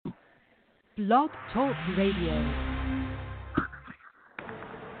Blog Talk Radio.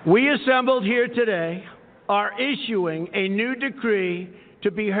 We assembled here today are issuing a new decree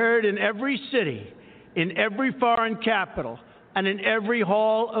to be heard in every city, in every foreign capital, and in every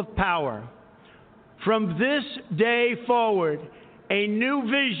hall of power. From this day forward, a new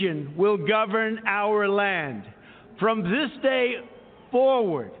vision will govern our land. From this day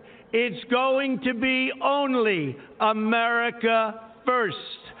forward, it's going to be only America first.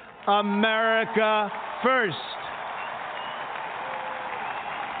 America first.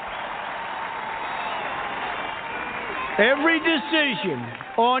 Every decision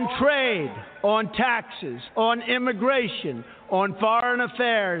on trade, on taxes, on immigration, on foreign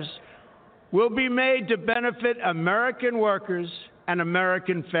affairs will be made to benefit American workers and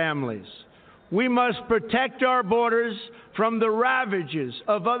American families. We must protect our borders from the ravages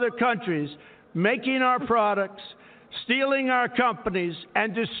of other countries making our products, stealing our companies,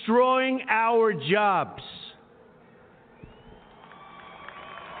 and destroying our jobs.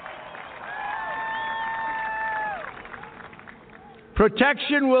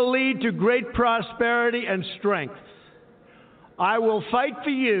 Protection will lead to great prosperity and strength. I will fight for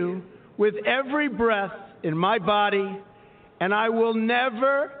you with every breath in my body, and I will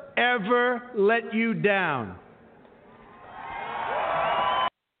never, ever let you down.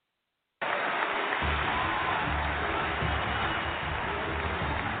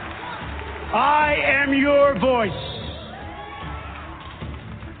 I am your voice.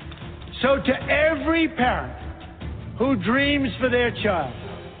 So to every parent who dreams for their child,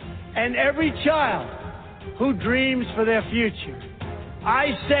 and every child who dreams for their future,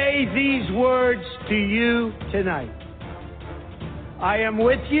 I say these words to you tonight. I am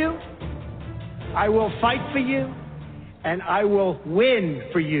with you, I will fight for you, and I will win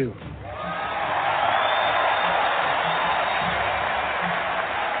for you.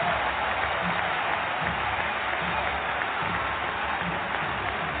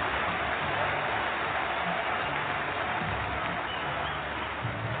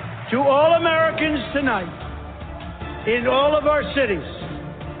 To all Americans tonight, in all of our cities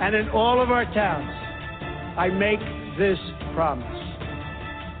and in all of our towns, I make this promise.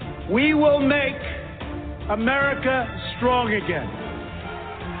 We will make America strong again.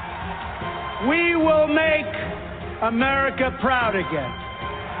 We will make America proud again.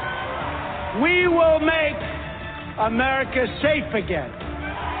 We will make America safe again.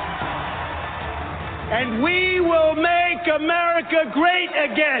 And we will make America great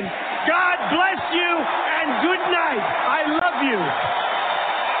again. God bless you and good night. I love you.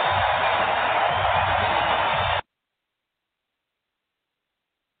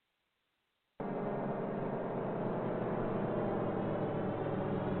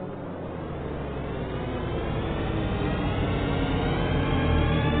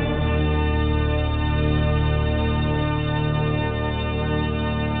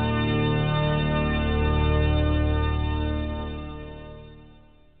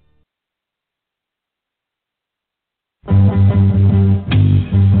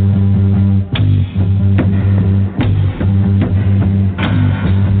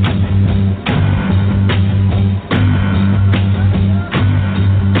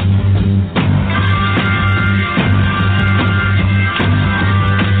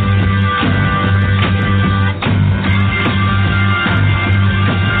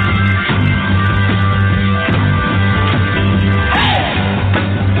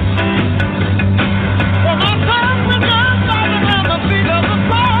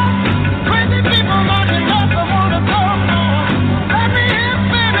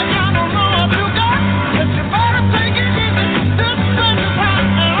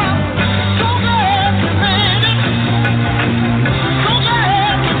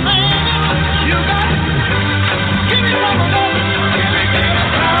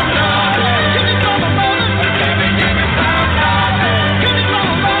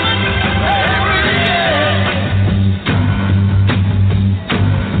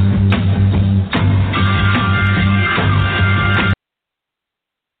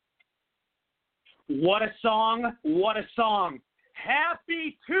 What a song, what a song.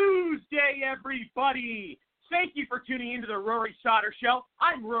 Happy Tuesday, everybody. Thank you for tuning into the Rory Sauter Show.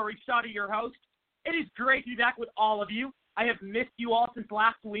 I'm Rory Sauter, your host. It is great to be back with all of you. I have missed you all since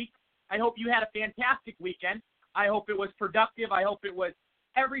last week. I hope you had a fantastic weekend. I hope it was productive. I hope it was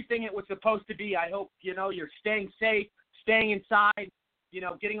everything it was supposed to be. I hope, you're staying safe, staying inside,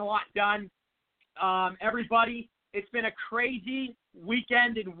 getting a lot done. Everybody, it's been a crazy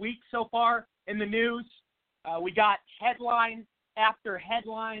weekend and week so far in the news. We got headline after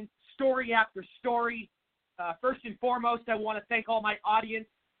headline, story after story. First and foremost, I want to thank all my audience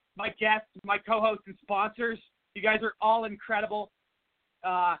my guests, my co-hosts, and sponsors. You guys are all incredible.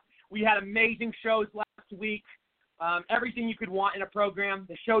 We had amazing shows last week. Everything you could want in a program.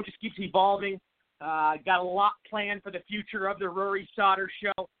 The show just keeps evolving. Got a lot planned for the future of the Rory Sauter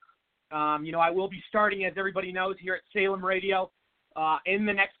Show. I will be starting, as everybody knows, here at Salem Radio in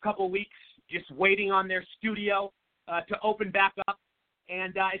the next couple of weeks, just waiting on their studio to open back up.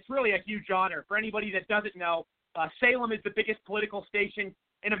 And it's really a huge honor. For anybody that doesn't know, Salem is the biggest political station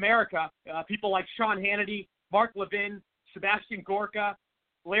in America. People like Sean Hannity, Mark Levin, Sebastian Gorka,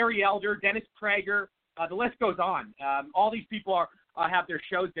 Larry Elder, Dennis Prager, the list goes on. All these people have their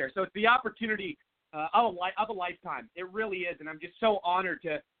shows there. So it's the opportunity of a lifetime. It really is. And I'm just so honored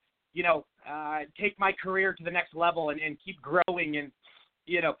to, take my career to the next level and keep growing and,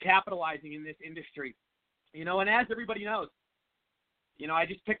 capitalizing in this industry. And as everybody knows, I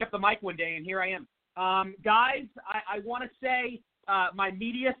just picked up the mic one day and here I am. Guys, I want to say my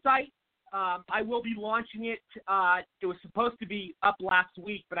media site, I will be launching it. It was supposed to be up last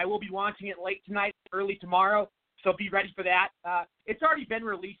week, but I will be launching it late tonight, early tomorrow. So be ready for that. It's already been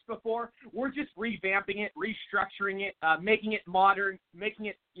released before. We're just revamping it, restructuring it, making it modern, making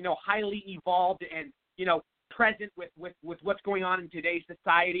it, highly evolved and, present with what's going on in today's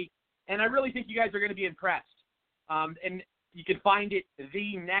society. And I really think you guys are going to be impressed. And you can find it,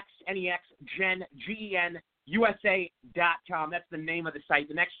 thenextgenusa.com. That's the name of the site,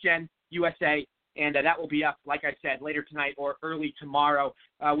 the Next Gen USA. And that will be up, like I said, later tonight or early tomorrow.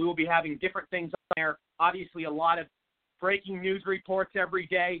 We will be having different things on there. Obviously, a lot of breaking news reports every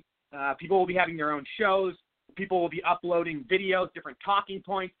day. People will be having their own shows. People will be uploading videos, different talking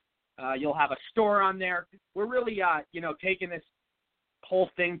points. You'll have a store on there. We're really, taking this whole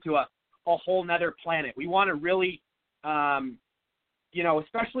thing to a whole nother planet. We want to really,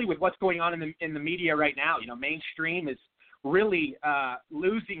 especially with what's going on in the media right now, mainstream is really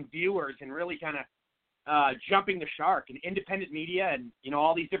losing viewers and really kind of jumping the shark. And independent media and,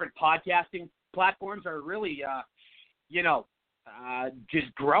 all these different podcasting platforms are really,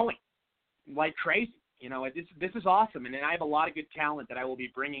 just growing like crazy. This is awesome. And I have a lot of good talent that I will be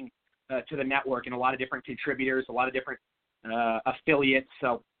bringing to the network and a lot of different contributors, a lot of different affiliates.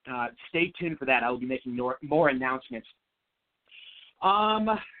 So stay tuned for that. I will be making more announcements.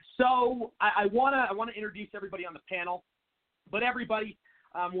 So I want to introduce everybody on the panel, but everybody,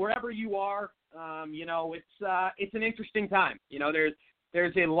 wherever you are, it's an interesting time.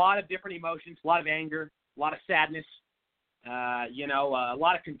 There's a lot of different emotions, a lot of anger, a lot of sadness, a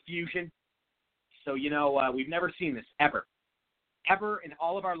lot of confusion. So, we've never seen this ever in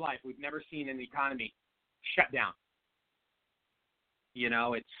all of our life. We've never seen an economy shut down.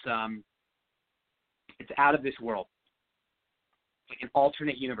 It's out of this world. It's like an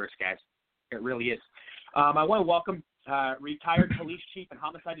alternate universe, guys. It really is. I want to welcome retired police chief and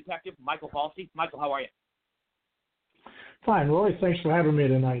homicide detective Michael Falsey. Michael, how are you? Fine, Rory. Thanks for having me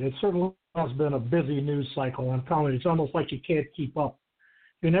tonight. It certainly has been a busy news cycle. I'm telling you, it's almost like you can't keep up.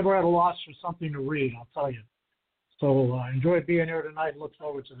 You never had a loss for something to read, I'll tell you. So enjoy being here tonight and look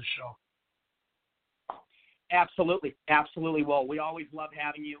forward to the show. Absolutely. Absolutely. Well, we always love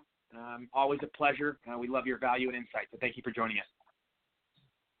having you. Always a pleasure. We love your value and insight. So thank you for joining us.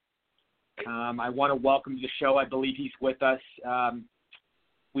 I want to welcome to the show. I believe he's with us.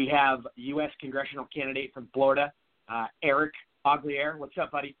 We have U.S. congressional candidate from Florida, Eric Aguilar. What's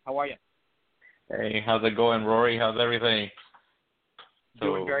up, buddy? How are you? Hey, how's it going, Rory? How's everything?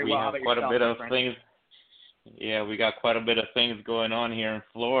 Doing very well. How about quite yourself, a bit of friend? things. Yeah, we got quite a bit of things going on here in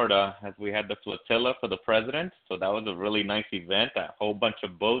Florida as we had the flotilla for the president. So that was a really nice event. A whole bunch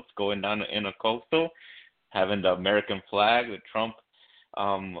of boats going down the intercoastal, having the American flag, the Trump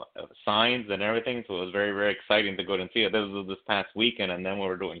signs and everything. So it was very, very exciting to go and see it. This was this past weekend, and then we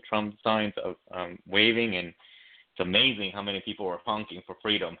were doing Trump signs of waving, and it's amazing how many people were honking for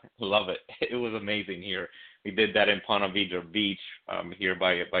freedom. Love it. It was amazing here. We did that in Ponte Vedra Beach here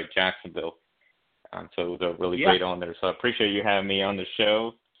by Jacksonville. So it was a really great honor. So I appreciate you having me on the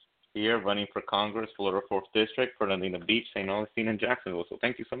show here, running for Congress, Florida 4th District, Fernandina Beach, St. Augustine, and Jacksonville. So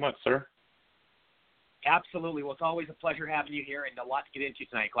thank you so much, sir. Absolutely. Well, it's always a pleasure having you here and a lot to get into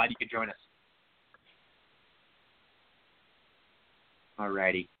tonight. Glad you could join us. All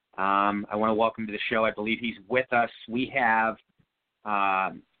righty. I want to welcome to the show. I believe he's with us. We have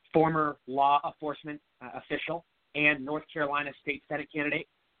former law enforcement official and North Carolina State Senate candidate,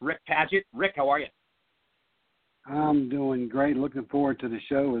 Rick Padgett. Rick, how are you? I'm doing great. Looking forward to the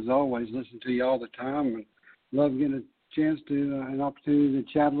show as always. Listen to you all the time and love getting a chance to an opportunity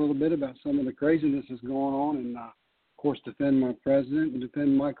to chat a little bit about some of the craziness that's going on and, of course, defend my president and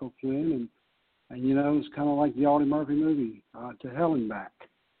defend Michael Flynn. And it's kind of like the Audie Murphy movie, To Hell and Back.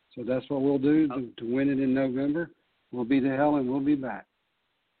 So that's what we'll do to win it in November. We'll be to hell and we'll be back.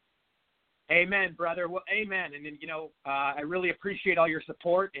 Amen, brother. Well, amen. And, I really appreciate all your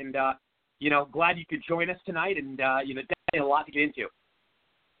support and, glad you could join us tonight and, definitely a lot to get into.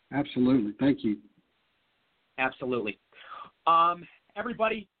 Absolutely. Thank you. Absolutely.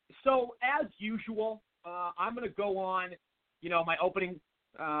 Everybody, so as usual, I'm going to go on, my opening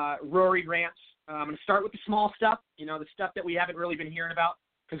Rory rants. I'm going to start with the small stuff, the stuff that we haven't really been hearing about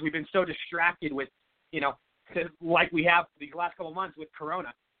because we've been so distracted with, like we have these last couple of months with Corona.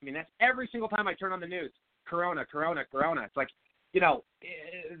 I mean, that's every single time I turn on the news. Corona, Corona, Corona. It's like,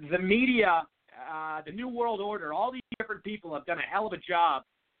 the media, the New World Order, all these different people have done a hell of a job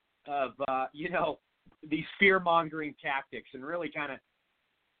of, these fear-mongering tactics and really kind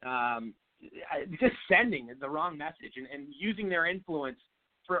of just sending the wrong message and using their influence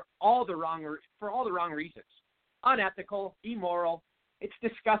for all the wrong reasons. Unethical, immoral. It's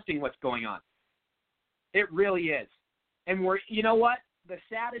disgusting what's going on. It really is. And you know what? The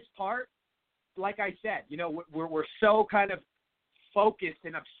saddest part, like I said, we're so kind of focused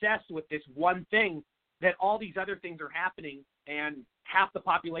and obsessed with this one thing that all these other things are happening and half the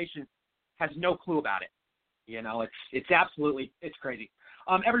population has no clue about it. It's absolutely, it's crazy.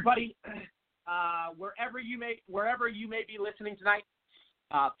 Everybody, wherever you may be listening tonight,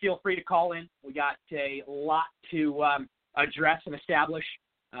 feel free to call in. We got a lot to address and establish.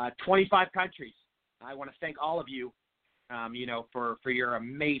 25 countries. I want to thank all of you, for your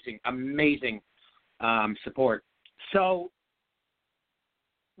amazing support. So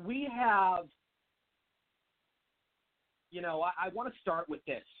we have, I want to start with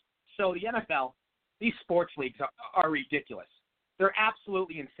this. So the NFL, these sports leagues are ridiculous. They're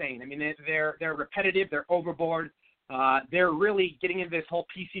absolutely insane. I mean, they're repetitive. They're overboard. They're really getting into this whole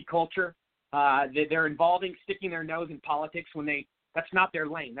PC culture. They're sticking their nose in politics when that's not their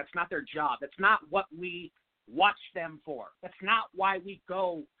lane. That's not their job. That's not what we watch them for. That's not why we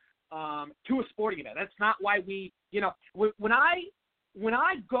go to a sporting event. That's not why we, when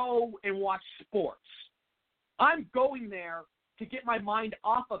I go and watch sports, I'm going there to get my mind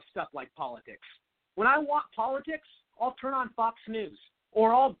off of stuff like politics. When I want politics, I'll turn on Fox News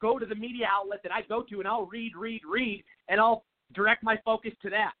or I'll go to the media outlet that I go to and I'll read, and I'll direct my focus to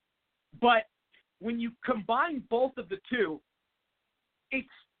that. But when you combine both of the two, it's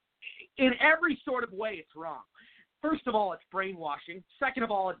in every sort of way it's wrong. First of all, it's brainwashing. Second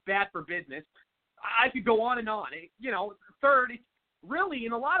of all, it's bad for business. I could go on and on. Third, it's really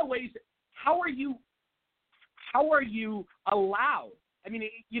in a lot of ways, how are you allowed? I mean,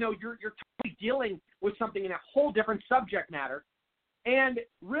 you're totally dealing with something in a whole different subject matter. And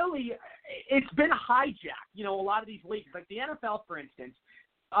really, it's been hijacked. A lot of these leagues, like the NFL, for instance,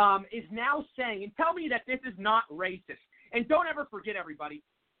 is now saying, and tell me that this is not racist. And don't ever forget, everybody,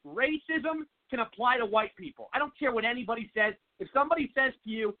 racism can apply to white people. I don't care what anybody says. If somebody says to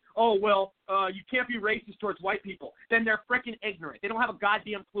you, oh, well, you can't be racist towards white people, then they're freaking ignorant. They don't have a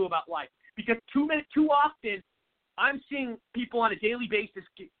goddamn clue about life. Because too often, I'm seeing people on a daily basis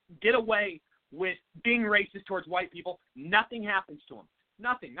get away with being racist towards white people. Nothing happens to them.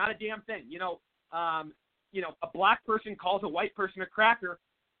 Nothing. Not a damn thing. A black person calls a white person a cracker.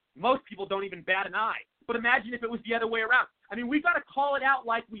 Most people don't even bat an eye. But imagine if it was the other way around. I mean, we've got to call it out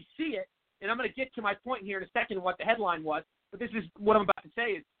like we see it. And I'm going to get to my point here in a second what the headline was. But this is what I'm about to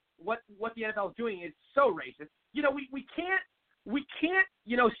say is what the NFL is doing is so racist. We can't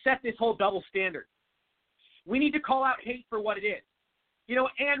set this whole double standard. We need to call out hate for what it is.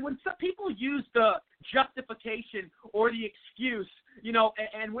 And when some people use the justification or the excuse,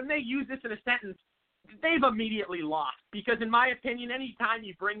 and when they use this in a sentence, they've immediately lost. Because in my opinion, anytime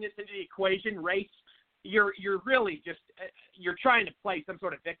you bring this into the equation, race, you're really just, you're trying to play some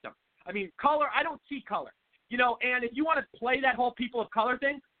sort of victim. I mean, color, I don't see color. And if you want to play that whole people of color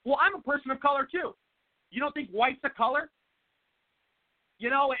thing, well, I'm a person of color too. You don't think white's a color?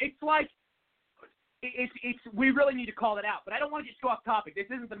 It's like, we really need to call it out, but I don't want to get too off topic. This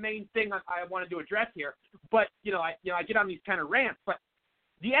isn't the main thing I wanted to address here, but I get on these kind of rants, but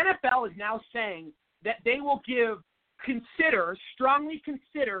the NFL is now saying that they will strongly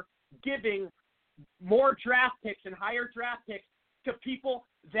consider giving more draft picks and higher draft picks to people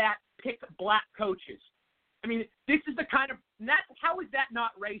that pick black coaches. I mean, this is the kind of, how is that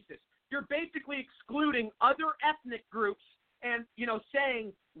not racist? You're basically excluding other ethnic groups and,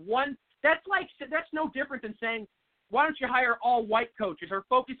 saying that's no different than saying, why don't you hire all white coaches or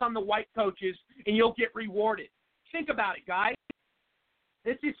focus on the white coaches and you'll get rewarded. Think about it, guys.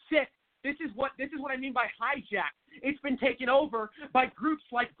 This is sick. This is what I mean by hijack. It's been taken over by groups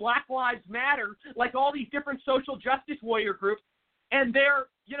like Black Lives Matter, like all these different social justice warrior groups. And they're,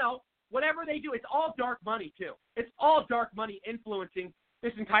 whatever they do, it's all dark money, too. It's all dark money influencing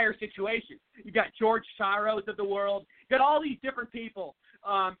this entire situation. You got George Soros of the world. You got all these different people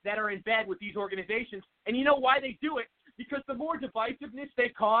that are in bed with these organizations. And you know why they do it? Because the more divisiveness they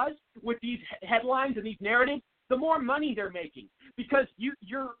cause with these headlines and these narratives, the more money they're making. Because you're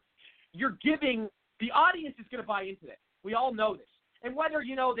giving – the audience is going to buy into this. We all know this. And whether,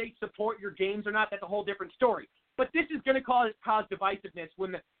 they support your games or not, that's a whole different story. But this is going to cause divisiveness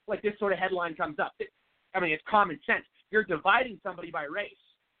when this sort of headline comes up. It's common sense. You're dividing somebody by race.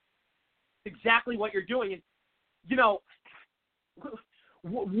 It's exactly what you're doing. And,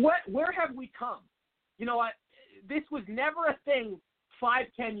 where have we come? This was never a thing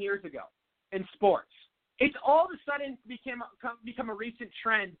 5-10 years ago in sports. It's all of a sudden become a recent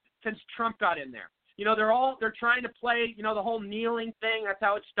trend since Trump got in there. They're trying to play, the whole kneeling thing. That's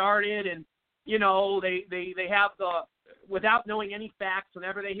how it started. And, they have without knowing any facts,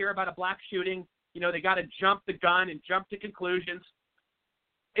 whenever they hear about a black shooting, they got to jump the gun and jump to conclusions.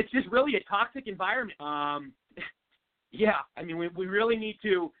 It's just really a toxic environment. We really need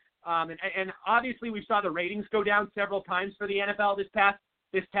to, and obviously we saw the ratings go down several times for the NFL this past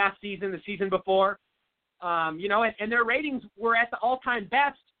season, the season before, and their ratings were at the all-time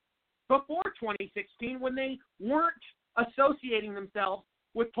best before 2016 when they weren't associating themselves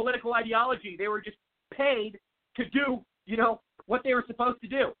with political ideology. They were just paid to do, what they were supposed to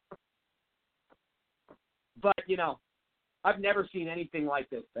do. But, I've never seen anything like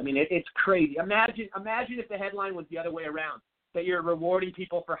this. It's crazy. Imagine if the headline was the other way around, that you're rewarding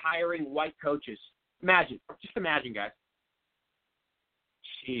people for hiring white coaches. Just imagine, guys.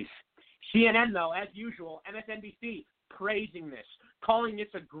 Jeez. CNN, though, as usual, MSNBC, praising this, calling this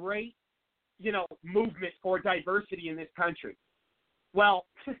a great, movement for diversity in this country. Well,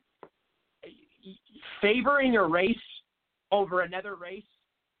 favoring a race over another race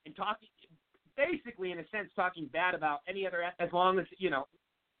and basically, in a sense, talking bad about any other, as long as,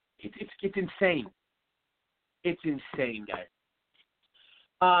 it's insane. It's insane,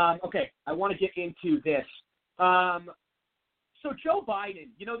 guys. Okay, I want to get into this. So Joe Biden,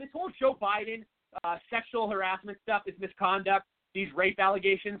 this whole Joe Biden sexual harassment stuff, this misconduct, these rape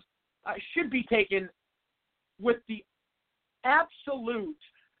allegations, should be taken with the absolute,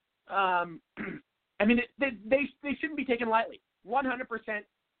 they shouldn't be taken lightly. 100%,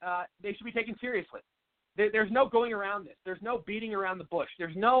 they should be taken seriously. There's no going around this. There's no beating around the bush.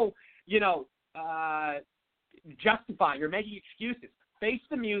 There's no, justifying or making excuses. Face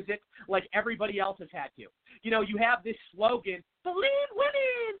the music like everybody else has had to. You have this slogan, believe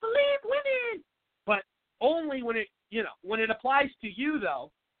women, but only when it applies to you,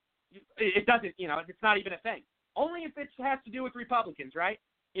 though, it doesn't, it's not even a thing. Only if it has to do with Republicans, right?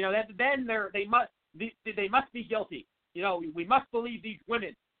 Then they must be guilty. We must believe these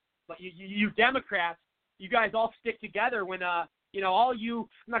women. But you Democrats, you guys all stick together when, all you,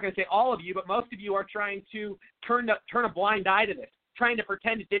 I'm not going to say all of you, but most of you are trying to turn a blind eye to this, trying to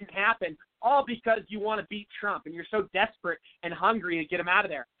pretend it didn't happen, all because you want to beat Trump and you're so desperate and hungry to get him out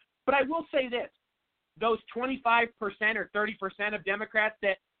of there. But I will say this, those 25% or 30% of Democrats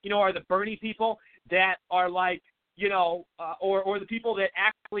that, are the Bernie people that are like, or the people that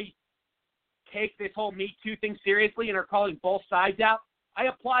actually take this whole Me Too thing seriously and are calling both sides out, I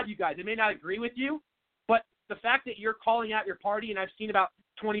applaud you guys. I may not agree with you, but the fact that you're calling out your party, and I've seen about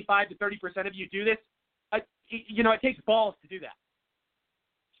 25 to 30% of you do this, it takes balls to do that.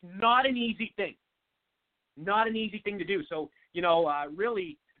 It's not an easy thing. Not an easy thing to do. So,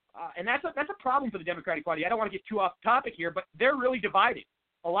 really, and that's a problem for the Democratic Party. I don't want to get too off topic here, but they're really divided.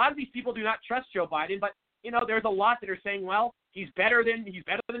 A lot of these people do not trust Joe Biden, but, there's a lot that are saying, well, he's better than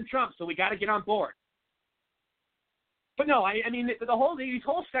Trump, so we got to get on board. But no, these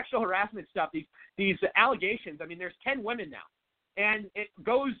whole sexual harassment stuff, these allegations, there's 10 women now. And it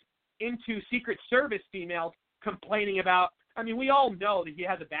goes into Secret Service females complaining about, we all know that he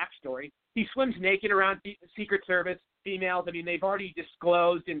has a backstory. He swims naked around Secret Service females. They've already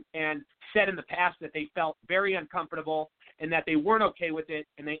disclosed and said in the past that they felt very uncomfortable and that they weren't okay with it.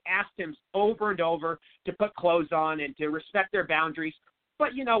 And they asked him over and over to put clothes on and to respect their boundaries. But,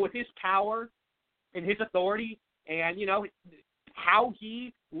 with his power and his authority and, how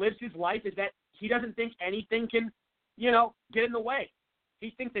he lives his life is that he doesn't think anything can, get in the way.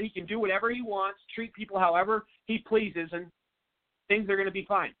 He thinks that he can do whatever he wants, treat people however he pleases, and things are going to be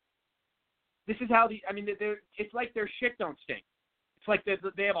fine. This is how it's like their shit don't stink. It's like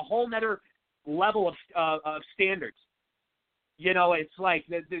they have a whole nother level of standards. It's like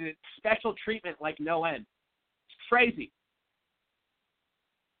the special treatment like no end. It's crazy.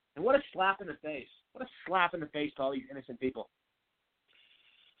 And what a slap in the face. What a slap in the face to all these innocent people.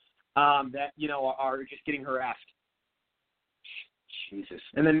 that, are just getting harassed. Jesus.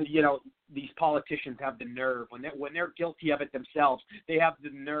 And then, these politicians have the nerve, when they're guilty of it themselves, they have the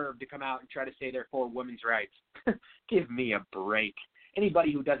nerve to come out and try to say they're for women's rights. Give me a break.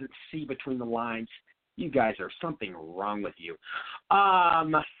 Anybody who doesn't see between the lines, you guys are something wrong with you.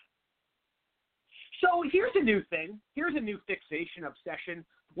 So here's a new thing. Here's a new obsession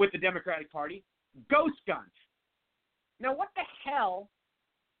with the Democratic Party. Ghost guns. Now, what the hell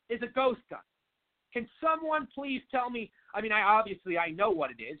is a ghost gun? Can someone please tell me? I mean, I know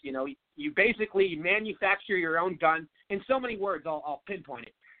what it is. You basically manufacture your own gun. In so many words, I'll pinpoint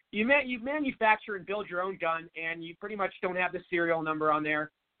it. You manufacture and build your own gun, and you pretty much don't have the serial number on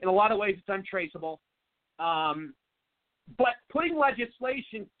there. In a lot of ways, it's untraceable. But putting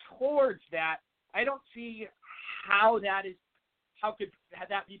legislation towards that, I don't see how could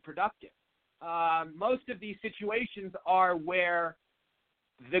that be productive. Most of these situations are where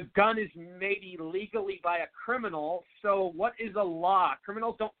the gun is made illegally by a criminal. So what is a law?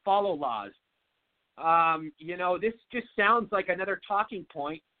 Criminals don't follow laws. This just sounds like another talking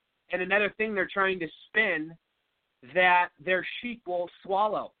point and another thing they're trying to spin that their sheep will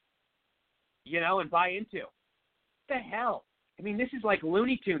swallow, and buy into. What the hell? I mean, this is like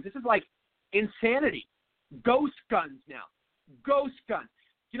Looney Tunes. This is like insanity. Ghost guns now. Ghost guns.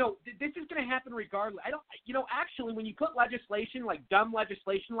 This is going to happen regardless. Actually, when you put legislation, like dumb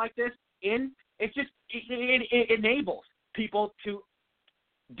legislation like this in, it enables people to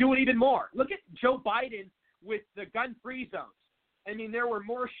do it even more. Look at Joe Biden with the gun-free zones. I mean, there were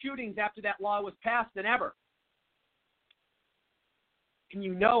more shootings after that law was passed than ever. And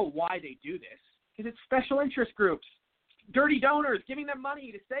you know why they do this. Because it's special interest groups, dirty donors giving them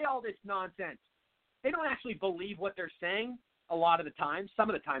money to say all this nonsense. They don't actually believe what they're saying. A lot of the time, some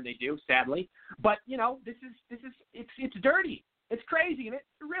of the time they do, sadly. But this is it's dirty. It's crazy, and it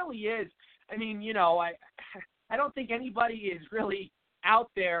really is. I mean, I don't think anybody is really out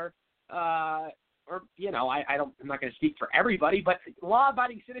there, I'm not going to speak for everybody, but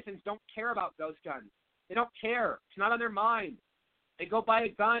law-abiding citizens don't care about ghost guns. They don't care. It's not on their mind. They go buy a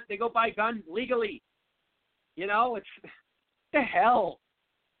gun. They go buy a gun legally. It's the hell.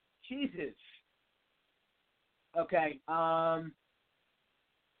 Jesus. Okay,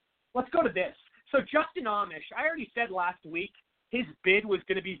 let's go to this. So Justin Amish, I already said last week his bid was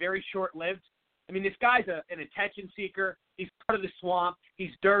going to be very short-lived. I mean, this guy's an attention seeker. He's part of the swamp.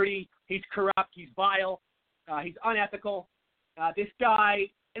 He's dirty. He's corrupt. He's vile. He's unethical. This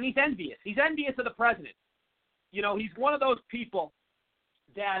guy, and he's envious. He's envious of the president. He's one of those people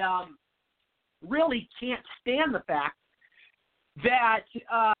that really can't stand the fact that,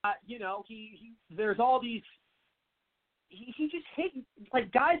 there's all these. He just hates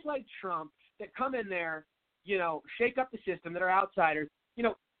like guys like Trump that come in there, shake up the system, that are outsiders.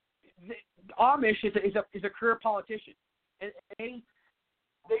 Amish is a career politician, and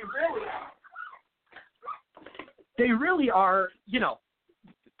they really are.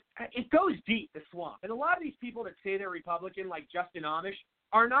 It goes deep, the swamp, and a lot of these people that say they're Republican, like Justin Amish,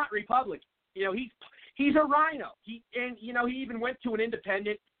 are not Republican. He's a rhino. He even went to an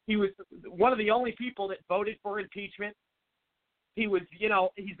independent. He was one of the only people that voted for impeachment. He was,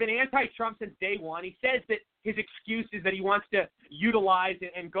 he's been anti-Trump since day one. He says that his excuse is that he wants to utilize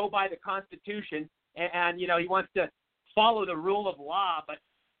and go by the Constitution, and he wants to follow the rule of law. But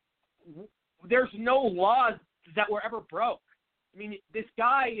there's no laws that were ever broke. I mean, this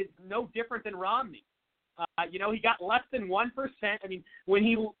guy is no different than Romney. He got less than 1%. I mean, when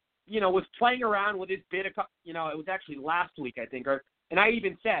he, was playing around with his bid, it was actually last week, I think, and I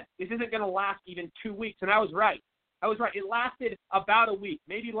even said, this isn't going to last even 2 weeks, and I was right. It lasted about a week,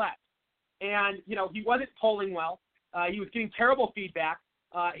 maybe less. And, he wasn't polling well. He was getting terrible feedback.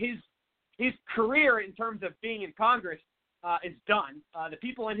 His career in terms of being in Congress is done. The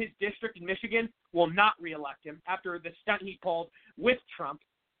people in his district in Michigan will not reelect him after the stunt he pulled with Trump.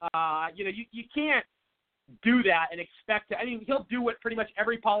 You can't do that and expect to. I mean, he'll do what pretty much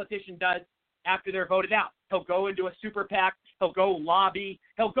every politician does after they're voted out. He'll go into a super PAC. He'll go lobby.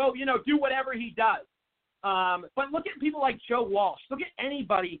 He'll go, do whatever he does. But look at people like Joe Walsh. Look at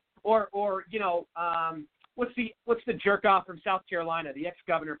anybody, or what's the jerk off from South Carolina, the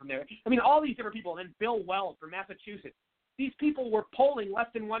ex-governor from there. I mean, all these different people. And then Bill Weld from Massachusetts. These people were polling less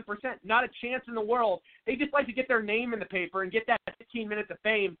than 1%. Not a chance in the world. They just like to get their name in the paper and get that 15 minutes of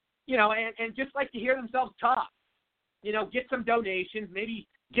fame, and just like to hear themselves talk. Get some donations, maybe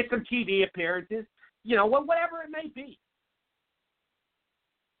get some TV appearances, whatever it may be.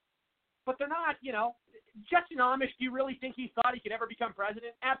 But they're not, Justin Amish, do you really think he thought he could ever become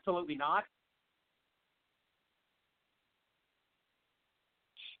president? Absolutely not.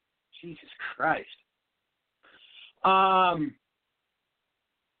 Jesus Christ.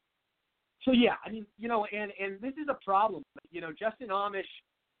 So yeah, I mean, and this is a problem. Justin Amish,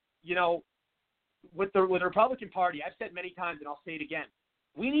 with the Republican Party, I've said many times, and I'll say it again.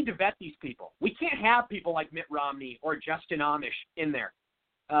 We need to vet these people. We can't have people like Mitt Romney or Justin Amish in there,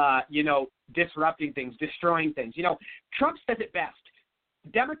 disrupting things, destroying things. Trump says it best.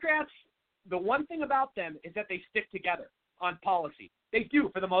 Democrats, the one thing about them is that they stick together on policy. They do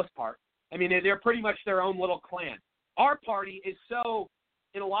for the most part. I mean, they're pretty much their own little clan. Our party is so,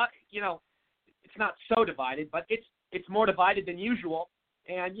 in a lot, it's not so divided, but it's more divided than usual.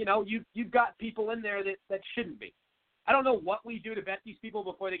 And, you've got people in there that shouldn't be. I don't know what we do to vet these people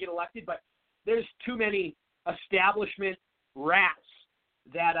before they get elected, but there's too many establishment rats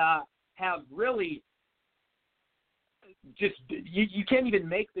that have really just, you can't even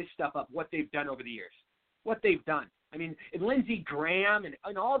make this stuff up, what they've done over the years, what they've done. I mean, and Lindsey Graham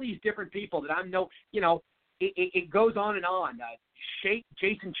and all these different people that it goes on and on.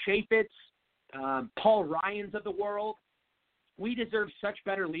 Jason Chaffetz, Paul Ryans of the world. We deserve such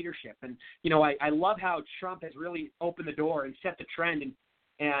better leadership. And, I love how Trump has really opened the door and set the trend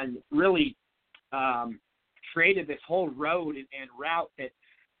and really created this whole road and route that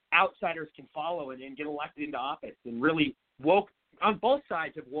outsiders can follow and get elected into office, and really on both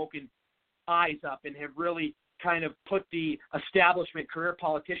sides have woken eyes up and have really kind of put the establishment career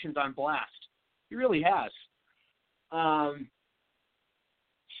politicians on blast. He really has.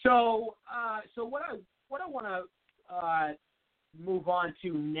 So what I want to move on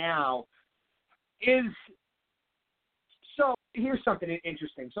to now is, so here's something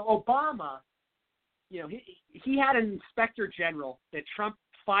interesting. So Obama, he had an inspector general that Trump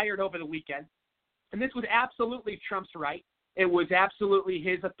fired over the weekend, and this was absolutely Trump's right. It was absolutely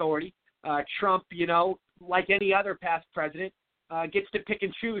his authority. Trump, like any other past president, gets to pick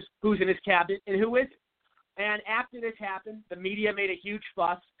and choose who's in his cabinet and who isn't. And after this happened, the media made a huge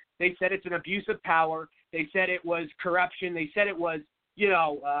fuss. They said it's an abuse of power. They said it was corruption. They said it was,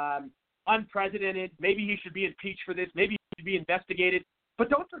 unprecedented. Maybe he should be impeached for this. Maybe he should be investigated. But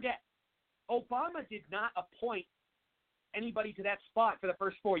don't forget, Obama did not appoint anybody to that spot for the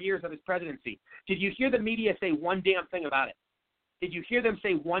first 4 years of his presidency. Did you hear the media say one damn thing about it? Did you hear them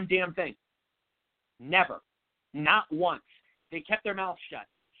say one damn thing? Never. Not once. They kept their mouths shut.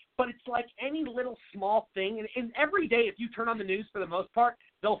 But it's like any little small thing, and every day if you turn on the news for the most part,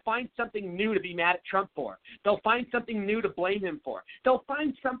 they'll find something new to be mad at Trump for. They'll find something new to blame him for. They'll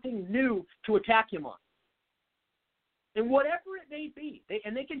find something new to attack him on. And whatever it may be, they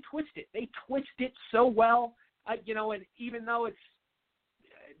can twist it. They twist it so well, and even though it's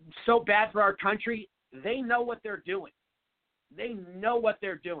so bad for our country, they know what they're doing. They know what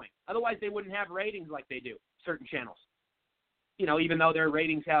they're doing. Otherwise, they wouldn't have ratings like they do, certain channels. Even though their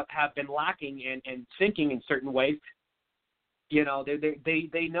ratings have been lacking and sinking in certain ways, they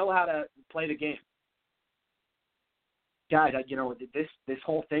know how to play the game. Guys, this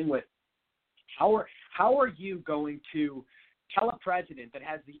whole thing with how are you going to tell a president that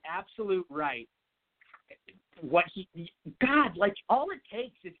has the absolute right all it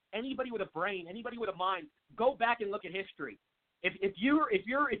takes is anybody with a brain, anybody with a mind, go back and look at history. If you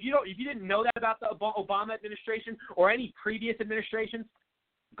didn't know that about the Obama administration or any previous administrations,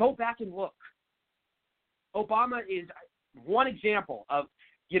 go back and look. Obama is one example of,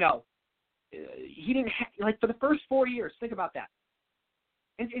 he didn't for the first 4 years. Think about that.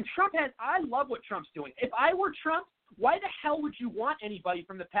 And Trump I love what Trump's doing. If I were Trump, why the hell would you want anybody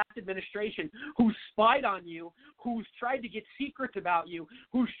from the past administration who's spied on you, who's tried to get secrets about you,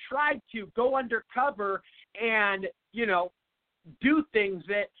 who's tried to go undercover and, do things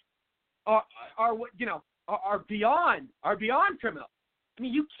that are beyond criminal. I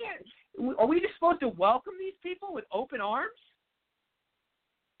mean, you can't. Are we just supposed to welcome these people with open arms?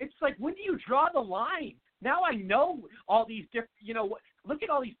 It's like, when do you draw the line? Now I know all these different. Look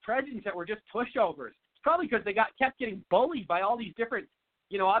at all these presidents that were just pushovers. It's probably because they kept getting bullied by all these different.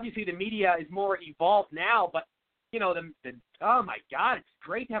 Obviously the media is more evolved now, but oh my God, it's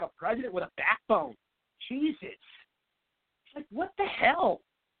great to have a president with a backbone. Jesus. Like, what the hell?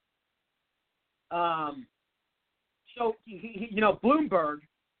 So, Bloomberg,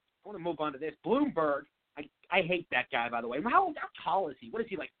 I want to move on to this. Bloomberg, I hate that guy, by the way. How tall is he? What is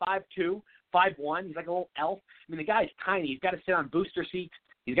he, like 5'2", 5'1"? He's like a little elf. I mean, the guy's tiny. He's got to sit on booster seats.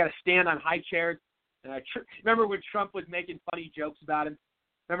 He's got to stand on high chairs. Remember when Trump was making funny jokes about him?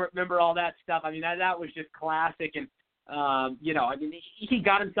 Remember all that stuff? I mean, that was just classic. And, he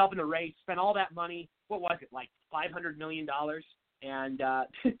got himself in the race, spent all that money. What was it, like $500 million, and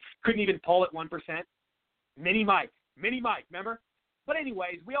couldn't even poll at 1%. Mini Mike, remember? But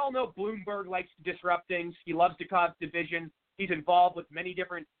anyways, we all know Bloomberg likes to disrupt things. He loves to cause division. He's involved with many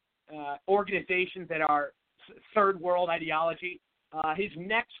different organizations that are third world ideology. His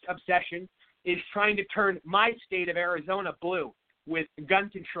next obsession is trying to turn my state of Arizona blue with gun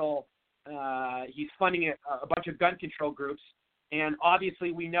control. He's funding a bunch of gun control groups. And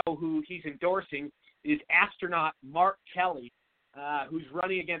obviously we know who he's endorsing is astronaut Mark Kelly, who's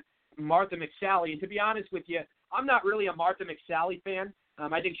running against Martha McSally. And to be honest with you, I'm not really a Martha McSally fan.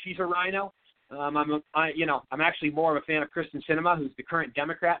 I think she's a rhino. I'm actually more of a fan of Kristen Sinema, who's the current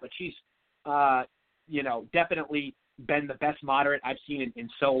Democrat, but she's, definitely been the best moderate I've seen in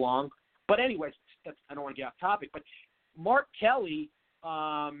so long. But anyways, I don't want to get off topic. But Mark Kelly,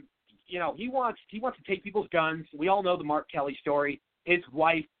 he wants to take people's guns. We all know the Mark Kelly story. His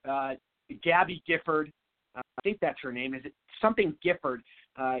wife, Gabby Gifford, I think that's her name. Is it something Gifford?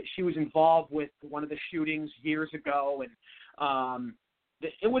 She was involved with one of the shootings years ago, and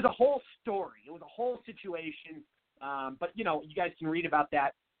it was a whole story. It was a whole situation. But you guys can read about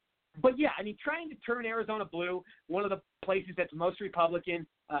that. But yeah, I mean, trying to turn Arizona blue, one of the places that's most Republican,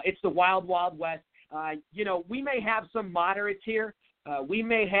 it's the wild, wild west. We may have some moderates here. We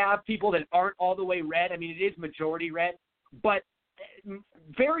may have people that aren't all the way red. I mean, it is majority red, but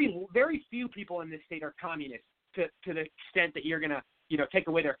very, very few people in this state are communists to the extent that you're going to, take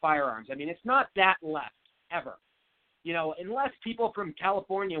away their firearms. I mean, it's not that left ever, unless people from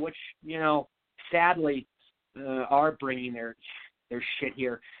California, which, sadly are bringing their shit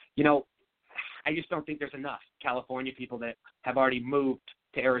here. I just don't think there's enough California people that have already moved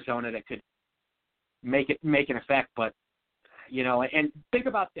to Arizona that could make an effect. But, and think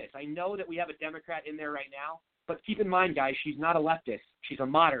about this. I know that we have a Democrat in there right now, but keep in mind, guys, she's not a leftist. She's a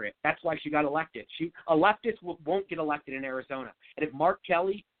moderate. That's why she got elected. A leftist won't get elected in Arizona. And if Mark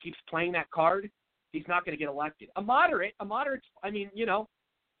Kelly keeps playing that card, he's not going to get elected. A moderate, I mean,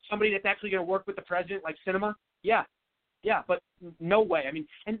 somebody that's actually going to work with the president like Sinema, yeah, but no way. I mean,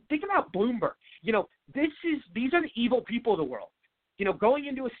 and think about Bloomberg. These are the evil people of the world. Going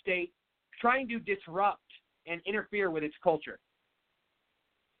into a state, trying to disrupt and interfere with its culture.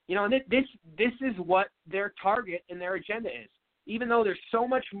 And this is what their target and their agenda is. Even though there's so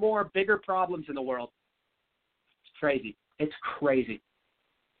much more bigger problems in the world, it's crazy. It's crazy.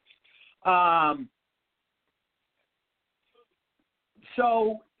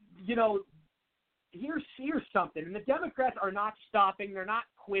 So, here's something. And the Democrats are not stopping. They're not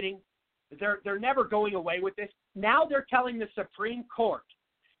quitting. They're never going away with this. Now they're telling the Supreme Court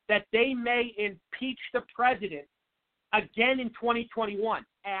that they may impeach the president again in 2021.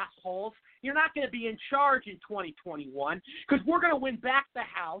 Assholes. You're not going to be in charge in 2021 because we're going to win back the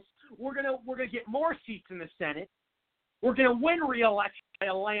House. We're going to get more seats in the Senate. We're going to win re-election by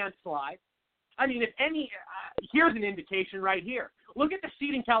a landslide. I mean, if any, here's an indication right here. Look at the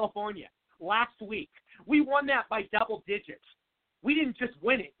seat in California last week. We won that by double digits. We didn't just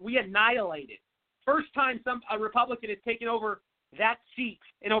win it. We annihilated. First time a Republican has taken over that seat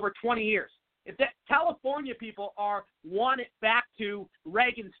in over 20 years. If that California people want it back to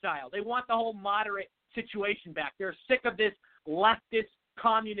Reagan style, they want the whole moderate situation back. They're sick of this leftist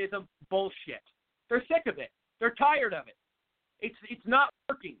communism bullshit. They're sick of it. They're tired of it. It's not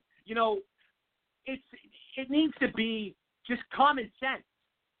working. It needs to be just common sense.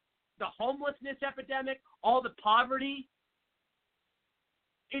 The homelessness epidemic, all the poverty.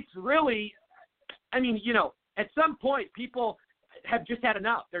 It's really, at some point people have just had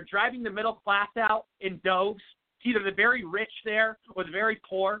enough. They're driving the middle class out in Doves. It's either the very rich there or the very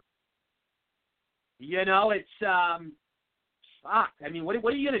poor. It's fuck. I mean, what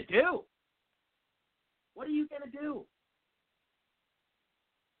are you gonna do? What are you gonna do?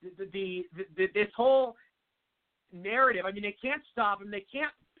 This whole narrative. I mean, they can't stop him. They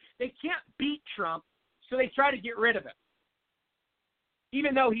can't beat Trump, so they try to get rid of him.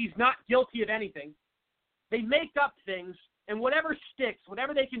 Even though he's not guilty of anything, they make up things, and whatever sticks,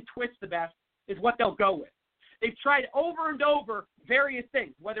 whatever they can twist the best, is what they'll go with. They've tried over and over various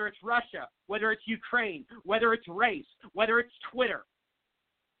things, whether it's Russia, whether it's Ukraine, whether it's race, whether it's Twitter.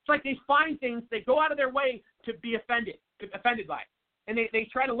 It's like they find things, they go out of their way to be offended by it. And they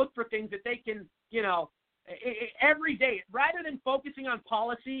try to look for things that they can, every day, rather than focusing on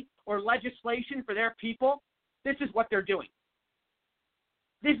policy or legislation for their people, this is what they're doing.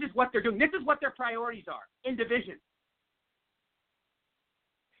 This is what they're doing. This is what their priorities are in division.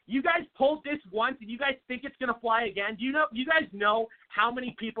 You guys pulled this once, and you guys think it's going to fly again. Do you guys know how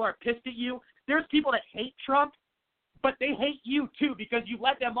many people are pissed at you? There's people that hate Trump, but they hate you too because you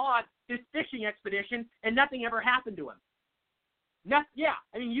led them on this fishing expedition, and nothing ever happened to him.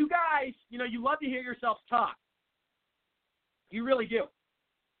 You guys, you love to hear yourselves talk. You really do.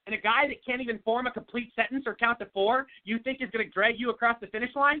 And a guy that can't even form a complete sentence or count to 4, you think is going to drag you across the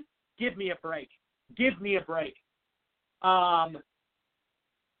finish line? Give me a break. Give me a break.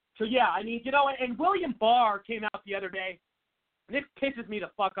 So, yeah, I mean, and William Barr came out the other day, and this pisses me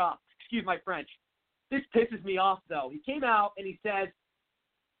the fuck off. Excuse my French. This pisses me off, though. He came out and he says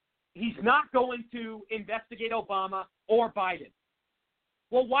he's not going to investigate Obama or Biden.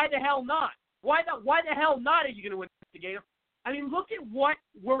 Well, why the hell not? Why the hell not are you going to investigate him? I mean, look at what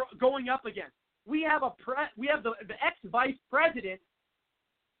we're going up against. We have the ex-vice president.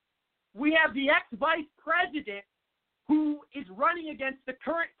 We have the ex-vice president who is running against the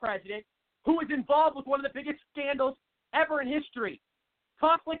current president, who is involved with one of the biggest scandals ever in history.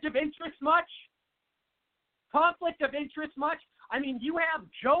 Conflict of interest much? Conflict of interest much? I mean, you have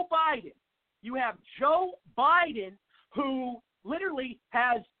Joe Biden. You have Joe Biden, who literally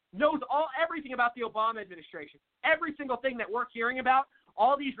knows everything about the Obama administration. Every single thing that we're hearing about,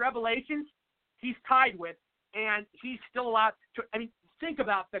 all these revelations, he's tied with, and he's still allowed to. I mean, think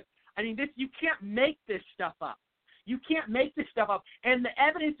about this. I mean, you can't make this stuff up. You can't make this stuff up. And the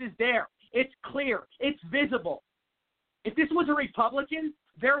evidence is there. It's clear. It's visible. If this was a Republican,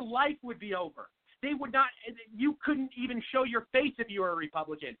 their life would be over. They would not. You couldn't even show your face if you were a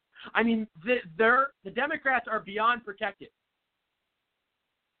Republican. I mean, the Democrats are beyond protected.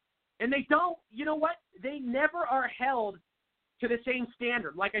 And they don't, you know what? They never are held to the same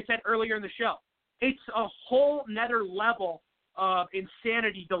standard, like I said earlier in the show. It's a whole nother level of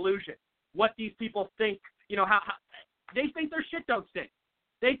insanity delusion, what these people think, how they think their shit don't stink.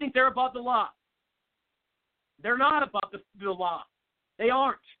 They think they're above the law. They're not above the law. They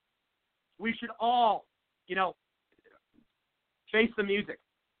aren't. We should all, face the music.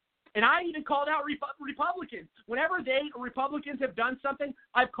 And I even called out Republicans. Whenever Republicans have done something,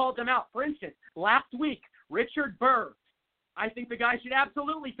 I've called them out. For instance, last week, Richard Burr. I think the guy should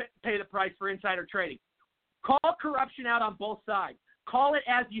absolutely pay the price for insider trading. Call corruption out on both sides. Call it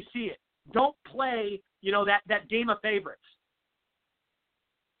as you see it. Don't play, that game of favorites.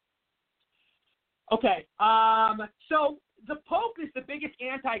 Okay, so the Pope is the biggest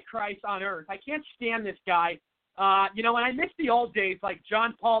antichrist on earth. I can't stand this guy. And I miss the old days like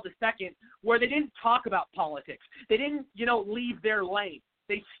John Paul II, where they didn't talk about politics. They didn't, leave their lane.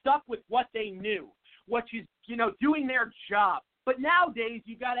 They stuck with what they knew, which is, doing their job. But nowadays,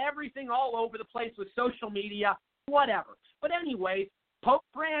 you've got everything all over the place with social media, whatever. But anyways, Pope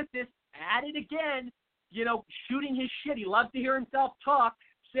Francis at it again, shooting his shit. He loves to hear himself talk,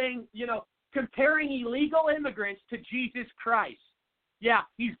 saying, comparing illegal immigrants to Jesus Christ. Yeah,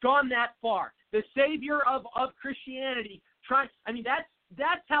 he's gone that far. The savior of Christianity.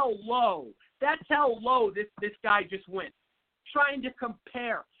 That's how low. That's how low this guy just went. Trying to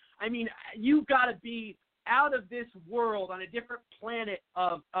compare. I mean, you've got to be out of this world on a different planet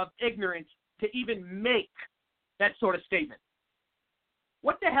of ignorance to even make that sort of statement.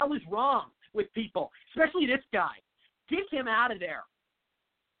 What the hell is wrong with people, especially this guy? Get him out of there.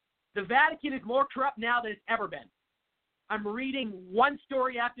 The Vatican is more corrupt now than it's ever been. I'm reading one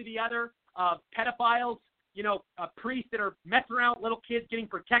story after the other of pedophiles, priests that are messing around with little kids getting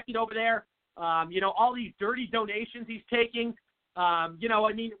protected over there, all these dirty donations he's taking,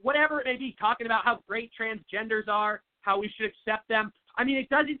 whatever it may be, talking about how great transgenders are, how we should accept them. I mean,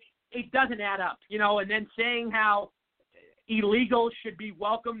 it doesn't add up, and then saying how illegals should be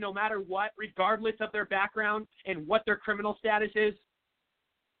welcome no matter what, regardless of their background and what their criminal status is.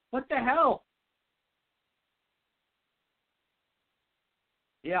 What the hell?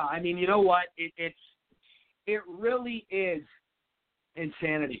 Yeah, I mean, you know what? It really is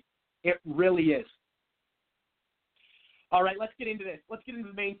insanity. It really is. All right, let's get into this. Let's get into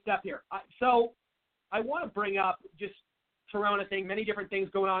the main stuff here. So I want to bring up just Corona thing, many different things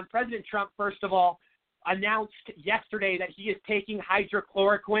going on. President Trump, first of all, announced yesterday that he is taking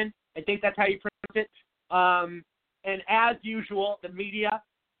hydrochloroquine. I think that's how you pronounce it. And as usual, the media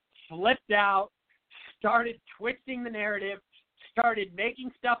flipped out, started twisting the narrative, started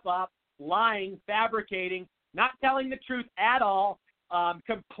making stuff up, lying, fabricating, not telling the truth at all,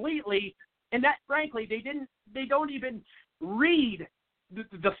 completely. And that, frankly, they don't even read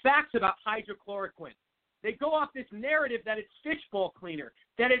the facts about hydrochloroquine. They go off this narrative that it's fishbowl cleaner,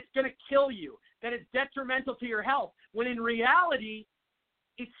 that it's going to kill you, that it's detrimental to your health, when in reality,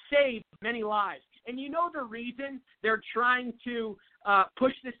 it saved many lives. And you know the reason they're trying to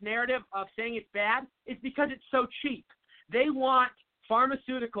push this narrative of saying it's bad is because it's so cheap. They want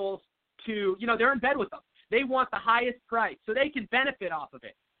pharmaceuticals to, they're in bed with them. They want the highest price so they can benefit off of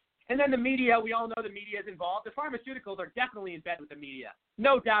it. And then the media, we all know the media is involved. The pharmaceuticals are definitely in bed with the media.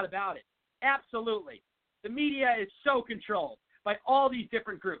 No doubt about it. Absolutely. The media is so controlled by all these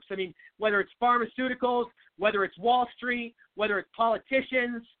different groups. I mean, whether it's pharmaceuticals, whether it's Wall Street, whether it's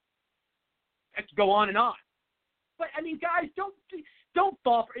politicians, I could go on and on. But, I mean, guys, don't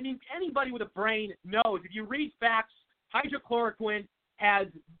fall for – I mean, anybody with a brain knows. If you read facts, hydrochloroquine has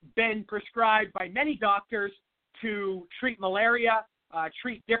been prescribed by many doctors to treat malaria,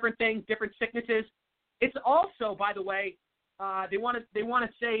 treat different things, different sicknesses. It's also, by the way, they want to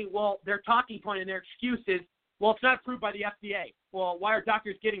say, well, their talking point and their excuse is, well, it's not approved by the FDA. Well, why are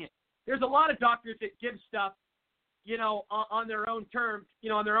doctors getting it? There's a lot of doctors that give stuff, on their own terms,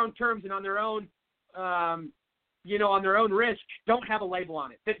 and on their own, on their own risk, don't have a label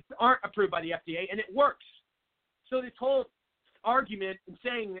on it, that aren't approved by the FDA, and it works. So this whole argument and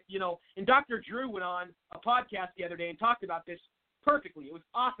saying, and Dr. Drew went on a podcast the other day and talked about this perfectly. It was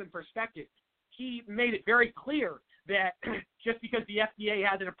awesome perspective. He made it very clear that just because the FDA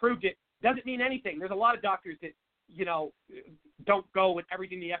hasn't approved it doesn't mean anything. There's a lot of doctors that, don't go with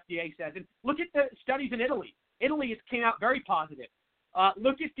everything the FDA says. And look at the studies in Italy. Italy came out very positive.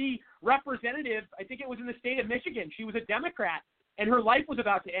 Look at the representative, I think it was in the state of Michigan. She was a Democrat, and her life was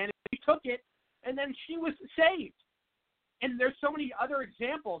about to end. She took it, and then she was saved. And there's so many other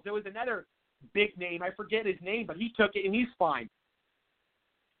examples. There was another big name. I forget his name, but he took it, and he's fine.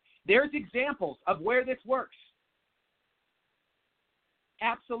 There's examples of where this works.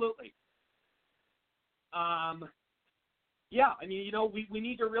 Absolutely. Yeah, I mean, we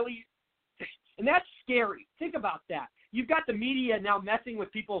need to really – and that's scary. Think about that. You've got the media now messing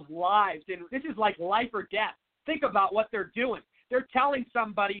with people's lives, and this is like life or death. Think about what they're doing. They're telling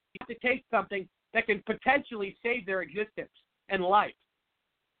somebody to take something that can potentially save their existence and life.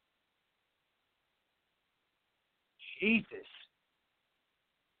 Jesus.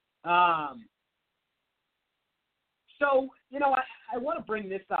 So, I want to bring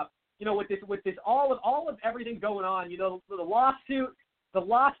this up, with this all of everything going on, the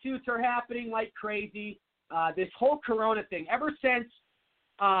lawsuits are happening like crazy. This whole corona thing, ever since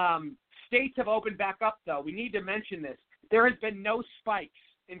states have opened back up, though, we need to mention this. There has been no spikes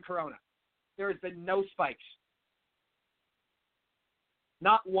in corona. There has been no spikes.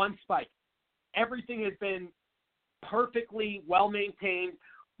 Not one spike. Everything has been perfectly well-maintained,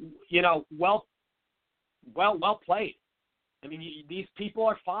 well played. I mean, these people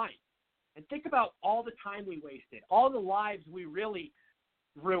are fine. And think about all the time we wasted, all the lives we really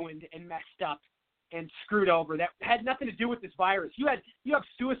ruined and messed up and screwed over that had nothing to do with this virus. You have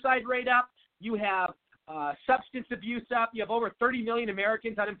suicide rate up. You have substance abuse up. You have over 30 million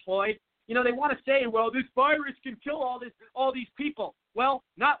Americans unemployed. They want to say, well, this virus can kill all these people. Well,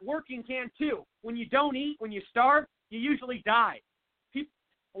 not working can too. When you don't eat, when you starve, you usually die.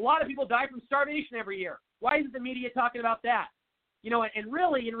 A lot of people die from starvation every year. Why isn't the media talking about that? And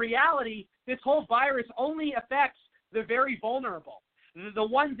really, in reality, this whole virus only affects the very vulnerable, the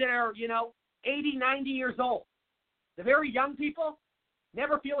ones that are, 80, 90 years old. The very young people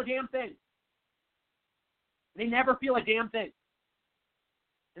never feel a damn thing. They never feel a damn thing.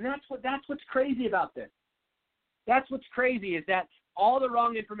 And that's what's crazy about this. That's what's crazy is that all the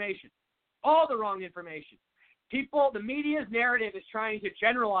wrong information. People, the media's narrative is trying to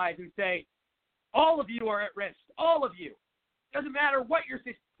generalize and say, all of you are at risk. All of you. Doesn't matter what your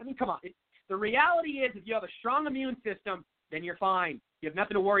system. I mean, come on. The reality is, if you have a strong immune system, then you're fine. You have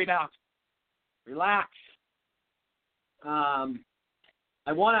nothing to worry about. Relax. I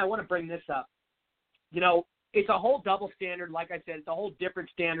want to bring this up. It's a whole double standard. Like I said, it's a whole different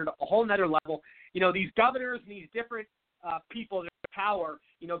standard, a whole nother level. These governors and these different people that have power,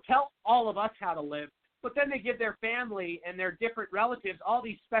 tell all of us how to live, but then they give their family and their different relatives all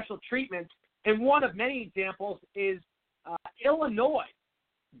these special treatments. And one of many examples is Illinois.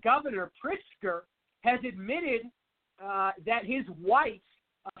 Governor Pritzker has admitted that his wife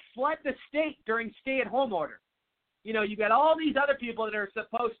fled the state during stay-at-home order. You got all these other people that are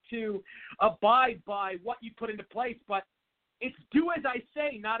supposed to abide by what you put into place, but it's do as I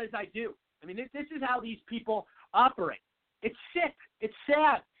say, not as I do. I mean, this is how these people operate. It's sick. It's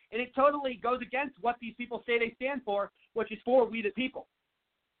sad. And it totally goes against what these people say they stand for, which is for we the people.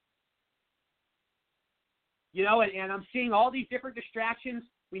 And I'm seeing all these different distractions.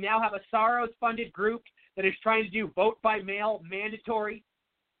 We now have a Soros-funded group that is trying to do vote by mail mandatory.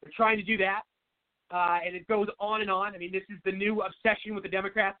 They're trying to do that. And it goes on and on. I mean, this is the new obsession with the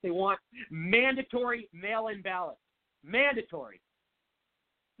Democrats. They want mandatory mail-in ballots. Mandatory.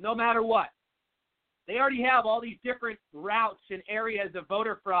 No matter what. They already have all these different routes and areas of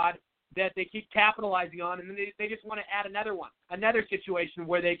voter fraud that they keep capitalizing on, and then they just want to add another one, another situation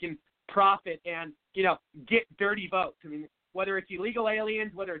where they can profit and, get dirty votes. I mean, whether it's illegal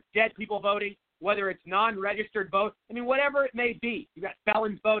aliens, whether it's dead people voting, whether it's non-registered vote. I mean, whatever it may be. You got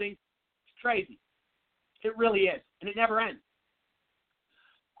felons voting. It's crazy. It really is, and it never ends.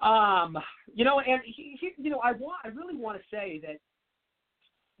 And I really want to say that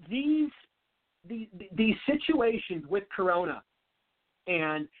these situations with Corona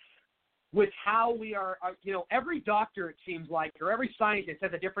and with how we are, every doctor, it seems like, or every scientist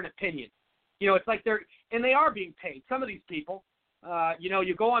has a different opinion. It's like they are being paid. Some of these people,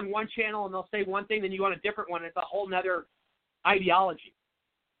 you go on one channel and they'll say one thing, then you go on a different one. It's a whole nother ideology.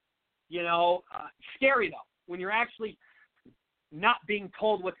 Scary though, when you're actually not being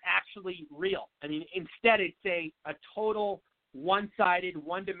told what's actually real. I mean, instead it's a total one-sided,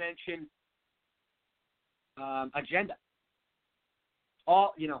 one-dimension agenda.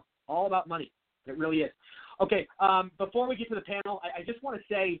 All about money. It really is. Okay, before we get to the panel, I just want to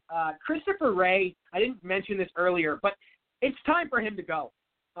say Christopher Wray, I didn't mention this earlier, but it's time for him to go.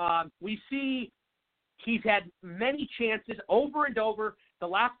 We see he's had many chances over and over the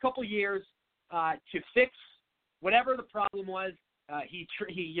last couple years to fix whatever the problem was. He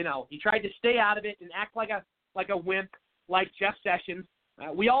tried to stay out of it and act like a wimp, like Jeff Sessions.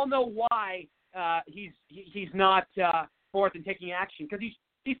 We all know why he's not forth and taking action, because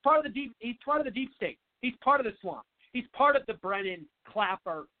he's part of the deep state. He's part of the swamp. He's part of the Brennan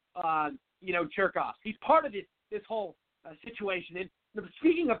Clapper jerk offs. He's part of this whole situation. And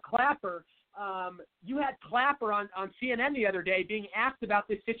speaking of Clapper, you had Clapper on CNN the other day being asked about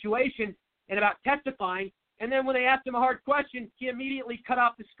this situation and about testifying. And then when they asked him a hard question, he immediately cut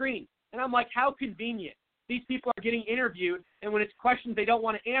off the screen. And I'm like, how convenient. These people are getting interviewed, and when it's questions they don't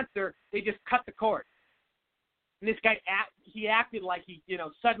want to answer, they just cut the cord. And this guy, he acted like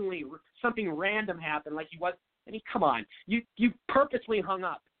suddenly something random happened, like he was. I mean, come on. You purposely hung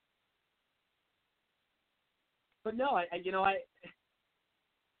up. But no,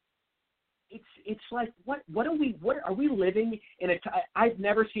 it's like, what are we living in I've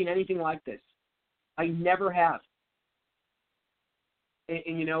never seen anything like this. I never have.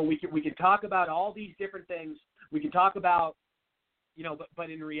 And we can talk about all these different things. We can talk about, but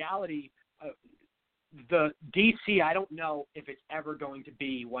in reality, the DC, I don't know if it's ever going to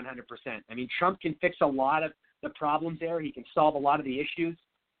be 100%. I mean, Trump can fix a lot of the problems there. He can solve a lot of the issues.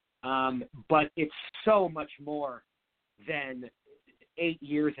 But it's so much more than 8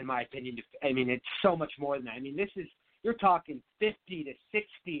 years, in my opinion. I mean, it's so much more than that. I mean, you're talking 50 to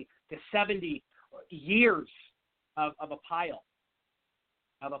 60 to 70 years of a pile.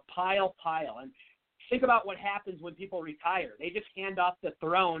 Of a pile. And think about what happens when people retire. They just hand off the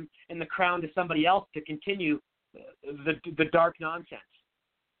throne and the crown to somebody else to continue the dark nonsense.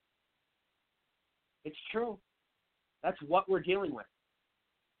 It's true. That's what we're dealing with.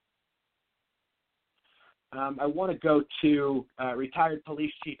 I want to go to retired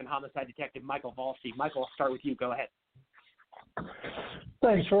police chief and homicide detective Michael Valsey. Michael, I'll start with you. Go ahead.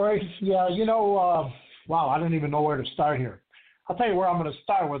 Thanks, Rory. Yeah, wow, I don't even know where to start here. I'll tell you where I'm going to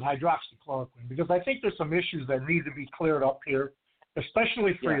start with hydroxychloroquine, because I think there's some issues that need to be cleared up here,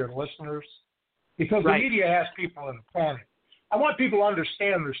 especially for your listeners, because the media has people in a panic. I want people to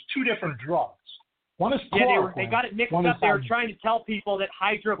understand there's two different drugs. One is chloroquine. Yeah, they got it mixed up. They were trying to tell people that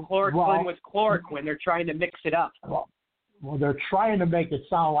hydrochloroquine was chloroquine. They're trying to mix it up. Well, they're trying to make it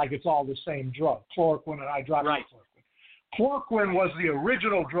sound like it's all the same drug, chloroquine and hydroxychloroquine. Right. Chloroquine was the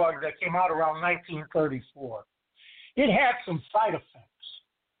original drug that came out around 1934. It had some side effects.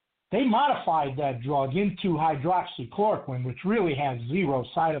 They modified that drug into hydroxychloroquine, which really has zero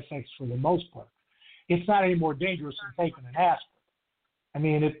side effects for the most part. It's not any more dangerous than taking an aspirin. I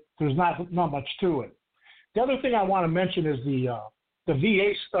mean, there's not much to it. The other thing I want to mention is the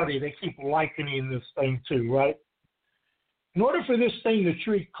VA study. They keep likening this thing to, right? In order for this thing to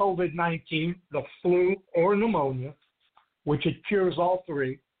treat COVID-19, the flu, or pneumonia, which it cures all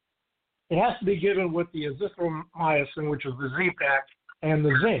three, it has to be given with the azithromycin, which is the Z-Pak, and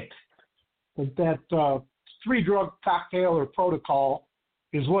the zinc. But that three-drug cocktail or protocol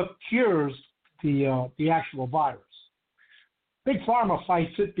is what cures the actual virus. Big Pharma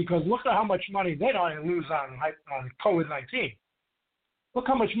fights it because look at how much money they don't lose on COVID-19. Look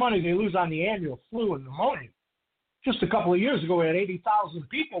how much money they lose on the annual flu and pneumonia. Just a couple of years ago, we had 80,000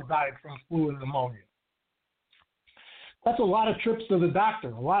 people died from flu and pneumonia. That's a lot of trips to the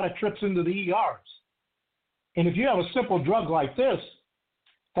doctor, a lot of trips into the ERs. And if you have a simple drug like this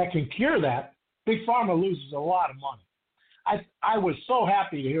that can cure that, Big Pharma loses a lot of money. I was so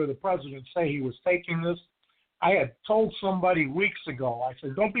happy to hear the president say he was taking this. I had told somebody weeks ago, I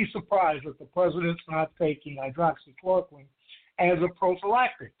said, don't be surprised if the president's not taking hydroxychloroquine as a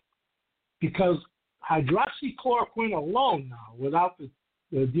prophylactic, because hydroxychloroquine alone now, without the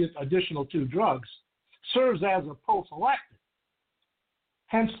the additional 2 drugs, serves as a prophylactic.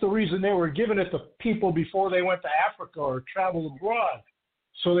 Hence the reason they were giving it to people before they went to Africa or traveled abroad,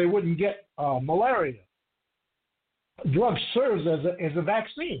 so they wouldn't get malaria. The drug serves as a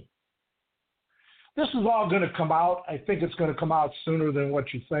vaccine. This is all going to come out. I think it's going to come out sooner than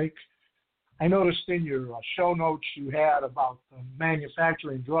what you think. I noticed in your show notes you had about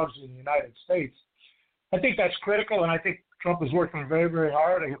manufacturing drugs in the United States. I think that's critical, and I think Trump is working very, very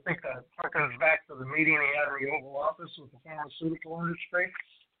hard. I think that harkens back to the meeting he had in the Oval Office with the pharmaceutical industry.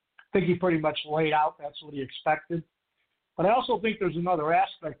 I think he pretty much laid out that's what he expected. But I also think there's another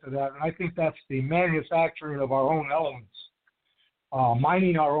aspect to that, and I think that's the manufacturing of our own elements,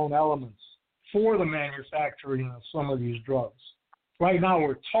 mining our own elements for the manufacturing of some of these drugs. Right now,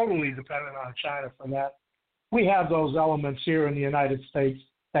 we're totally dependent on China for that. We have those elements here in the United States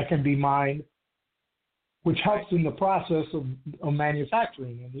that can be mined, which helps in the process of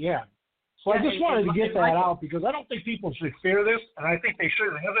manufacturing in the end. So I just wanted to get that out because I don't think people should fear this, and I think they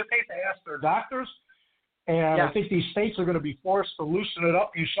shouldn't hesitate to ask their doctors. And I think these states are going to be forced to loosen it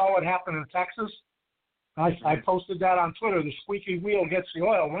up. You saw what happened in Texas. I posted that on Twitter. The squeaky wheel gets the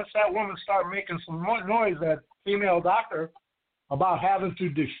oil. Once that woman started making some noise, that female doctor, about having to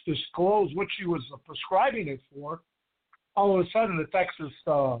disclose what she was prescribing it for, all of a sudden the Texas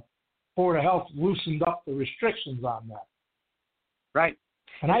Board of Health loosened up the restrictions on that. Right.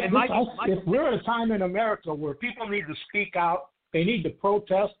 And if we're at a time in America where people need to speak out, they need to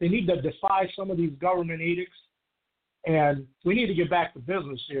protest, they need to defy some of these government edicts, and we need to get back to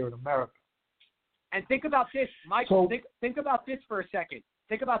business here in America. And think about this, Michael. Think about this for a second.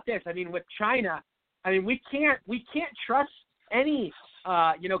 Think about this. I mean, with China, we can't trust any.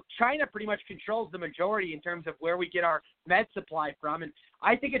 China pretty much controls the majority in terms of where we get our med supply from, and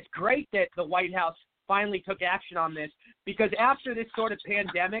I think it's great that the White House finally took action on this, because after this sort of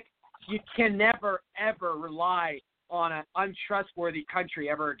pandemic, you can never ever rely on an untrustworthy country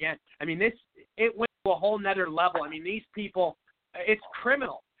ever again. I mean, it went to a whole nother level. I mean, these people, it's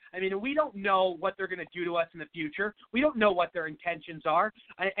criminal. I mean, we don't know what they're going to do to us in the future. We don't know what their intentions are.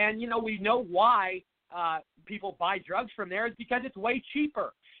 And we know why people buy drugs from there is because it's way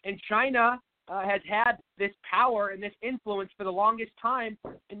cheaper. And China has had this power and this influence for the longest time,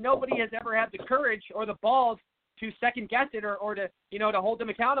 and nobody has ever had the courage or the balls to second guess it or to hold them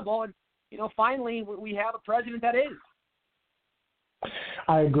accountable. And, finally we have a president that is.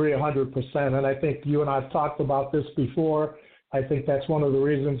 I agree 100%. And I think you and I have talked about this before. I think that's one of the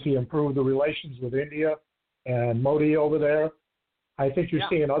reasons he improved the relations with India and Modi over there. I think you're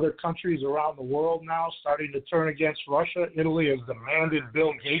seeing other countries around the world now starting to turn against Russia. Italy has demanded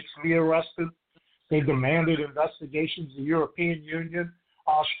Bill Gates be arrested. They've demanded investigations. The European Union,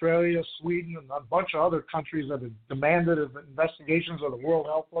 Australia, Sweden, and a bunch of other countries have demanded investigations of the World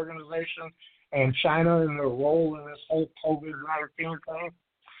Health Organization and China and their role in this whole COVID-19 thing.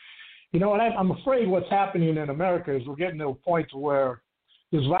 And I'm afraid what's happening in America is we're getting to a point where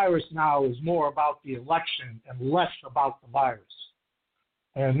this virus now is more about the election and less about the virus.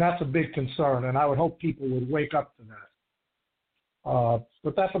 And that's a big concern, and I would hope people would wake up to that.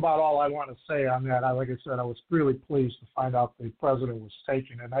 But that's about all I want to say on that. Like I said, I was really pleased to find out the president was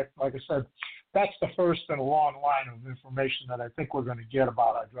taken. And like I said, that's the first in a long line of information that I think we're going to get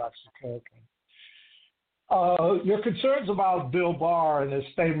about hydroxychloroquine. Your concerns about Bill Barr and his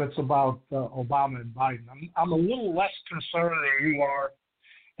statements about Obama and Biden, I'm a little less concerned than you are.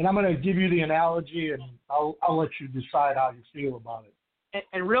 And I'm going to give you the analogy, and I'll let you decide how you feel about it.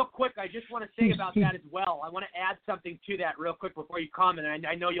 And real quick, I just want to say about that as well. I want to add something to that real quick before you comment. And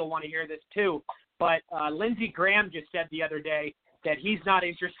I know you'll want to hear this too. But Lindsey Graham just said the other day that he's not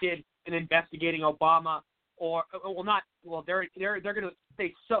interested in investigating Obama, they're going to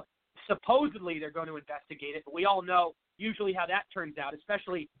say so. Supposedly they're going to investigate it, but we all know usually how that turns out,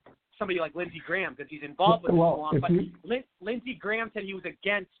 especially somebody like Lindsey Graham because he's involved with it so long. But Lindsey Graham said he was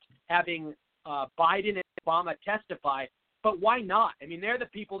against having Biden and Obama testify. But why not? I mean, they're the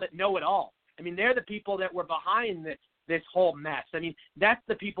people that know it all. I mean, they're the people that were behind this whole mess. I mean, that's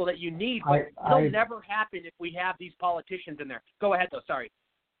the people that you need, but it'll never happen if we have these politicians in there. Go ahead, though. Sorry.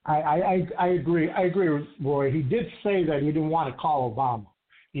 I agree. I agree with Roy. He did say that he didn't want to call Obama.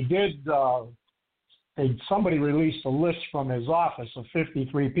 He did. Somebody released a list from his office of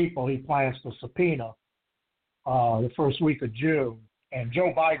 53 people he plans to subpoena the first week of June, and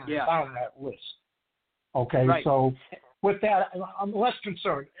Joe Biden is on that list. Okay, right. So with that, I'm less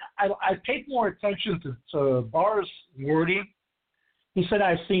concerned. I paid more attention to Barr's wording. He said,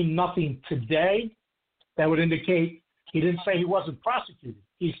 I've seen nothing today that would indicate, he didn't say he wasn't prosecuted.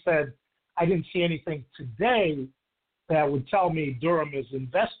 He said, I didn't see anything today that would tell me Durham is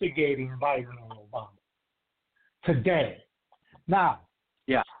investigating Biden or Obama today. Now,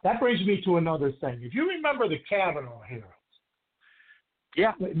 yeah, that brings me to another thing. If you remember the Kavanaugh hearings,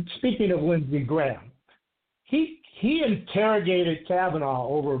 yeah, speaking of Lindsey Graham, he interrogated Kavanaugh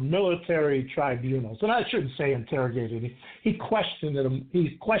over military tribunals, and I shouldn't say interrogated. He questioned him.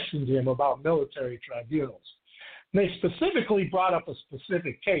 He questioned him about military tribunals. And they specifically brought up a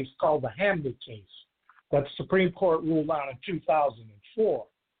specific case called the Hamden case that the Supreme Court ruled on in 2004.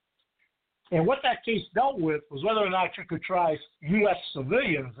 And what that case dealt with was whether or not you could try U.S.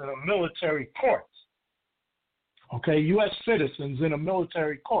 civilians in a military court. Okay, U.S. citizens in a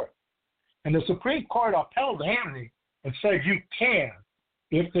military court. And the Supreme Court upheld Hamden and said you can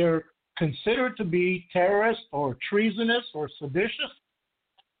if they're considered to be terrorist or treasonous or seditious.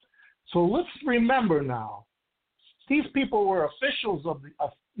 So let's remember now, these people were officials of the,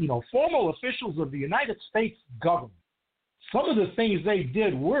 formal officials of the United States government. Some of the things they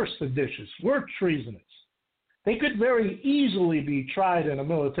did were seditious, were treasonous. They could very easily be tried in a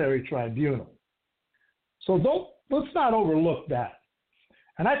military tribunal. So let's not overlook that.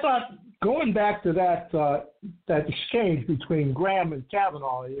 And I thought, going back to that exchange between Graham and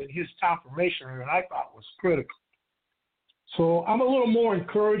Kavanaugh in his confirmation hearing, I thought was critical. So I'm a little more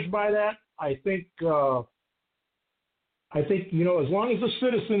encouraged by that. I think as long as a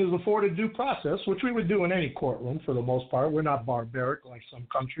citizen is afforded due process, which we would do in any courtroom for the most part, we're not barbaric like some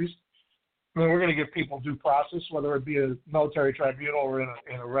countries. I mean, we're going to give people due process, whether it be a military tribunal or in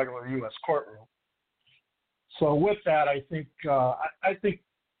a regular U.S. courtroom. So with that, I think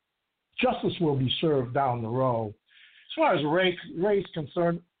justice will be served down the road. As far as Ray's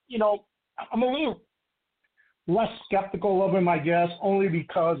concerned, I'm a little less skeptical of him, I guess, only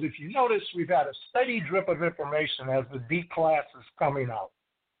because if you notice, we've had a steady drip of information as the D class is coming out.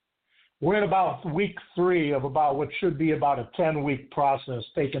 We're in about week 3 of about what should be about a 10-week process,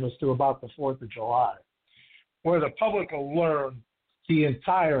 taking us to about the 4th of July, where the public will learn the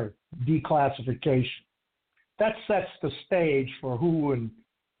entire declassification. That sets the stage for who and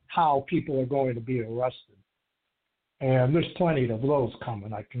how people are going to be arrested. And there's plenty of those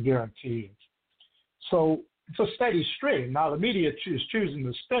coming, I can guarantee you. So it's a steady stream. Now, the media is choosing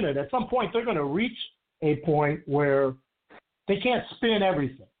to spin it. At some point, they're going to reach a point where they can't spin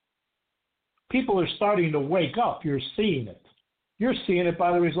everything. People are starting to wake up. You're seeing it. You're seeing it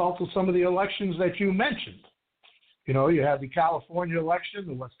by the results of some of the elections that you mentioned. You had the California election,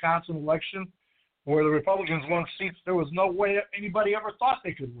 the Wisconsin election, where the Republicans won seats there was no way anybody ever thought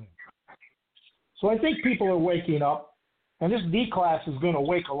they could win. So I think people are waking up. And this D-class is going to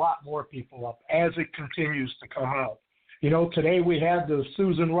wake a lot more people up as it continues to come out. Today we had the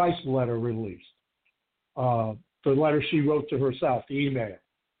Susan Rice letter released, the letter she wrote to herself, the email,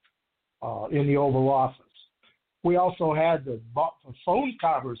 in the Oval Office. We also had the phone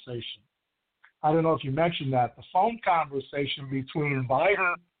conversation. I don't know if you mentioned that, the phone conversation between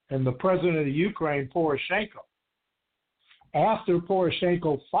Biden and the president of Ukraine, Poroshenko, after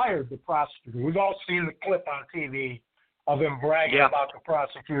Poroshenko fired the prosecutor. We've all seen the clip on TV of him bragging about the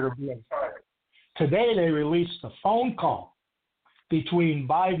prosecutor being fired. Today they released a phone call between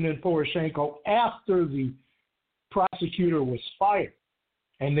Biden and Poroshenko after the prosecutor was fired,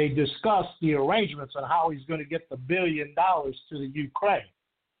 and they discussed the arrangements on how he's going to get the $1 billion to the Ukraine.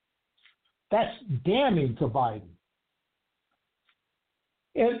 That's damning to Biden.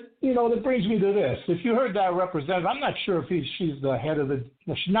 And, that brings me to this. If you heard that representative, I'm not sure if she's the head of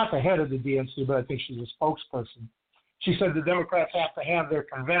she's not the head of the DNC, but I think she's a spokesperson. She said the Democrats have to have their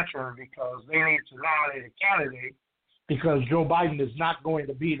convention because they need to nominate a candidate because Joe Biden is not going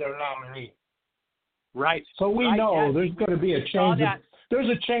to be their nominee. Right. So we know there's going to be a change. There's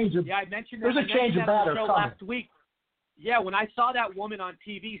a change of I mentioned there's a change of batter coming last week. Yeah, when I saw that woman on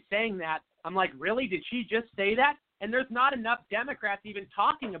TV saying that, I'm like, really? Did she just say that? And there's not enough Democrats even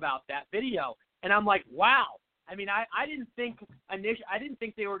talking about that video. And I'm like, wow. I mean, I didn't think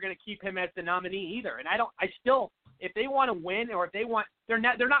they were going to keep him as the nominee either. And if they want to win, or if they want, they're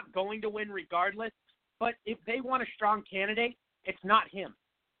not going to win regardless. But if they want a strong candidate, it's not him.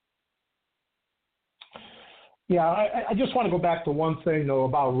 Yeah, I just want to go back to one thing though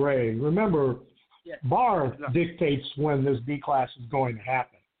about Ray. Remember, Barr dictates when this D-class is going to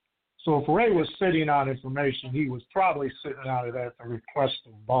happen. So if Ray was sitting on information, he was probably sitting on it at the request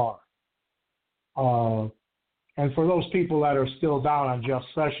of Barr. And for those people that are still down on Jeff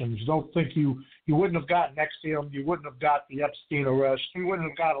Sessions, don't think you wouldn't have gotten next to him. You wouldn't have got the Epstein arrest. You wouldn't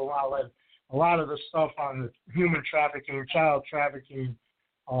have got a lot of the stuff on the human trafficking, child trafficking,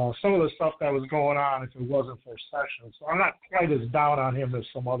 some of the stuff that was going on if it wasn't for Sessions. So I'm not quite as down on him as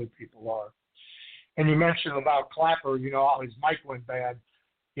some other people are. and you mentioned about Clapper, how his mic went bad.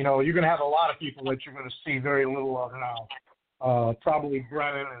 You're going to have a lot of people that you're going to see very little of now. Probably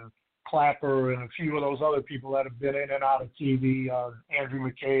Brennan and Clapper and a few of those other people that have been in and out of TV, Andrew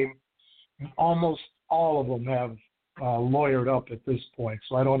McCabe. Almost all of them have lawyered up at this point,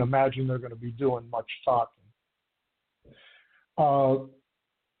 so I don't imagine they're going to be doing much talking.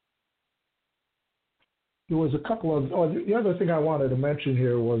 There was a couple of the other thing I wanted to mention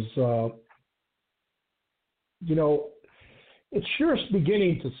here was, it's sure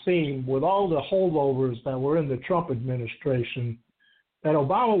beginning to seem, with all the holdovers that were in the Trump administration, that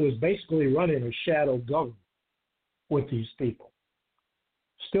Obama was basically running a shadow government with these people.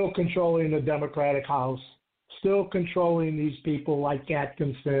 Still controlling the Democratic House, still controlling these people like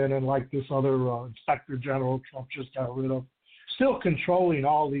Atkinson and like this other Inspector General Trump just got rid of, still controlling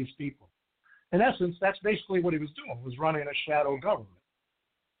all these people. In essence, that's basically what he was doing, was running a shadow government.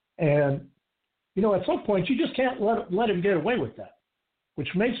 And, at some point, you just can't let him get away with that,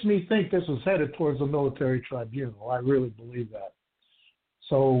 which makes me think this is headed towards a military tribunal. I really believe that.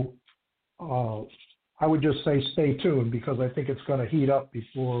 So I would just say stay tuned, because I think it's going to heat up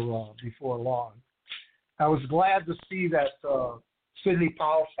before long. I was glad to see that Sidney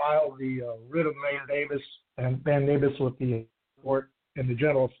Powell filed the writ of mandamus with the court in the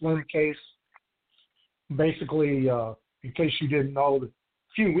General Flynn case. Basically, in case you didn't know,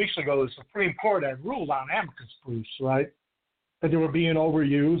 a few weeks ago, the Supreme Court had ruled on amicus briefs, right? That they were being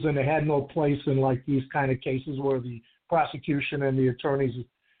overused and they had no place in like these kind of cases where the prosecution and the attorneys,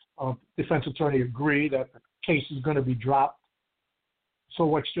 defense attorney agree that the case is going to be dropped. So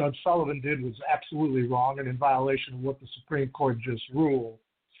what Judge Sullivan did was absolutely wrong and in violation of what the Supreme Court just ruled.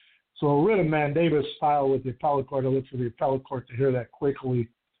 So a writ of mandamus filed with the appellate court. I look for the appellate court to hear that quickly,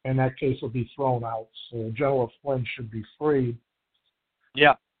 and that case will be thrown out. So General Flynn should be free.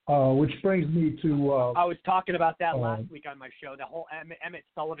 Yeah. Which brings me to... I was talking about that last week on my show, the whole Emmett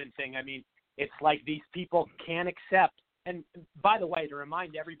Sullivan thing. I mean, it's like these people can't accept. And by the way, to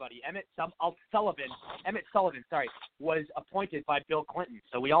remind everybody, Emmett Sullivan, was appointed by Bill Clinton.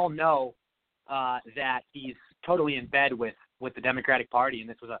 So we all know that he's totally in bed with the Democratic Party, and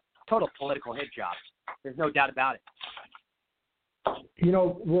this was a total political hit job. There's no doubt about it.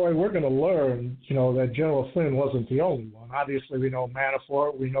 Roy, we're going to learn, that General Flynn wasn't the only one. Obviously, we know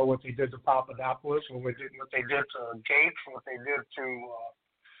Manafort. We know what they did to Papadopoulos, what they did to Gates, what they did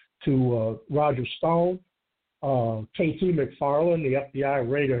to Roger Stone. K.T. McFarland, the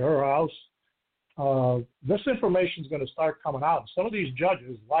FBI raided her house. This information is going to start coming out. Some of these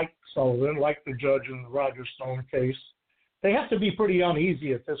judges, like Sullivan, like the judge in the Roger Stone case, they have to be pretty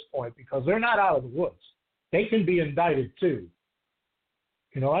uneasy at this point because they're not out of the woods. They can be indicted too.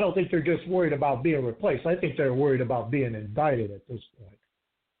 I don't think they're just worried about being replaced. I think they're worried about being indicted at this point.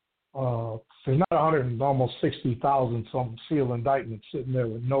 There's not 160,000 some sealed indictments sitting there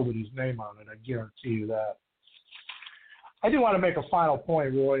with nobody's name on it. I guarantee you that. I do want to make a final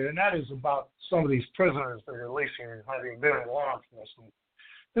point, Roy, and that is about some of these prisoners that are releasing having been in law enforcement.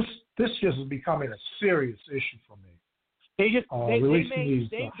 This just is becoming a serious issue for me. They're releasing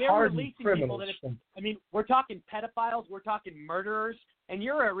criminals. People that we're talking pedophiles, we're talking murderers, and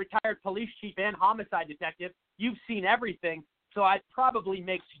you're a retired police chief and homicide detective. You've seen everything, so it probably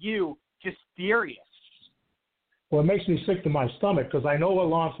makes you just furious. Well, it makes me sick to my stomach because I know what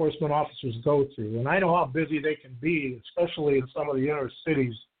law enforcement officers go through, and I know how busy they can be, especially in some of the inner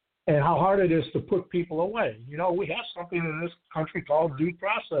cities, and how hard it is to put people away. We have something in this country called due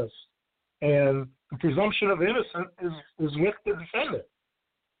process, and the presumption of innocence is with the defendant.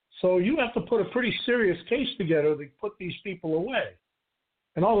 So you have to put a pretty serious case together to put these people away.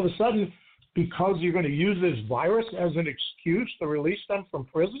 And all of a sudden, because you're going to use this virus as an excuse to release them from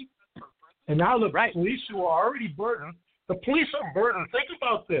prison, and now the police who are already burdened, think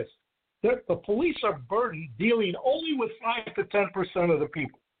about this. The police are burdened dealing only with 5 to 10% of the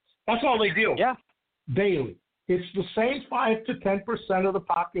people. That's all they deal with daily. It's the same 5 to 10% of the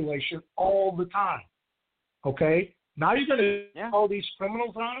population all the time. Okay? Now you're going to all these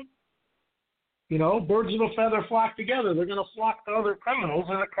criminals on them? Birds of a feather flock together. They're going to flock to other criminals,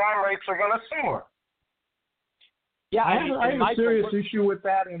 and the crime rates are going to soar. Yeah, I have a serious issue with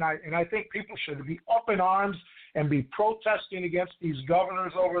that, and I think people should be up in arms and be protesting against these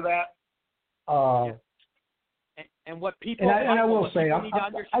governors over that. And what people need to understand,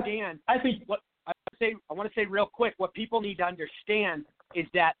 I want to say real quick, what people need to understand is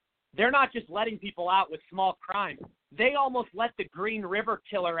that they're not just letting people out with small crimes. They almost let the Green River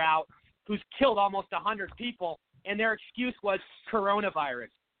killer out, who's killed almost 100 people, and their excuse was coronavirus.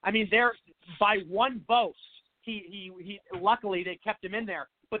 I mean, by one vote. He luckily they kept him in there,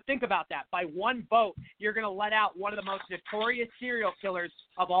 But think about that. By one vote, you're going to let out one of the most notorious serial killers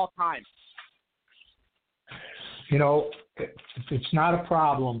of all time. You know, it's not a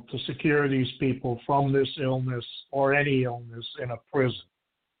problem to secure these people from this illness or any illness in a prison,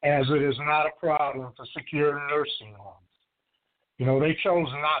 as it is not a problem to secure nursing homes. You know, they chose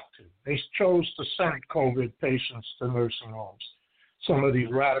not to. They chose to send COVID patients to nursing homes, some of these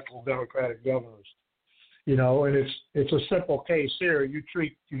radical Democratic governors. You know, and it's a simple case here. You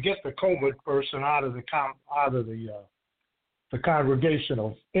get the COVID person out of the congregation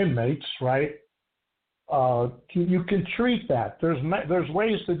of inmates, right? You can treat that. There's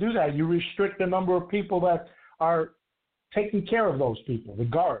ways to do that. You restrict the number of people that are taking care of those people, the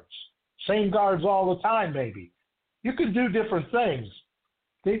guards. Same guards all the time, maybe. You could do different things.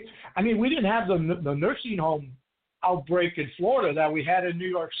 We didn't have the nursing home outbreak in Florida that we had in New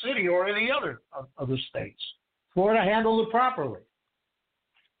York City or any other of the states. Florida handled it properly.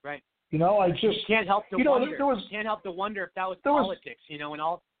 Right. You know, I just you can't help to wonder. You can't help to wonder if that was politics. You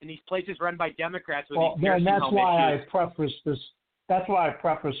know, in these places run by Democrats. With these and that's why issues. I prefaced this. That's why I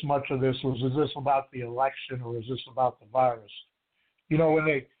prefaced much of this. Is this about the election or is this about the virus? You know,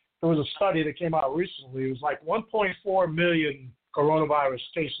 there was a study that came out recently. It was like 1.4 million coronavirus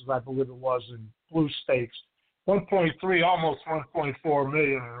cases, I believe it was, in blue states. 1.3, almost 1.4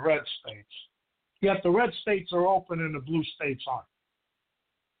 million in red states. Yet the red states are open and the blue states aren't.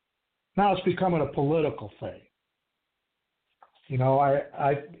 Now it's becoming a political thing. You know,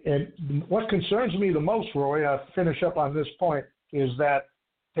 and what concerns me the most, Rory, I'll finish up on this point, is that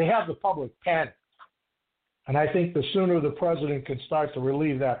they have the public panic. And I think the sooner the president can start to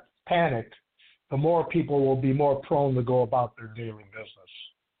relieve that panic, the more people will be more prone to go about their daily business.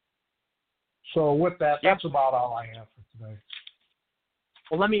 So with that, that's about all I have for today.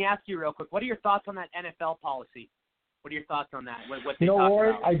 Well, let me ask you real quick. What are your thoughts on that NFL policy? What are your thoughts on that? What you know,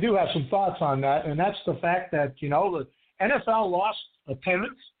 Rory, I do have some thoughts on that, and that's the fact that, you know, the NFL lost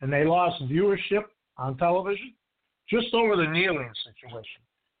attendance and they lost viewership on television just over the kneeling situation.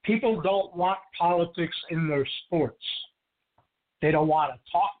 People don't want politics in their sports. They don't want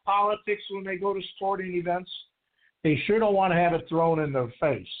to talk politics when they go to sporting events. They sure don't want to have it thrown in their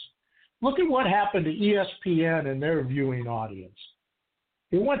face. Look at what happened to ESPN and their viewing audience.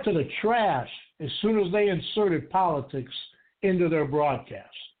 It went to the trash as soon as they inserted politics into their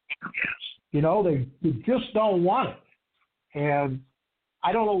broadcast. You know, they just don't want it. And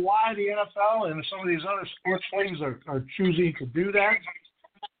I don't know why the NFL and some of these other sports leagues are choosing to do that,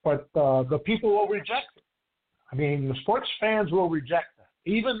 but the people will reject it. I mean, the sports fans will reject that.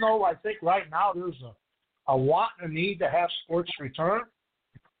 Even though I think right now there's a want and a need to have sports return,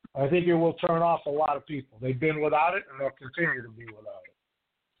 I think it will turn off a lot of people. They've been without it, and they'll continue to be without it.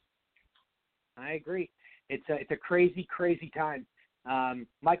 I agree. It's a crazy, crazy time.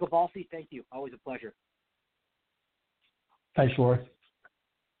 Michael Balsi, thank you. Always a pleasure. Thanks, Rory.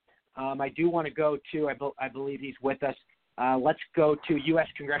 I do want to go to, I believe he's with us. Let's go to U.S.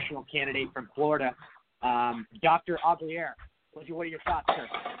 congressional candidate from Florida, Dr. Aguilar. What are your thoughts, sir?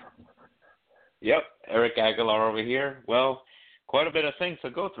 Yep, Eric Aguilar over here. Well, quite a bit of things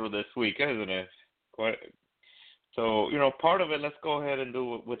to go through this week, isn't it? So, you know, part of it, let's go ahead and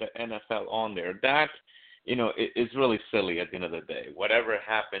do it with the NFL on there. That, you know, it's really silly at the end of the day. Whatever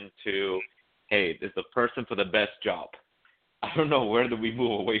happened to, hey, there's a person for the best job. I don't know, where do we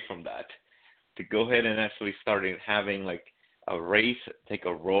move away from that? To go ahead and actually start having like a race take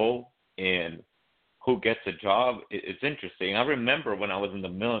a role in who gets a job, it's interesting. I remember when I was in the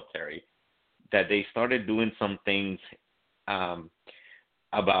military that they started doing some things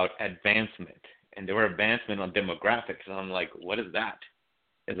about advancement. And there were advancement on demographics. And I'm like, what is that?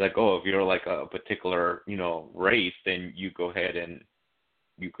 It's like, oh, if you're like a particular, you know, race, then you could go ahead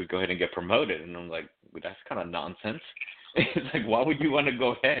and get promoted. And I'm like, well, that's kind of nonsense. It's like, why would you want to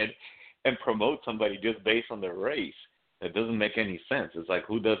go ahead and promote somebody just based on their race? It doesn't make any sense. It's like,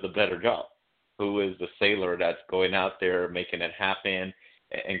 who does the better job? Who is the sailor that's going out there, making it happen,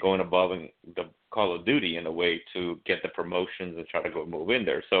 and going above and the call of duty in a way to get the promotions and try to go move in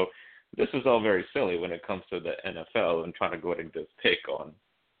there? So this is all very silly when it comes to the NFL and trying to go ahead and just pick on,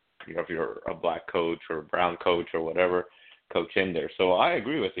 you know, if you're a black coach or a brown coach or whatever coach in there. So I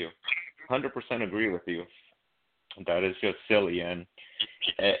agree with you, 100% agree with you. That is just silly, and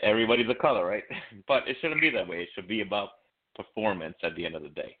everybody's a color, right? But it shouldn't be that way. It should be about performance at the end of the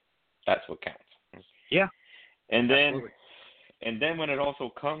day. That's what counts. Yeah. And then when it also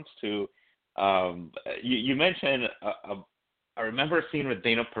comes to, you mentioned, I remember seeing with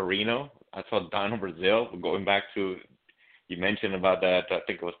Dana Perino. I saw Donna Brazil, going back to, you mentioned about that, I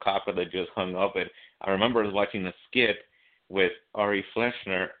think it was Kafka that just hung up. And I remember watching a skit with Ari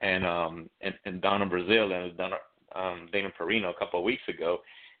Fleshner and Donna Brazil and Dana Perino a couple of weeks ago,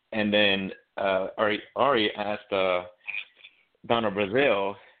 and then Ari asked Donna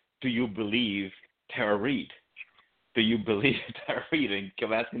Brazil, "Do you believe Tara Reid? Do you believe Tara Reid?" And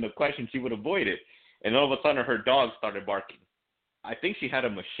kept asking the question, she would avoid it, and all of a sudden her dog started barking. I think she had a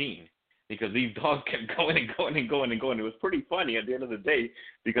machine, because these dogs kept going and going and going and going. It was pretty funny at the end of the day,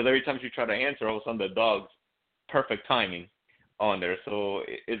 because every time she tried to answer, all of a sudden the dog's perfect timing on there. So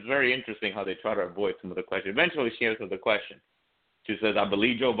it's very interesting how they try to avoid some of the questions. Eventually she answers the question. She says, "I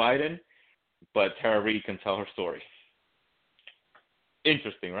believe Joe Biden, but Tara Reid can tell her story."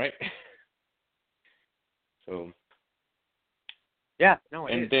 Interesting, right? So. Yeah, no,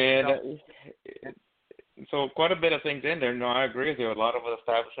 it and is. Then, so quite a bit of things in there. No, I agree with you. A lot of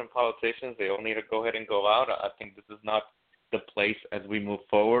establishment politicians, they all need to go ahead and go out. I think this is not the place as we move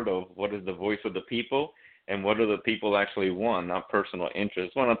forward of what is the voice of the people and what do the people actually want, not personal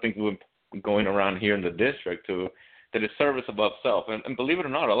interests. One of the things we're going around here in the district that is service above self. And believe it or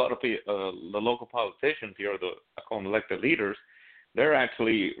not, a lot of the local politicians here, I call them elected leaders, they're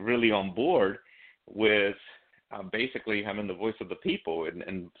actually really on board with basically having the voice of the people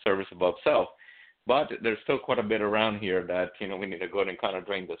and service above self. But there's still quite a bit around here that, we need to go ahead and kind of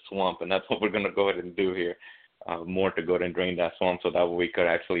drain the swamp, and that's what we're going to go ahead and do here, more to go ahead and drain that swamp so that we could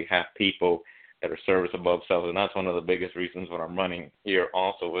actually have people that are service above self. And that's one of the biggest reasons when I'm running here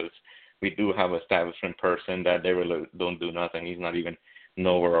also is we do have an establishment person that they really don't do nothing. He's not even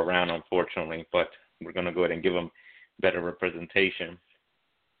nowhere around, unfortunately, but we're going to go ahead and give him better representation.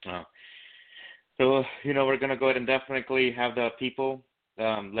 So, we're going to go ahead and definitely have the people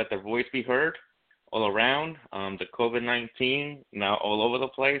let their voice be heard all around. The COVID-19 now all over the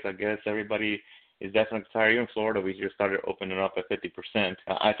place. I guess everybody is definitely tired. Here in Florida, we just started opening up at 50%.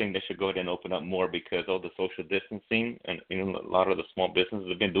 I think they should go ahead and open up more because all the social distancing and a lot of the small businesses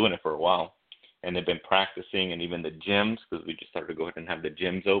have been doing it for a while. And they've been practicing, and even the gyms, because we just started to go ahead and have the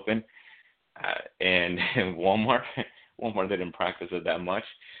gyms open. And Walmart they didn't practice it that much.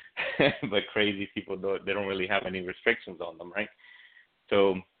 But crazy people, they don't really have any restrictions on them, right?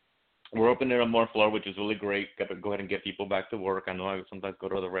 So we're opening up more floor, which is really great. Got to go ahead and get people back to work. I know I sometimes go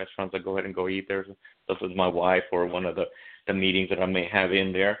to other restaurants. I go ahead and go eat there, stuff with my wife or one of the meetings that I may have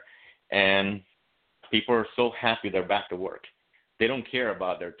in there. And people are so happy they're back to work. They don't care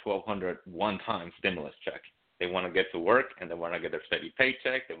about their $1,200 one-time stimulus check. They want to get to work, and they want to get their steady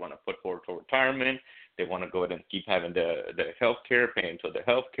paycheck. They want to put forward to retirement. They want to go ahead and keep having the health care, paying for the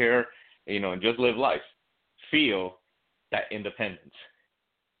health care, and just live life. Feel that independence.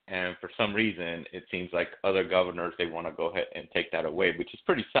 And for some reason, it seems like other governors, they want to go ahead and take that away, which is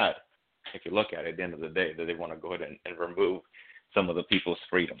pretty sad if you look at it at the end of the day, that they want to go ahead and remove some of the people's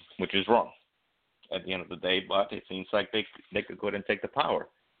freedom, which is wrong at the end of the day. But it seems like they could go ahead and take the power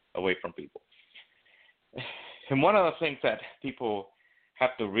away from people. And one of the things that people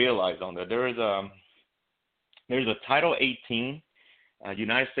have to realize on that, there's a Title 18,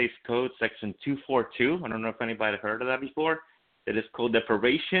 United States Code, Section 242. I don't know if anybody heard of that before. It is called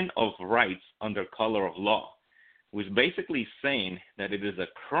Deprivation of Rights under Color of Law, which is basically saying that it is a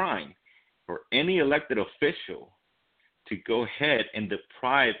crime for any elected official to go ahead and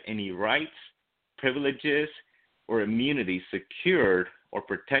deprive any rights, privileges, or immunities secured or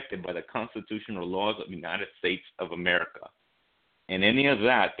protected by the constitutional laws of the United States of America. And any of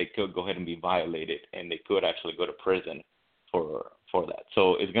that, they could go ahead and be violated, and they could actually go to prison for that.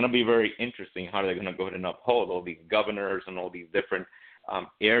 So it's going to be very interesting how they're going to go ahead and uphold all these governors and all these different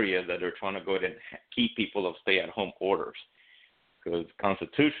areas that they're trying to go ahead and keep people of stay-at-home orders. Because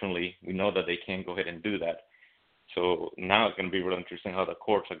constitutionally, we know that they can't go ahead and do that. So now it's going to be really interesting how the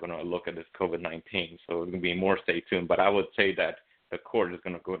courts are going to look at this COVID-19. So it's going to be more stay tuned. But I would say that the court is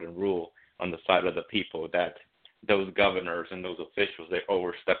going to go ahead and rule on the side of the people that those governors and those officials, they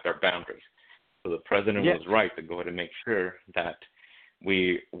overstep their boundaries. So the president was right to go ahead and make sure that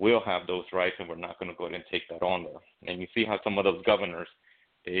we will have those rights, and we're not going to go ahead and take that on there. And you see how some of those governors,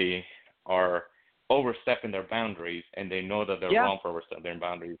 they are overstepping their boundaries, and they know that they're wrong for overstepping their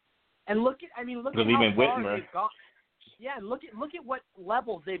boundaries. And look at how far they've gone. Yeah, look at what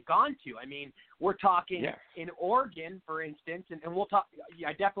levels they've gone to. I mean, we're talking in Oregon, for instance, and we'll talk.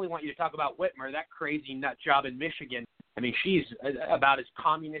 I definitely want you to talk about Whitmer, that crazy nut job in Michigan. I mean, she's about as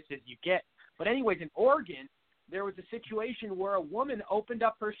communist as you get. But anyways, in Oregon, there was a situation where a woman opened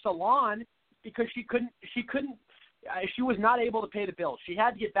up her salon because she was not able to pay the bills. She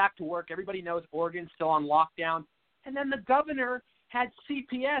had to get back to work. Everybody knows Oregon's still on lockdown. And then the governor had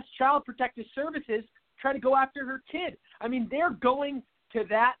CPS, Child Protective Services, try to go after her kid. I mean, they're going to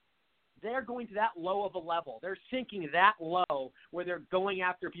that they're going to that low of a level. They're sinking that low where they're going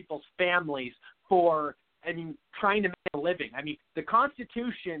after people's families for, trying to make a living. The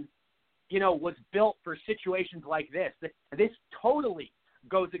Constitution, was built for situations like this. This totally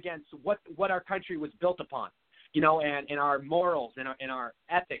goes against what our country was built upon, and our morals and our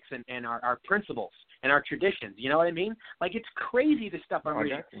ethics and our principles and our traditions. You know what I mean? Like, it's crazy, the stuff I'm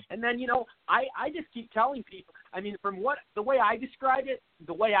reading. And then, I just keep telling people, from the way I describe it,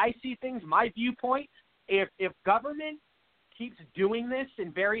 the way I see things, my viewpoint, if government keeps doing this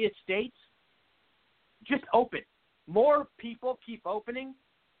in various states, just open. More people keep opening.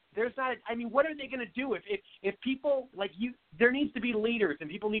 There's not. What are they going to do if people like you? There needs to be leaders, and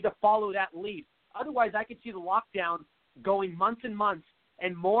people need to follow that lead. Otherwise, I could see the lockdown going months and months,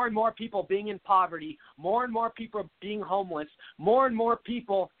 and more people being in poverty, more and more people being homeless, more and more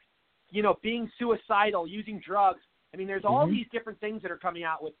people, being suicidal, using drugs. There's all these different things that are coming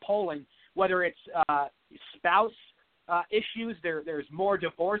out with polling, whether it's spouse issues. There's more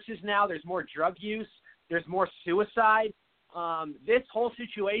divorces now. There's more drug use. There's more suicide. This whole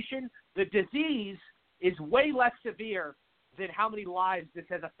situation, the disease is way less severe than how many lives this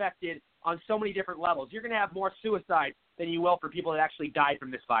has affected on so many different levels. You're going to have more suicide than you will for people that actually died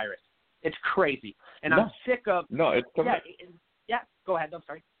from this virus. It's crazy. And I'm sick of... No, it's... Yeah, go ahead. I'm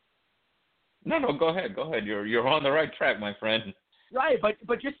sorry. No, go ahead. You're on the right track, my friend. Right,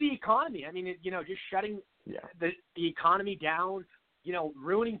 but just the economy. Just shutting the economy down,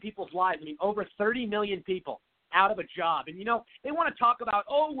 ruining people's lives. Over 30 million people out of a job. And, they want to talk about,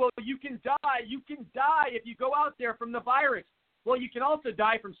 you can die. You can die if you go out there from the virus. Well, you can also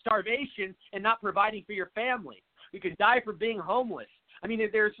die from starvation and not providing for your family. You can die from being homeless.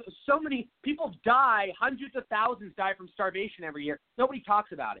 There's so many people die, hundreds of thousands die from starvation every year. Nobody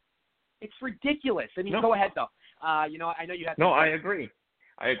talks about it. It's ridiculous. Go ahead, though. I know you have to. No, I agree.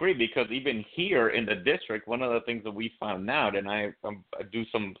 Because even here in the district, one of the things that we found out, and I do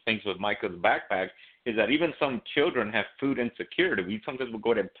some things with Micah's backpack, is that even some children have food insecurity. We sometimes will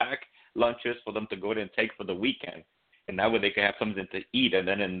go ahead and pack lunches for them to go ahead and take for the weekend. And that way they can have something to eat. And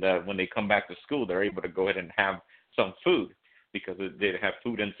then when they come back to school, they're able to go ahead and have some food because they have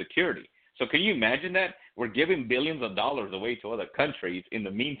food insecurity. So can you imagine that? We're giving billions of dollars away to other countries. In the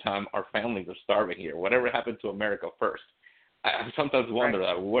meantime, our families are starving here. Whatever happened to America first? I sometimes wonder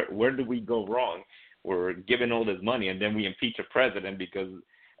where do we go wrong? We're giving all this money, and then we impeach a president because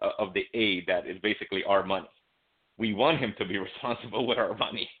of the aid that is basically our money. We want him to be responsible with our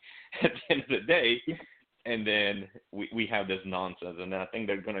money at the end of the day, and then we have this nonsense. And I think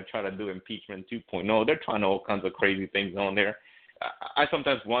they're going to try to do impeachment 2.0. They're trying all kinds of crazy things on there. I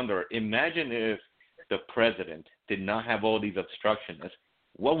sometimes wonder, imagine if the president did not have all these obstructionists,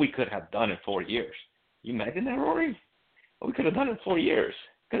 what we could have done in 4 years. You imagine that, Rory? What we could have done in 4 years.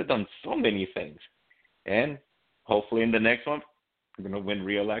 Could have done so many things. And hopefully in the next one, we're going to win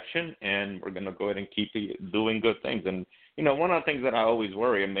re-election, and we're going to go ahead and keep doing good things. And, one of the things that I always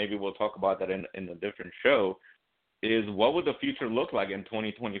worry, and maybe we'll talk about that in a different show, is what would the future look like in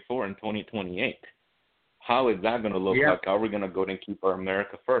 2024 and 2028? How is that going to look like? How are we going to go ahead and keep our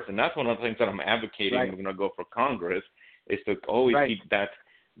America first? And that's one of the things that I'm advocating. We're going to go for Congress, is to always keep that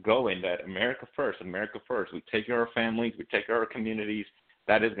going, that America first, America first. We take care of our families. We take care of our communities.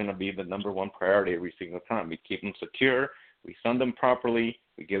 That is going to be the number one priority every single time. We keep them secure. We fund them properly.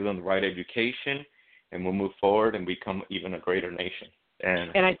 We give them the right education, and we'll move forward and become even a greater nation.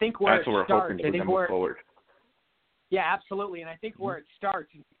 And I think that's what we're hoping to move forward. Yeah, absolutely. And I think where it starts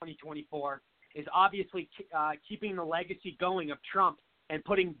in 2024 is obviously keeping the legacy going of Trump and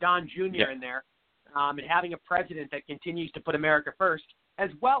putting Don Jr. in there, and having a president that continues to put America first, as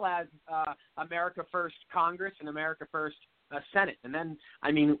well as America First Congress and America First Senate. And then,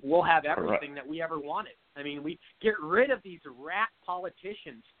 we'll have everything that we ever wanted. We get rid of these rat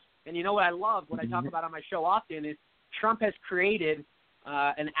politicians. And what I love, what I talk about on my show often, is Trump has created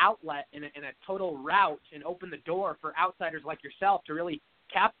an outlet and a total route and opened the door for outsiders like yourself to really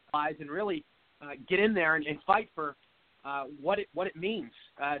capitalize and really get in there and fight for what it means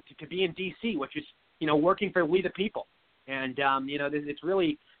to be in D.C., which is, working for we the people. And, it's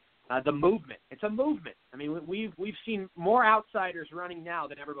really the movement. It's a movement. We've seen more outsiders running now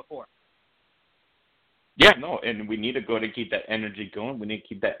than ever before. Yeah, no, and we need to go to keep that energy going. We need to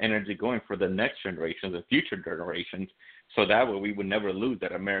keep that energy going for the next generations, the future generations, so that way we would never lose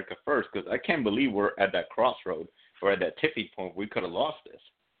that America first. Because I can't believe we're at that crossroad or at that tipping point. We could have lost this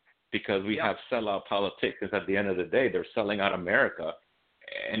because we have sellout politics. Because at the end of the day, they're selling out America,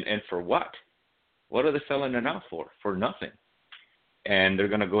 and for what? What are they selling it out for? For nothing. And they're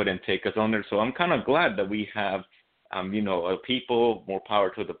going to go ahead and take us on there. So I'm kind of glad that we have people, more power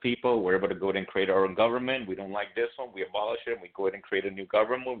to the people. We're able to go ahead and create our own government. We don't like this one, we abolish it, and we go ahead and create a new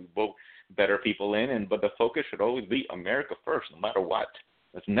government. We vote better people in, but the focus should always be America first, no matter what.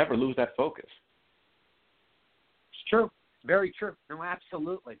 Let's never lose that focus. It's true. Very true. No,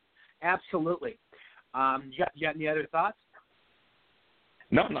 absolutely. Absolutely. You got any other thoughts?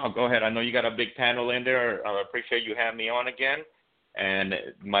 No, go ahead. I know you got a big panel in there. I appreciate you having me on again. And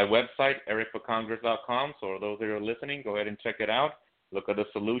my website, ericforcongress.com. So those that are listening, go ahead and check it out. Look at the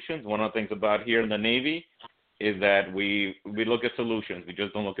solutions. One of the things about here in the Navy is that we look at solutions. We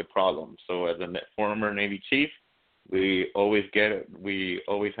just don't look at problems. So as a former Navy chief, we always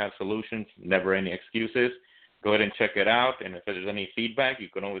have solutions, never any excuses. Go ahead and check it out. And if there's any feedback, you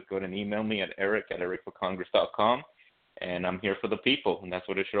can always go ahead and email me at eric@ericforcongress.com. And I'm here for the people, and that's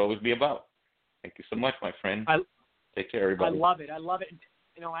what it should always be about. Thank you so much, my friend. Take care, everybody. I love it.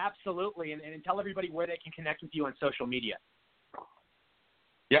 Absolutely. And tell everybody where they can connect with you on social media.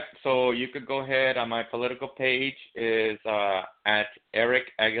 Yep. So you could go ahead on my political page is at Eric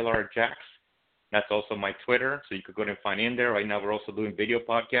Aguilar Jax. That's also my Twitter. So you could go ahead and find in there. Right now we're also doing video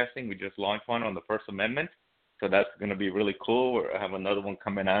podcasting. We just launched one on the First Amendment. So that's going to be really cool. We have another one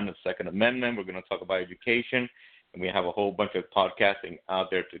coming out on the Second Amendment. We're going to talk about education. And we have a whole bunch of podcasting out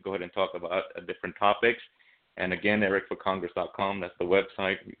there to go ahead and talk about different topics. And again, ericforcongress.com, that's the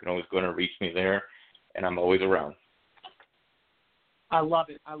website. You can always go and reach me there, and I'm always around. I love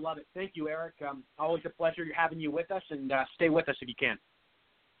it. Thank you, Eric. Always a pleasure having you with us, and stay with us if you can.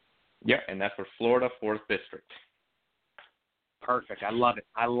 Yeah, and that's for Florida 4th District. Perfect. I love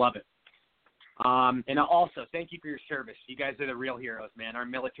it. And also, thank you for your service. You guys are the real heroes, man. Our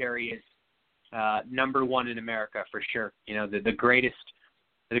military is number one in America for sure. The greatest.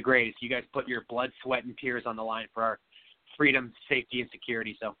 The greatest. You guys put your blood, sweat, and tears on the line for our freedom, safety, and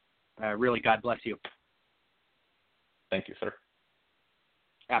security. So really, God bless you. Thank you, sir.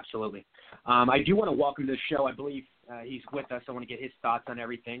 Absolutely. I do want to welcome to the show. I believe he's with us. I want to get his thoughts on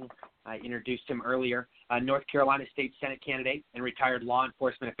everything. I introduced him earlier. North Carolina State Senate candidate and retired law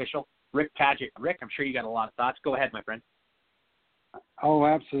enforcement official, Rick Padgett. Rick, I'm sure you got a lot of thoughts. Go ahead, my friend. Oh,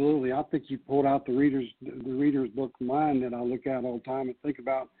 absolutely. I think you pulled out the reader's book of mine that I look at all the time and think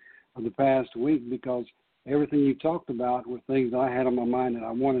about for the past week, because everything you talked about were things I had on my mind that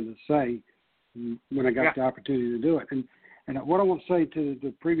I wanted to say when I got the opportunity to do it. And what I want to say to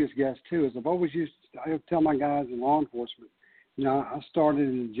the previous guest, too, is I tell my guys in law enforcement, I started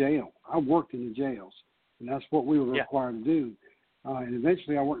in the jail. I worked in the jails, and that's what we were required to do. And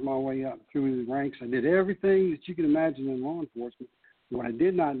eventually I worked my way up through the ranks. I did everything that you can imagine in law enforcement. What I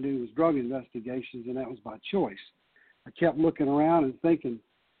did not do was drug investigations, and that was by choice. I kept looking around and thinking,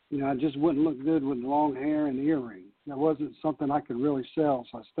 I just wouldn't look good with the long hair and the earring. That wasn't something I could really sell,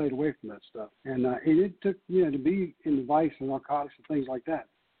 so I stayed away from that stuff. And it took, to be in the vice and narcotics and things like that,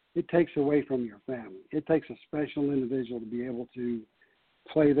 it takes away from your family. It takes a special individual to be able to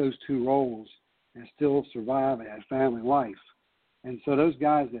play those two roles and still survive a family life. And so those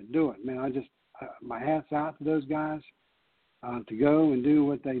guys that do it, man, my hat's out to those guys. To go and do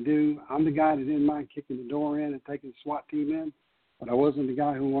what they do. I'm the guy that didn't mind kicking the door in and taking the SWAT team in, but I wasn't the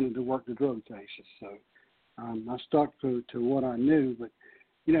guy who wanted to work the drug cases. So I stuck to what I knew. But,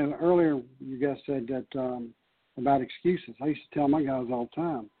 earlier you guys said that about excuses. I used to tell my guys all the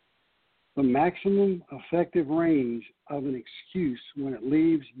time, the maximum effective range of an excuse when it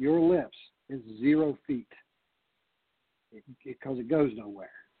leaves your lips is 0 feet because it goes nowhere.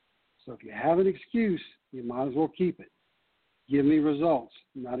 So if you have an excuse, you might as well keep it. Give me results,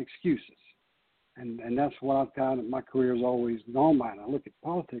 not excuses. And that's what I've kind of, my career has always gone by. And I look at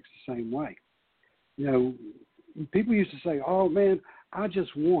politics the same way. People used to say, oh, man, I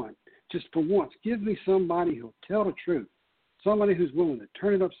just want, just for once, give me somebody who'll tell the truth, somebody who's willing to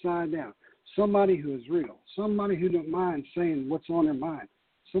turn it upside down, somebody who is real, somebody who don't mind saying what's on their mind,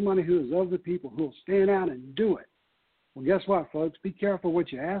 somebody who is of the people who will stand out and do it. Well, guess what, folks? Be careful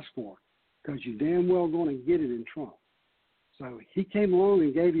what you ask for, because you're damn well going to get it in Trump. So he came along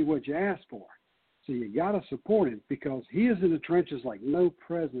and gave you what you asked for. So you got to support him, because he is in the trenches like no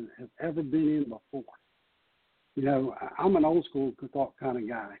president has ever been in before. I'm an old school thought kind of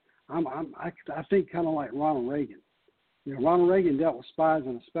guy. I think kind of like Ronald Reagan. Ronald Reagan dealt with spies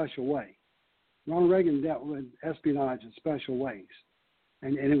in a special way. Ronald Reagan dealt with espionage in special ways,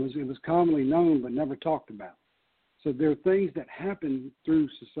 and it was commonly known but never talked about. So there are things that happen through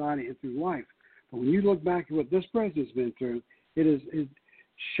society and through life. But when you look back at what this president's been through, it is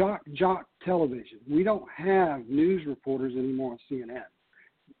shock jock television. We don't have news reporters anymore on CNN.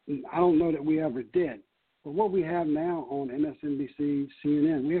 I don't know that we ever did. But what we have now on MSNBC,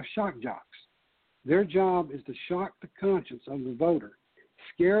 CNN, we have shock jocks. Their job is to shock the conscience of the voter,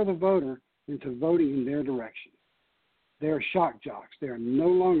 scare the voter into voting in their direction. They are shock jocks. They are no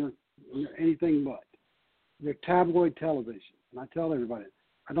longer anything but. They're tabloid television. And I tell everybody,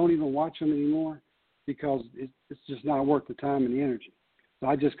 I don't even watch them anymore because it's just not worth the time and the energy. So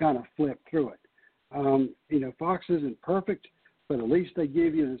I just kind of flip through it. Fox isn't perfect, but at least they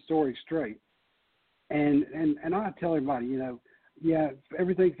give you the story straight. And I tell everybody,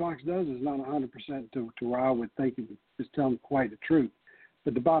 everything Fox does is not 100% to where I would think it is telling quite the truth.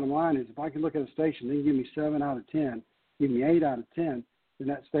 But the bottom line is, if I can look at a station, they can give me 7 out of 10, give me 8 out of 10, then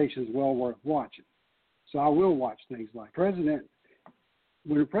that station is well worth watching. So I will watch things like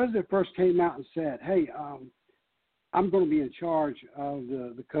when the president first came out and said, hey, I'm going to be in charge of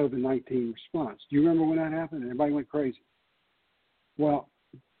the COVID-19 response. Do you remember when that happened? Everybody went crazy. Well,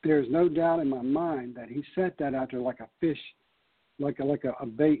 there's no doubt in my mind that he set that out there like a fish, like a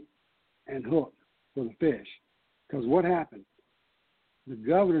bait and hook for the fish. Because what happened? The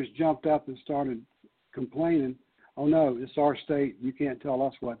governors jumped up and started complaining, oh, no, it's our state. You can't tell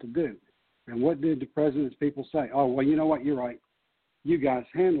us what to do. And what did the president's people say? Oh, well, you know what? You're right. You guys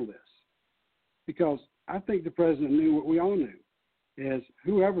handle this. Because I think the president knew what we all knew, is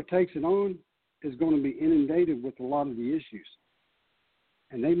whoever takes it on is going to be inundated with a lot of the issues.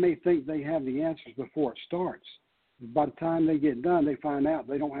 And they may think they have the answers before it starts. By the time they get done, they find out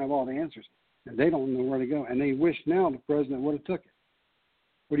they don't have all the answers, and they don't know where to go. And they wish now the president would have took it.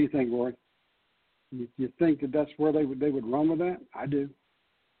 What do you think, Rory? You think that that's where they would run with that? I do.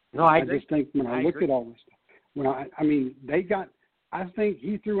 No, I agree. Just think when I look agree. at all this stuff, I think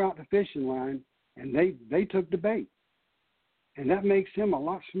he threw out the fishing line, and they took the bait. And that makes him a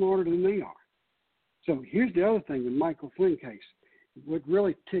lot smarter than they are. So here's the other thing with Michael Flynn case. What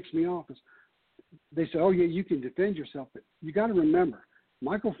really ticks me off is they say, oh, yeah, you can defend yourself. But you got to remember,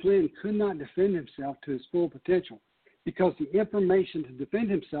 Michael Flynn could not defend himself to his full potential because the information to defend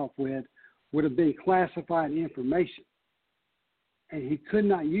himself with would have been classified information. And he could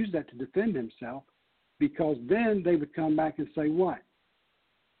not use that to defend himself because then they would come back and say what?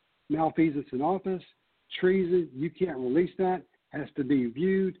 Malfeasance in office, treason, you can't release that, has to be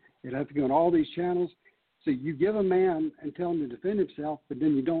viewed, it has to go on all these channels. So you give a man and tell him to defend himself, but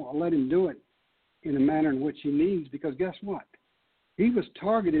then you don't let him do it in a manner in which he needs, because guess what? He was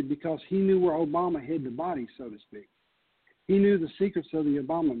targeted because he knew where Obama hid the body, so to speak. He knew the secrets of the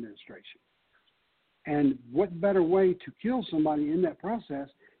Obama administration. And what better way to kill somebody in that process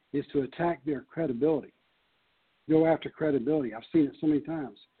is to attack their credibility, go after credibility. I've seen it so many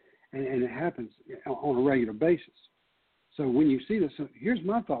times, and it happens on a regular basis. So when you see this, here's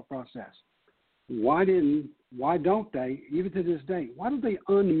my thought process. Why don't they, even to this day, why don't they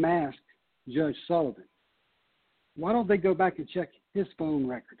unmask Judge Sullivan? Why don't they go back and check his phone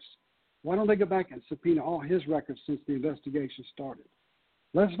records? Why don't they go back and subpoena all his records since the investigation started?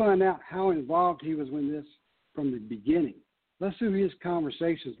 Let's find out how involved he was with this from the beginning. Let's see who his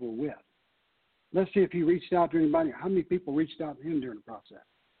conversations were with. Let's see if he reached out to anybody, how many people reached out to him during the process,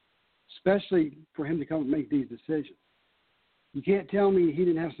 especially for him to come and make these decisions. You can't tell me he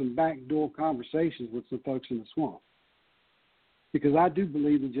didn't have some backdoor conversations with some folks in the swamp, because I do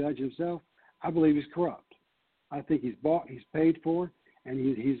believe the judge himself, I believe he's corrupt. I think he's bought, he's paid for, and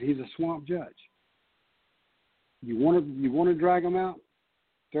he's a swamp judge. You want to drag him out?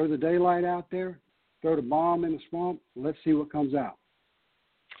 Throw the daylight out there, throw the bomb in the swamp, let's see what comes out.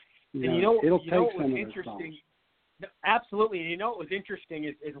 It'll take some of those bombs. Absolutely. And you know what was interesting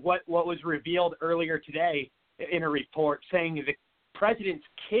is what was revealed earlier today in a report saying the president's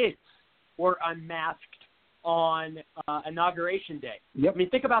kids were unmasked on Inauguration Day. Yep. I mean,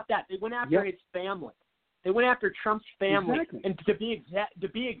 think about that. They went after his family. They went after Trump's family. Exactly. And to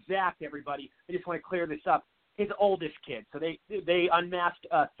be exact, everybody, I just want to clear this up. His oldest kid. So they unmasked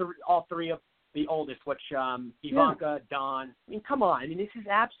all three of the oldest, which Ivanka, Don. I mean, come on. I mean, this is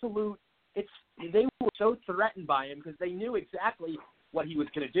absolute. They were so threatened by him because they knew exactly what he was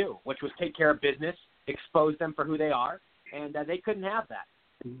going to do, which was take care of business, expose them for who they are, and they couldn't have that.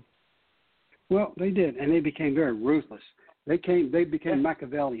 Well, they did, and they became very ruthless. They became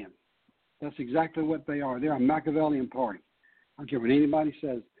Machiavellian. That's exactly what they are. They're a Machiavellian party. I don't care what anybody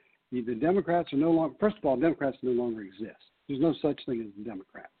says. The Democrats are no longer, first of all, Democrats no longer exist. There's no such thing as a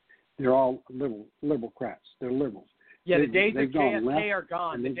Democrat. They're all liberal-crats. They're liberals. Yeah, the days of JFK left, are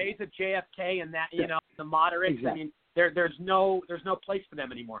gone. The days of JFK and that, the moderates, exactly. I mean, there's no place for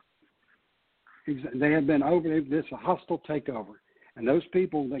them anymore. They have been over, this is a hostile takeover. And those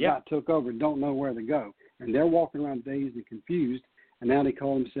people that got took over don't know where to go. And they're walking around dazed and confused, and now they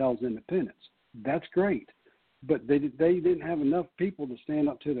call themselves independents. That's great. but they didn't have enough people to stand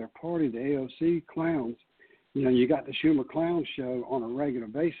up to their party, the AOC clowns. You know, you got the Schumer Clown Show on a regular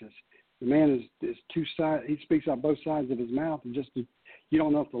basis. The man is two sides. He speaks out both sides of his mouth, and you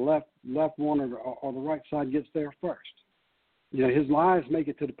don't know if the left one or the right side gets there first. You know, his lies make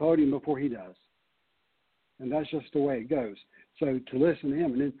it to the podium before he does, and that's just the way it goes. So to listen to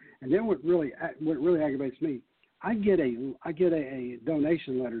him, and then what really aggravates me, I get a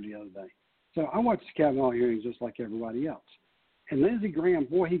donation letter the other day. So I watched the Kavanaugh hearings just like everybody else. And Lindsey Graham,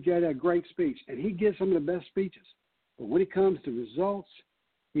 boy, he gave a great speech, and he gives some of the best speeches. But when it comes to results,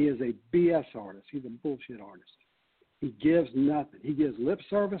 he is a BS artist. He's a bullshit artist. He gives nothing. He gives lip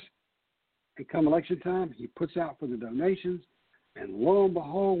service, and come election time, he puts out for the donations, and lo and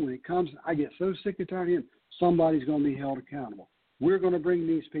behold, when it comes, I get so sick and tired of him, somebody's going to be held accountable. We're going to bring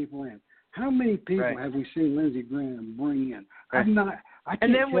these people in. How many people have we seen Lindsey Graham bring in? I can't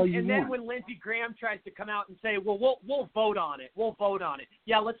tell you. And then when Lindsey Graham tries to come out and say, "Well, we'll vote on it. We'll vote on it."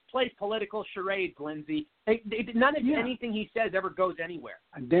 Yeah, let's play political charades, Lindsey. None of anything he says ever goes anywhere.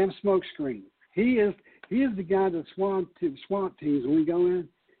 A damn smoke screen. He is the guy that SWAT teams when we go in.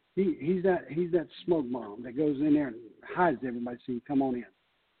 He's that smoke bomb that goes in there and hides everybody so you come on in.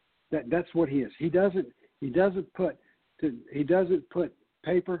 That's what he is. He doesn't put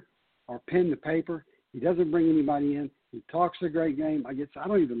paper or pen to paper. He doesn't bring anybody in. He talks a great game. I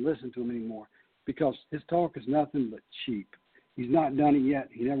don't even listen to him anymore because his talk is nothing but cheap. He's not done it yet.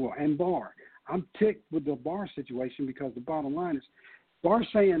 He never will. And Barr, I'm ticked with the Barr situation because the bottom line is Barr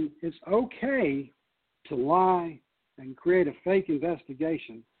saying it's okay to lie and create a fake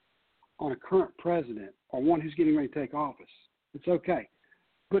investigation on a current president or one who's getting ready to take office. It's okay.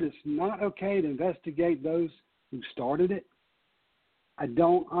 But it's not okay to investigate those who started it. I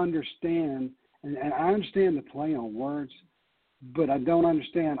don't understand, and I understand the play on words, but I don't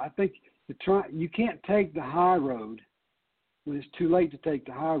understand. I think you can't take the high road when it's too late to take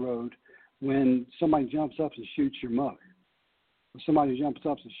the high road when somebody jumps up and shoots your mother, or somebody jumps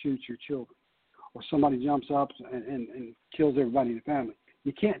up and shoots your children, or somebody jumps up and kills everybody in the family.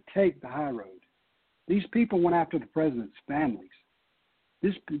 You can't take the high road. These people went after the president's families.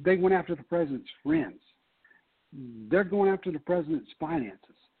 They went after the president's friends. They're going after the president's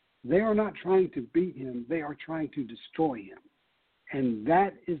finances. They are not trying to beat him. They are trying to destroy him. And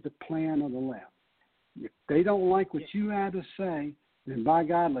that is the plan of the left. If they don't like what you have to say, then by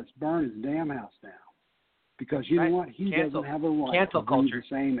God, let's burn his damn house down. Because you know what? He doesn't have a right to breathe the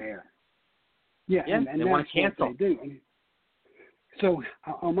same air. Yeah, and they want to cancel. What they do. So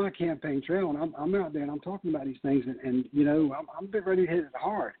on my campaign trail, and I'm out there and I'm talking about these things, and you know, I'm a bit ready to hit it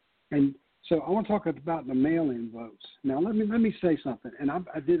hard. And so I want to talk about the mail-in votes. Now let me say something, and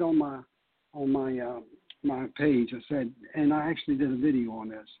I did on my page. I said, and I actually did a video on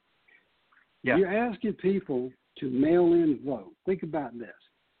this. Yeah. You're asking people to mail-in vote. Think about this.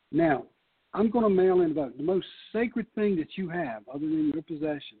 Now, I'm going to mail-in vote. The most sacred thing that you have, other than your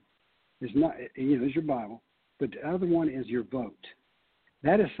possession, is your Bible, but the other one is your vote.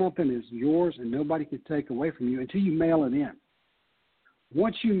 That is something that's yours and nobody can take away from you until you mail it in.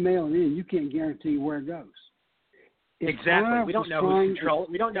 Once you mail it in, you can't guarantee where it goes. Exactly. We don't know who's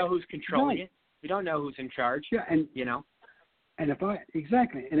controlling. We don't know who's controlling it. We don't know who's in charge. Yeah, and And if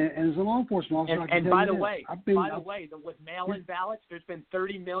and as a law enforcement officer, and by the way, with mail-in ballots, there's been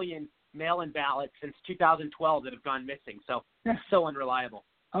 30 million mail-in ballots since 2012 that have gone missing. So it's so unreliable.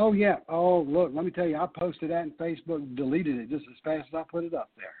 Oh, yeah. Oh, look, let me tell you, I posted that and Facebook deleted it just as fast as I put it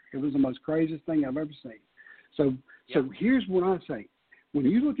up there. It was the most craziest thing I've ever seen. So here's what I say. When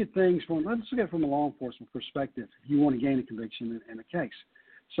you look at things let's look at it from a law enforcement perspective, if you want to gain a conviction in a case.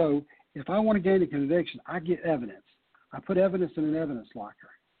 So if I want to gain a conviction, I get evidence. I put evidence in an evidence locker.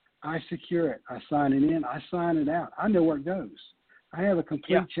 I secure it. I sign it in. I sign it out. I know where it goes. I have a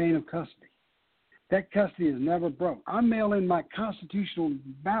complete chain of custody. That custody is never broke. I mail in my constitutional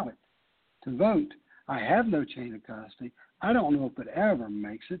ballot to vote. I have no chain of custody. I don't know if it ever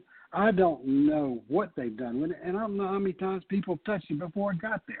makes it. I don't know what they've done with it, and I don't know how many times people touched it before it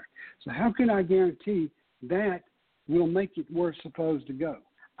got there. So how can I guarantee that will make it where it's supposed to go?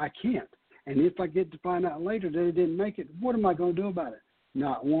 I can't. And if I get to find out later that it didn't make it, what am I going to do about it?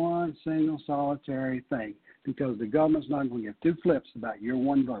 Not one single solitary thing, because the government's not going to give two flips about your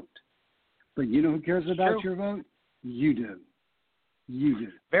one vote. But you know who cares about your vote? You do. You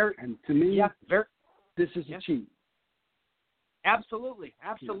do. And to me, this is a cheat. Absolutely,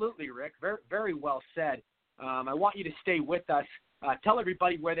 Rick. Very, very well said. I want you to stay with us. Tell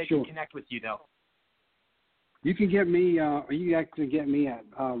everybody where they can connect with you, though. You can get me, you can actually get me at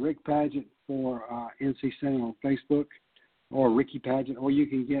Rick Padgett for NC Senate on Facebook. or Ricky Paget, or you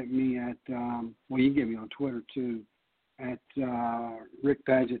can get me at, you can get me on Twitter too, at Rick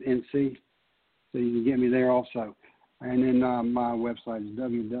Paget NC. So you can get me there also. And then my website is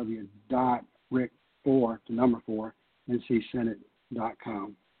www.rick4,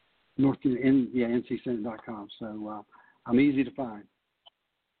 NCSenate.com. NCSenate.com. So I'm easy to find.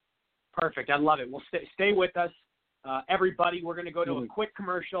 Perfect. I love it. Well, stay with us. Everybody, we're going to go to a quick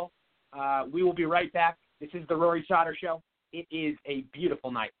commercial. We will be right back. This is the Rory Sauter Show. It is a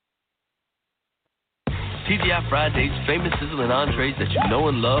beautiful night. TGI Friday's famous sizzling entrees that you know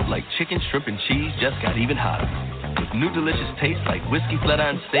and love, like chicken, shrimp, and cheese, just got even hotter. With new delicious tastes like whiskey flat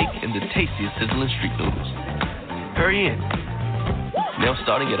iron steak and the tastiest sizzling street noodles. Hurry in. Now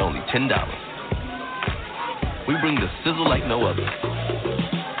starting at only $10. We bring the sizzle like no other.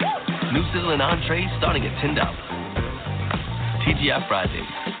 New sizzling entrees starting at $10. TGI Fridays,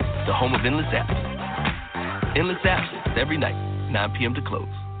 the home of endless apples. Endless apples every night, 9 p.m. to close.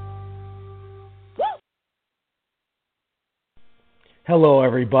 Hello,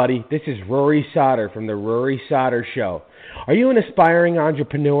 everybody. This is Rory Sauter from The Rory Sauter Show. Are you an aspiring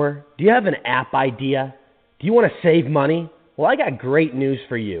entrepreneur? Do you have an app idea? Do you want to save money? Well, I got great news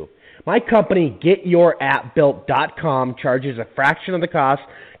for you. My company, GetYourAppBuilt.com, charges a fraction of the cost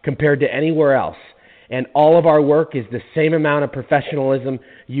compared to anywhere else. And all of our work is the same amount of professionalism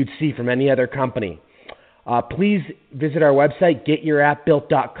you'd see from any other company. Please visit our website,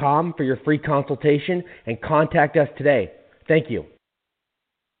 GetYourAppBuilt.com, for your free consultation and contact us today. Thank you.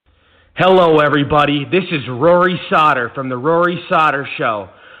 Hello, everybody. This is Rory Sauter from The Rory Sauter Show.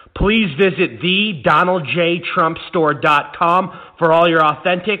 Please visit thedonaldjtrumpstore.com for all your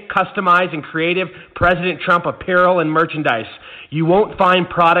authentic, customized, and creative President Trump apparel and merchandise. You won't find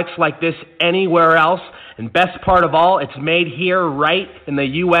products like this anywhere else, and best part of all, it's made here right in the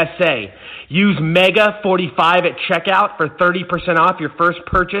USA. Use MEGA45 at checkout for 30% off your first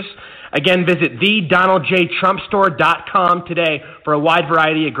purchase. Again, visit thedonaldjtrumpstore.com today for a wide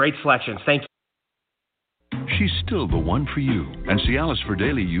variety of great selections. Thank you. She's still the one for you, and Cialis for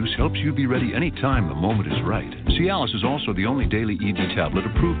daily use helps you be ready anytime the moment is right. Cialis is also the only daily ED tablet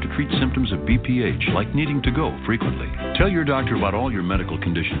approved to treat symptoms of BPH, like needing to go frequently. Tell your doctor about all your medical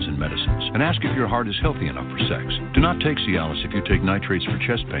conditions and medicines, and ask if your heart is healthy enough for sex. Do not take Cialis if you take nitrates for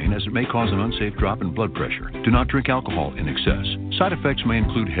chest pain, as it may cause an unsafe drop in blood pressure. Do not drink alcohol in excess. Side effects may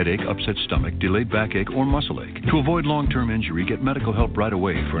include headache, upset stomach, delayed backache, or muscle ache. To avoid long-term injury, get medical help right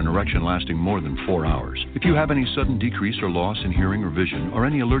away for an erection lasting more than 4 hours. If you have any sudden decrease or loss in hearing or vision, or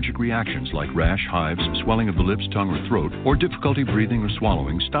any allergic reactions like rash, hives, swelling of the lips, tongue, or throat, or difficulty breathing or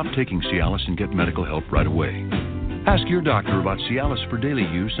swallowing, stop taking Cialis and get medical help right away. Ask your doctor about Cialis for daily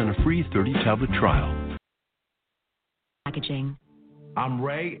use and a free 30-tablet trial. Packaging. I'm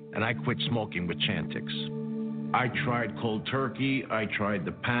Ray, and I quit smoking with Chantix. I tried cold turkey, I tried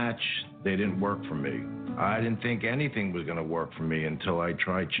the patch, they didn't work for me. I didn't think anything was going to work for me until I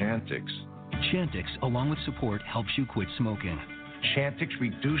tried Chantix. Chantix, along with support, helps you quit smoking. Chantix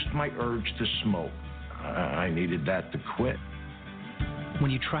reduced my urge to smoke. I needed that to quit. When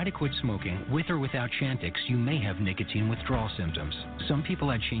you try to quit smoking, with or without Chantix, you may have nicotine withdrawal symptoms. Some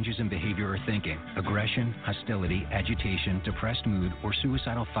people had changes in behavior or thinking, aggression, hostility, agitation, depressed mood, or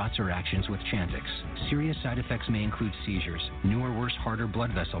suicidal thoughts or actions with Chantix. Serious side effects may include seizures, new or worse heart or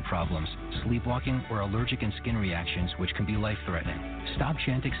blood vessel problems, sleepwalking, or allergic and skin reactions, which can be life-threatening. Stop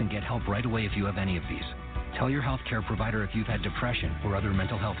Chantix and get help right away if you have any of these. Tell your healthcare provider if you've had depression or other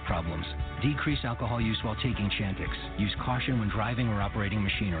mental health problems. Decrease alcohol use while taking Chantix. Use caution when driving or operating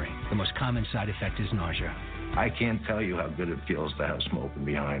machinery. The most common side effect is nausea. I can't tell you how good it feels to have smoking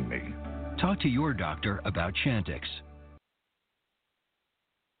behind me. Talk to your doctor about Chantix.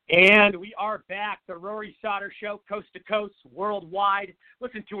 And we are back. The Rory Sauter Show, coast to coast, worldwide.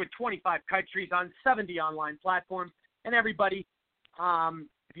 Listen to it 25 countries on 70 online platforms. And everybody,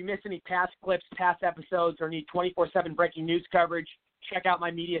 if you miss any past clips, past episodes, or need 24/7 breaking news coverage, check out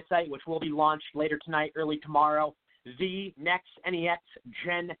my media site, which will be launched later tonight, early tomorrow,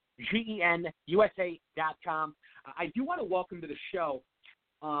 TheNextGenUSA.com. I do want to welcome to the show,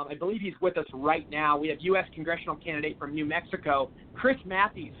 I believe he's with us right now. We have U.S. congressional candidate from New Mexico, Chris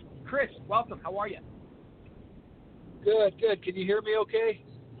Matthews. Chris, welcome. How are you? Good. Can you hear me okay?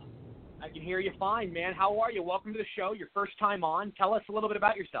 I can hear you fine, man. How are you? Welcome to the show. Your first time on. Tell us a little bit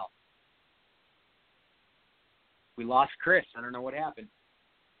about yourself. We lost Chris. I don't know what happened.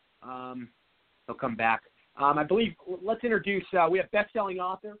 He'll come back. I believe, let's introduce, we have best-selling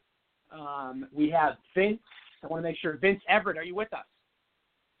author. We have Vince. I want to make sure. Vince Everett, are you with us?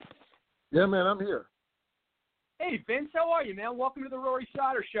 Yeah, man, I'm here. Hey, Vince, how are you, man? Welcome to the Rory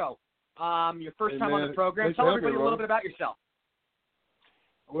Sauter Show. Your first time on the program. Tell everybody a little bit about yourself.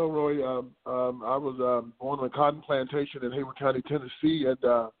 Well, Roy, I was born on a cotton plantation in Hayward County, Tennessee, and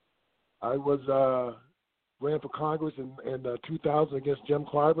I was ran for Congress in 2000 against Jim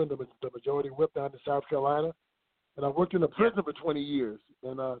Clyburn, the majority whip down in South Carolina. And I worked in a prison for 20 years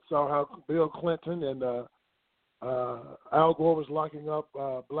and saw how Bill Clinton and Al Gore was locking up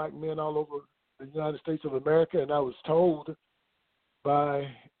black men all over the United States of America. And I was told by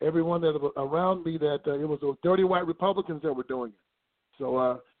everyone that was around me that it was those dirty white Republicans that were doing it.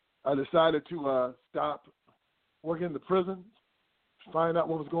 So I decided to stop working in the prison, find out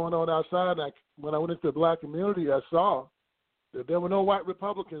what was going on outside. And when I went into the black community, I saw that there were no white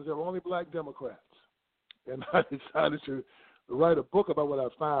Republicans. There were only black Democrats. And I decided to write a book about what I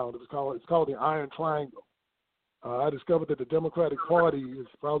found. It's called The Iron Triangle. I discovered that the Democratic Party is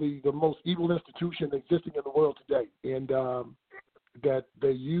probably the most evil institution existing in the world today. And that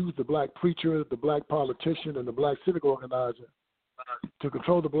they use the black preacher, the black politician, and the black civic organizer to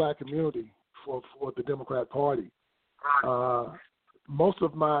control the black community for the Democrat Party. Most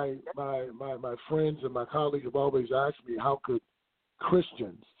of my friends and my colleagues have always asked me, how could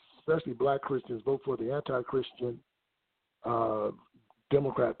Christians, especially black Christians, vote for the anti-Christian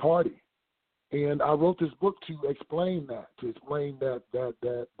Democrat Party? And I wrote this book to explain that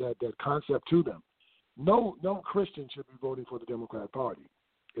concept to them. No Christian should be voting for the Democrat Party.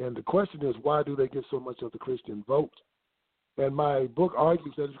 And the question is, why do they get so much of the Christian vote? And my book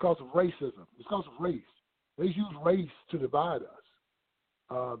argues that it's because of racism. It's because of race. They use race to divide us.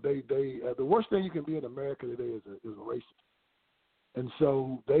 The worst thing you can be in America today is a racist. And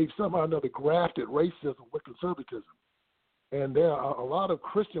so they've somehow or another grafted racism with conservatism. And there are a lot of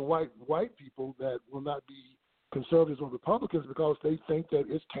Christian white people that will not be conservatives or Republicans because they think that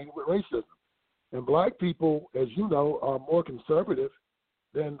it's tainted with racism. And black people, as you know, are more conservative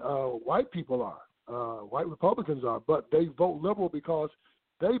than white people are. White Republicans are, but they vote liberal because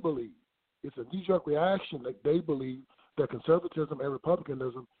they believe it's a knee-jerk reaction that they believe that conservatism and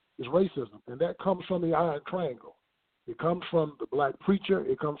republicanism is racism, and that comes from the Iron Triangle. It comes from the black preacher,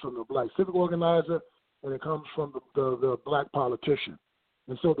 it comes from the black civic organizer, and it comes from the black politician.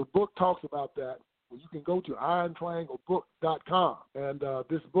 And so the book talks about that. You can go to irontrianglebook.com, and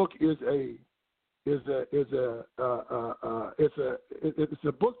this book it's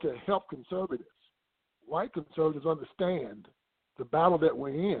a book to help conservatives. White conservatives understand the battle that we're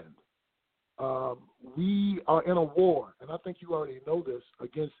in. We are in a war, and I think you already know this,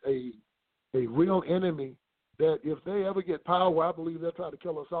 against a real enemy that if they ever get power, I believe they'll try to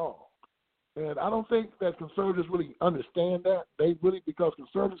kill us all. And I don't think that conservatives really understand that. Because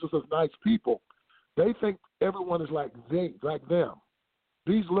conservatives are such nice people, they think everyone is like them.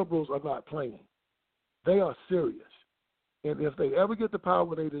 These liberals are not playing. They are serious. And if they ever get the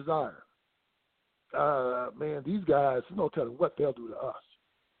power they desire, man, these guys, no telling what they'll do to us.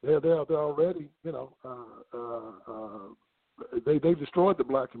 They're already, they've destroyed the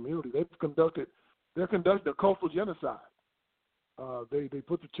black community. They're conducting a cultural genocide. They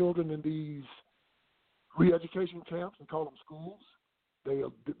put the children in these re-education camps and call them schools.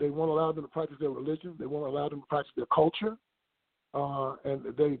 They won't allow them to practice their religion. They won't allow them to practice their culture. And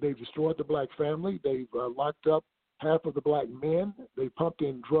they've destroyed the black family. They've locked up half of the black men. They pumped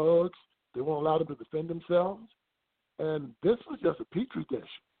in drugs. They won't allow them to defend themselves. And this was just a petri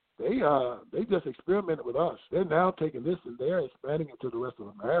dish. They just experimented with us. They're now taking this and they're expanding it to the rest of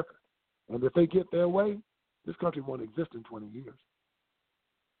America. And if they get their way, this country won't exist in 20 years.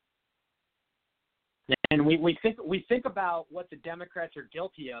 And we think about what the Democrats are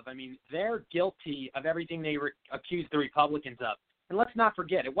guilty of. I mean, they're guilty of everything they accuse the Republicans of. And let's not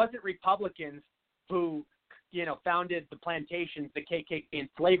forget, it wasn't Republicans who, founded the plantations, the KKK, and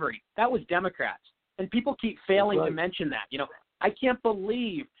slavery. That was Democrats. And people keep failing to mention that. I can't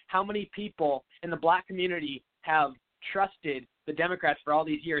believe how many people in the black community have trusted the Democrats for all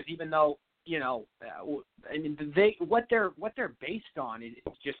these years, even though, what they're based on is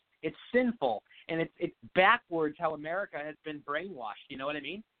just, it's sinful, and it's backwards how America has been brainwashed. You know what I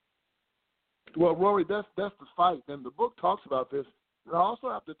mean? Well, Rory, that's the fight, and the book talks about this. And I also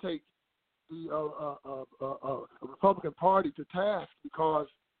have to take the Republican Party to task because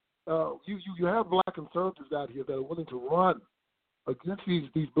you have black conservatives out here that are willing to run against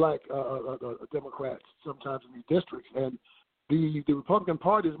these black Democrats sometimes in these districts, and the Republican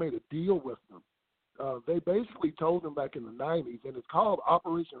Party has made a deal with them. They basically told them back in the 90s, and it's called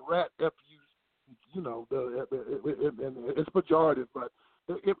Operation Rat, it's pejorative, but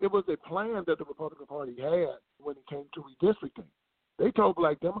it was a plan that the Republican Party had when it came to redistricting. They told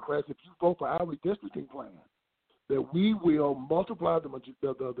black Democrats, if you vote for our redistricting plan, that we will multiply the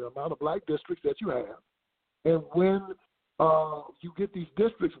amount of black districts that you have. And when you get these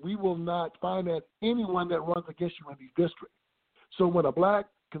districts, we will not finance anyone that runs against you in these districts. So when a black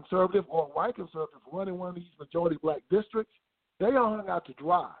conservative or a white conservative run in one of these majority black districts, they are hung out to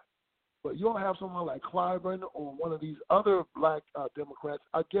dry. But you'll have someone like Clyburn or one of these other black Democrats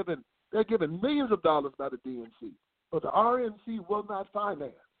they're given millions of dollars by the DNC. But the RNC will not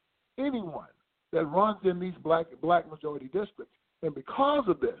finance anyone that runs in these black majority districts. And because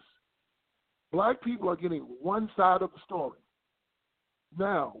of this, black people are getting one side of the story.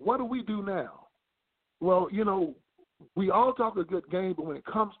 Now, what do we do now? Well, we all talk a good game, but when it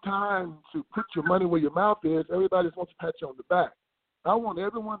comes time to put your money where your mouth is, everybody just wants to pat you on the back. I want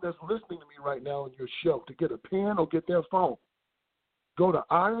everyone that's listening to me right now in your show to get a pen or get their phone. Go to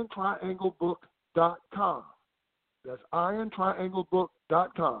irontrianglebook.com. That's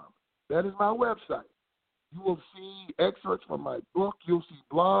irontrianglebook.com. That is my website. You will see excerpts from my book. You'll see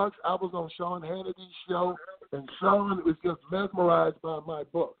blogs. I was on Sean Hannity's show, and Sean was just mesmerized by my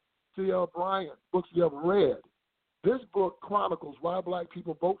book. C.L. Bryant, books you have read. This book chronicles why black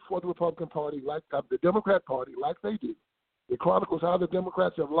people vote for the Republican Party, like the Democrat Party, like they do. It chronicles how the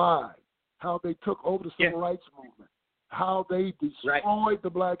Democrats have lied, how they took over the civil rights movement, how they destroyed the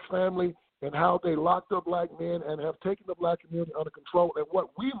black family, and how they locked up black men and have taken the black community under control, and what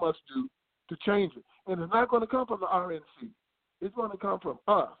we must do to change it. And it's not going to come from the RNC. It's going to come from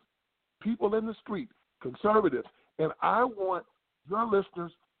us, people in the street, conservatives. And I want your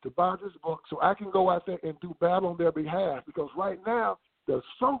listeners to buy this book so I can go out there and do battle on their behalf, because right now there's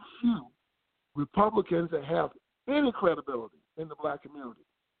so few Republicans that have any credibility in the black community.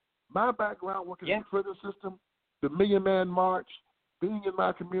 My background working in the prison system, the Million Man March, being in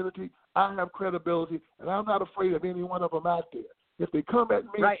my community, I have credibility, and I'm not afraid of any one of them out there. If they come at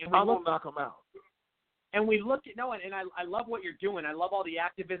me, I'm going to knock them out. And we looked at and I love what you're doing. I love all the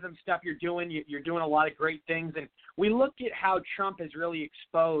activism stuff you're doing. You're doing a lot of great things. And we looked at how Trump has really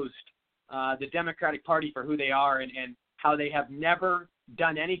exposed the Democratic Party for who they are and how they have never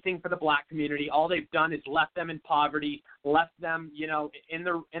done anything for the black community. All they've done is left them in poverty, left them, in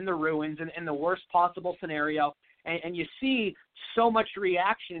the ruins and in the worst possible scenario. And you see so much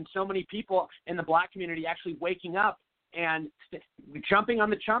reaction and so many people in the black community actually waking up and jumping on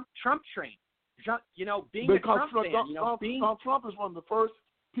the Trump train. Being because a Trump fan. Trump is one of the first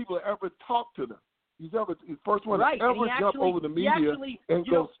people to ever talk to them. He's the first one to ever jump over the media and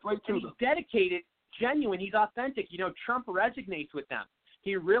go straight to them. He's dedicated, genuine. He's authentic. Trump resonates with them.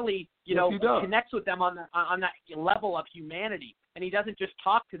 He really, he connects with them on that level of humanity. And he doesn't just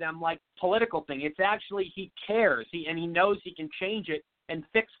talk to them like political thing. It's actually he cares. He knows he can change it and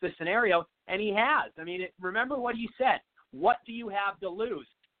fix the scenario, and he has. I mean, remember what he said. What do you have to lose?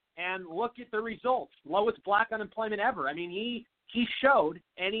 And look at the results. Lowest black unemployment ever. I mean, he showed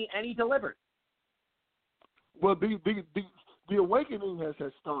and he delivered. Well, the awakening has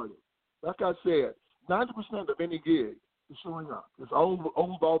started. Like I said, 90% of any gig is showing up. It's old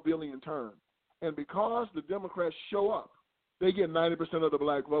Baubilian term. And because the Democrats show up, they get 90% of the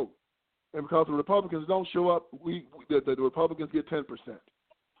black vote. And because the Republicans don't show up, the Republicans get 10%.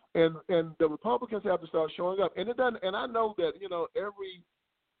 And the Republicans have to start showing up. And it doesn't. And I know that every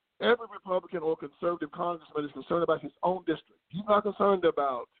Republican or conservative congressman is concerned about his own district. He's not concerned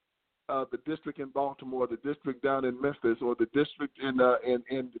about the district in Baltimore, the district down in Memphis, or the district in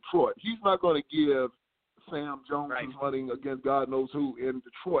Detroit. He's not going to give Sam Jones, who's running against God knows who in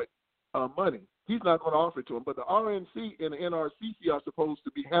Detroit, money. He's not going to offer it to him. But the RNC and the NRCC are supposed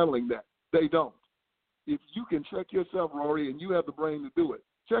to be handling that. They don't. If you can check yourself, Rory, and you have the brain to do it,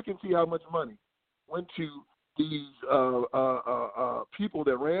 check and see how much money went to these people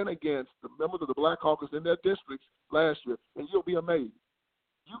that ran against the members of the Black Caucus in their districts last year, and you'll be amazed.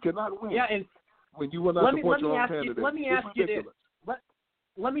 You cannot win when you will not support your own candidate. Let me ask you this.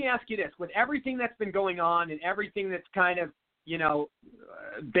 Let me ask you this. With everything that's been going on and everything that's kind of,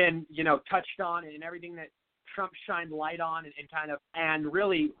 been, touched on and everything that Trump shined light on and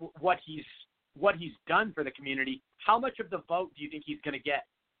really what he's done for the community, how much of the vote do you think he's going to get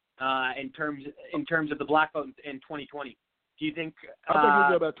in terms of the black vote in 2020? Do you think? I think he'll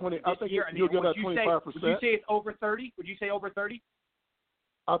get about 20. I think he'll get about 25%. Would you say it's over 30? Would you say over 30?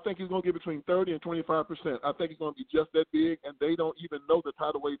 I think he's going to get between 30 and 25%. I think he's going to be just that big, and they don't even know the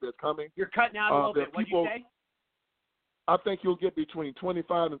tidal wave that's coming. You're cutting out a little bit. What did you say? I think he'll get between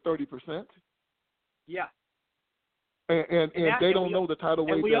 25 and 30% Yeah. And they don't know the tidal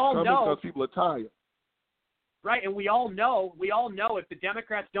wave that's coming because people are tired. Right, and we all know if the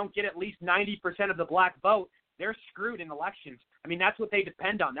Democrats don't get at least 90% of the black vote, they're screwed in elections. I mean, that's what they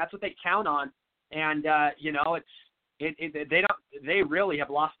depend on. That's what they count on and they really have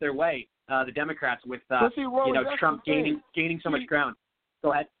lost their way. The Democrats with Rory, Trump gaining so much ground.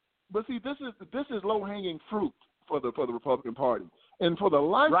 Go ahead. But see, this is low hanging fruit for the Republican Party, and for the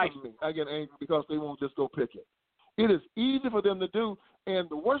life of me, I get angry because they won't just go pick it. It is easy for them to do, and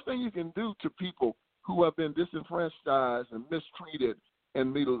the worst thing you can do to people who have been disenfranchised and mistreated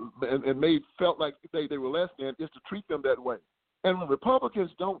and made felt like they were less than is to treat them that way. And when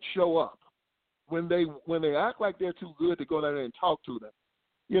Republicans don't show up, when they act like they're too good to go down there and talk to them,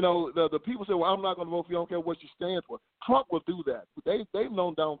 the people say, well, I'm not going to vote for you. I don't care what you stand for. Trump will do that. They've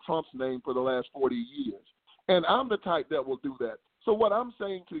known down Trump's name for the last 40 years. And I'm the type that will do that. So what I'm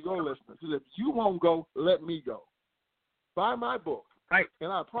saying to your listeners is if you won't go, let me go. Buy my book. Right.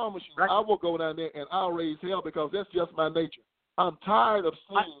 And I promise you, I will go down there and I'll raise hell because that's just my nature. I'm tired of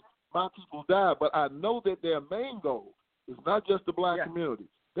seeing my people die, but I know that their main goal is not just the black community.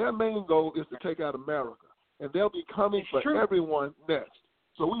 Their main goal is to take out America. And they'll be coming for everyone next.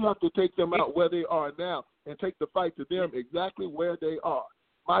 So we have to take them out where they are now and take the fight to them exactly where they are.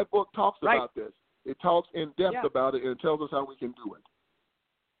 My book talks about this. It talks in depth about it, and it tells us how we can do it.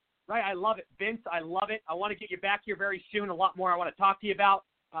 Right, I love it. Vince, I love it. I want to get you back here very soon. A lot more I want to talk to you about.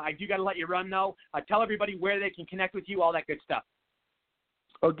 I do got to let you run, though. Tell everybody where they can connect with you, all that good stuff.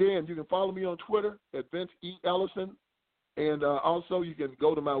 Again, you can follow me on Twitter at Vince E. Ellison. And also you can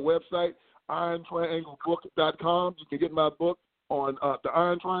go to my website, irontrianglebook.com. You can get my book on the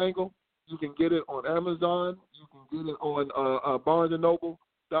Iron Triangle. You can get it on Amazon. You can get it on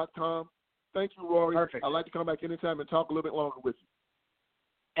barnesandnoble.com. Thank you, Rory. Perfect. I'd like to come back anytime and talk a little bit longer with you.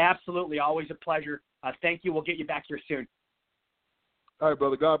 Absolutely. Always a pleasure. Thank you. We'll get you back here soon. All right,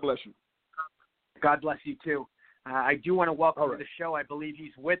 brother. God bless you. God bless you, too. I do want to welcome to the show. I believe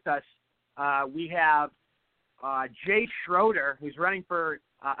he's with us. We have Jay Schroeder, who's running for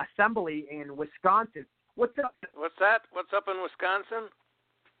assembly in Wisconsin. What's up? What's that? What's up in Wisconsin?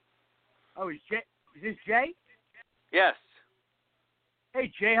 Oh, is this Jay? Yes.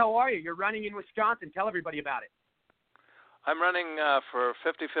 Hey, Jay, how are you? You're running in Wisconsin. Tell everybody about it. I'm running for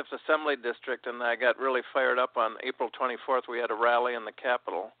 55th Assembly District, and I got really fired up on April 24th. We had a rally in the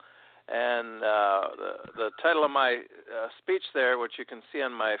Capitol, and the title of my speech there, which you can see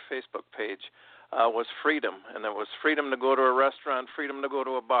on my Facebook page, was freedom, and it was freedom to go to a restaurant, freedom to go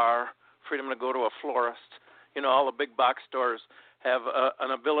to a bar, freedom to go to a florist. All the big box stores have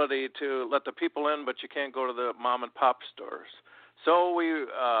an ability to let the people in, but you can't go to the mom and pop stores. So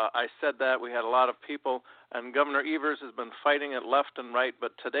I said that. We had a lot of people, and Governor Evers has been fighting it left and right,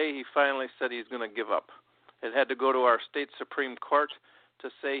 but today he finally said he's going to give up. It had to go to our state Supreme Court to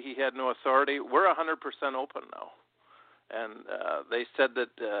say he had no authority. We're 100% open now. And they said that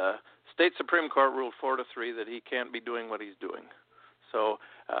state Supreme Court ruled 4-3 that he can't be doing what he's doing. So,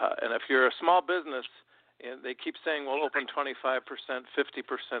 and if you're a small business, they keep saying, well, open 25%, 50%,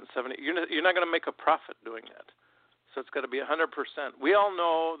 70%. You're not going to make a profit doing that. So it's got to be 100%. We all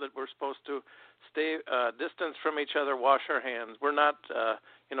know that we're supposed to stay distance from each other, wash our hands. We're not,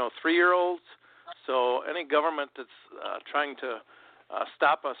 3-year-olds. So any government that's trying to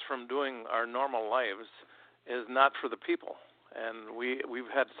stop us from doing our normal lives is not for the people. And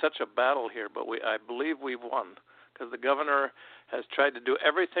we've had such a battle here, but I believe we've won because the governor has tried to do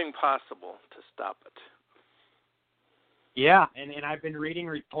everything possible to stop it. Yeah, and I've been reading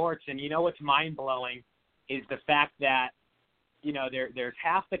reports, and what's mind-blowing is the fact that, there's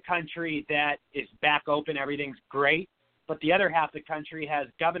half the country that is back open, everything's great, but the other half of the country has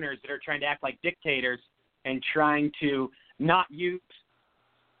governors that are trying to act like dictators and trying to not use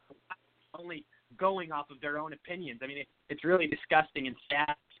only going off of their own opinions. I mean, it's really disgusting and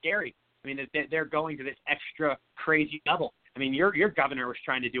sad, scary. I mean, they're going to this extra crazy level. I mean, your governor was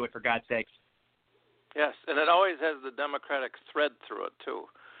trying to do it, for God's sakes. Yes, and it always has the Democratic thread through it, too.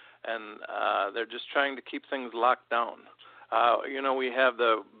 And they're just trying to keep things locked down. We have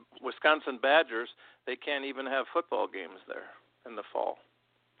the Wisconsin Badgers. They can't even have football games there in the fall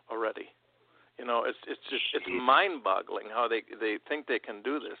already. It's mind-boggling how they think they can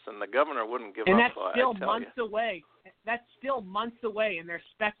do this, and the governor wouldn't give up. And that's still months away. That's still months away, and they're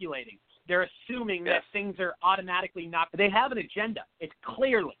speculating. They're assuming that things are automatically not. They have an agenda. It's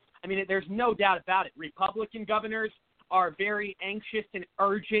clearly. I mean, there's no doubt about it. Republican governors are very anxious and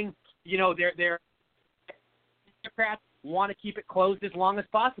urging. Their Democrats want to keep it closed as long as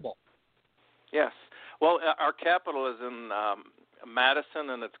possible. Yes. Well, our capital is in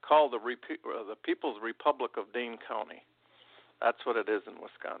Madison, and it's called the People's Republic of Dane County. That's what it is in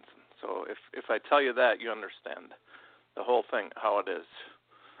Wisconsin. So if I tell you that, you understand the whole thing, how it is.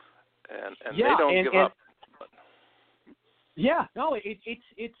 And they don't give up. Yeah, no, it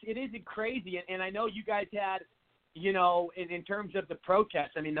is crazy, and I know you guys had, you know, in terms of the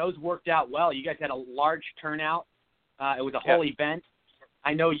protests, I mean, those worked out well. You guys had a large turnout. It was a whole event.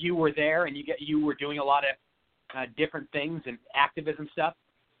 I know you were there, and you were doing a lot of different things and activism stuff.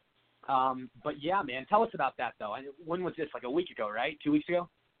 But yeah, man, tell us about that though. When was this? Like a week ago, right? 2 weeks ago?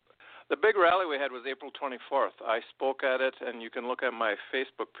 The big rally we had was April 24th. I spoke at it, and you can look at my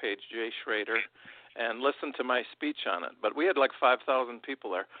Facebook page, Jay Schrader, and listen to my speech on it. But we had like 5,000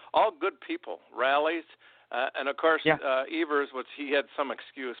 people there, all good people, rallies. And of course, Evers, he had some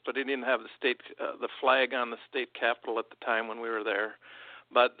excuse, but he didn't have the flag on the state capitol at the time when we were there.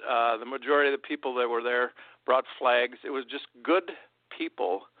 But the majority of the people that were there brought flags. It was just good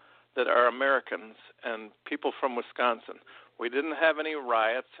people that are Americans and people from Wisconsin. We didn't have any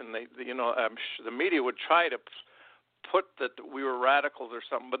riots, and the media would try to put that we were radicals or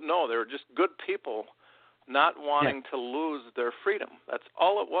something, but no, they were just good people not wanting to lose their freedom. That's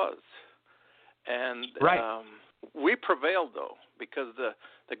all it was. And we prevailed, though, because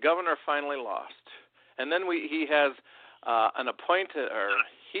the governor finally lost. And then he has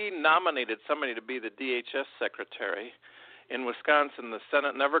he nominated somebody to be the DHS secretary in Wisconsin. The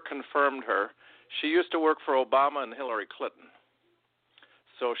Senate never confirmed her. She used to work for Obama and Hillary Clinton.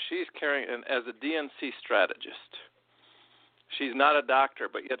 So she's carrying as a DNC strategist. She's not a doctor,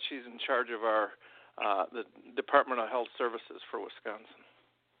 but yet she's in charge of the Department of Health Services for Wisconsin.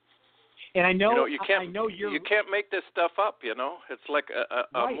 And I know, you can't make this stuff up. You know, it's like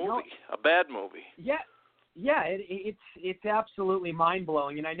a movie, a bad movie. Yeah, it's absolutely mind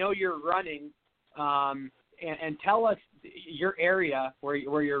blowing. And I know you're running. And tell us your area where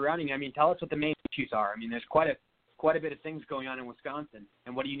you're running. I mean, tell us what the main issues are. I mean, there's quite a bit of things going on in Wisconsin.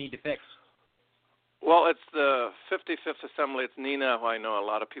 And what do you need to fix? Well, it's the 55th Assembly. It's Nina, who I know a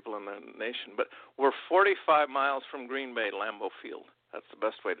lot of people in the nation. But we're 45 miles from Green Bay, Lambeau Field. That's the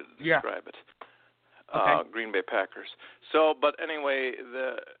best way to describe it. Green Bay Packers. So, but anyway,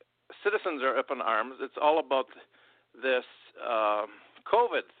 the citizens are up in arms. It's all about this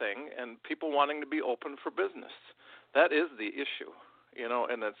COVID thing and people wanting to be open for business. That is the issue, you know.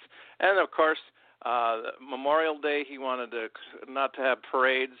 And of course, Memorial Day, he wanted not to have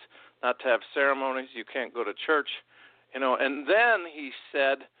parades, not to have ceremonies. You can't go to church, you know. And then he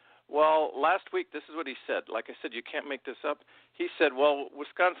said, well, last week, this is what he said. Like I said, you can't make this up. He said, well,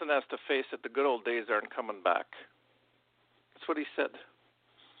 Wisconsin has to face it. The good old days aren't coming back. That's what he said.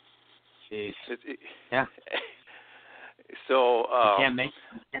 Jeez. Yeah. So you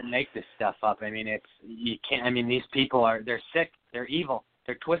can't make this stuff up. I mean, you can't. I mean, these people they're sick. They're evil.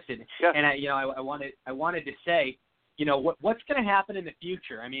 They're twisted. Yeah. And I wanted to say, you know, what's going to happen in the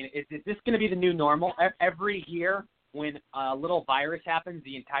future? I mean, is this going to be the new normal? Every year when a little virus happens,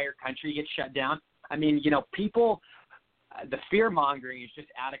 the entire country gets shut down. I mean, you know, people, the fear mongering is just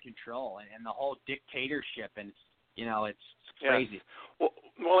out of control, and the whole dictatorship, and you know, it's crazy.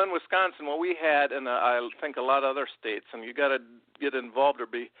 Well, in Wisconsin, what we had, and I think a lot of other states, and you got to get involved or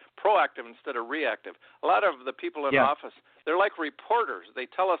be proactive instead of reactive. A lot of the people in office, they're like reporters. They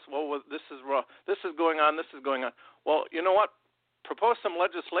tell us, well, this is wrong, this is going on, this is going on. Well, you know what? Propose some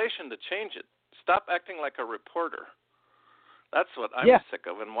legislation to change it. Stop acting like a reporter. That's what I'm sick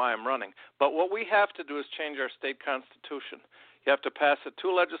of and why I'm running. But what we have to do is change our state constitution. You have to pass it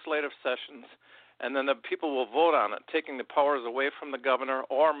 2 legislative sessions, and then the people will vote on it, taking the powers away from the governor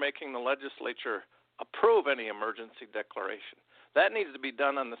or making the legislature approve any emergency declaration. That needs to be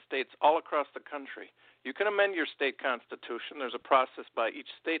done on the states all across the country. You can amend your state constitution. There's a process by each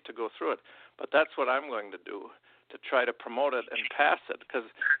state to go through it. But that's what I'm going to do, to try to promote it and pass it. Because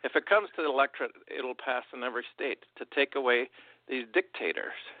if it comes to the electorate, it'll pass in every state to take away these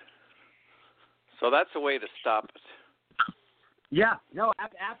dictators. So that's a way to stop it. Yeah, no,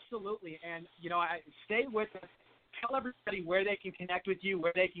 absolutely. And, you know, stay with us. Tell everybody where they can connect with you,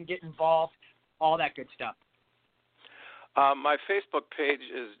 where they can get involved, all that good stuff. My Facebook page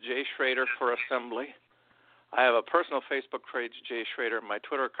is Jay Schrader for Assembly. I have a personal Facebook page, Jay Schrader. My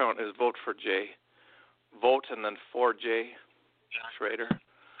Twitter account is Vote for Jay. Vote and then for Jay Schrader.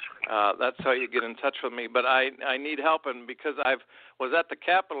 That's how you get in touch with me. But I need help, and because I was at the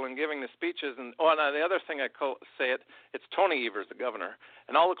Capitol and giving the speeches, and the other thing it's Tony Evers, the governor,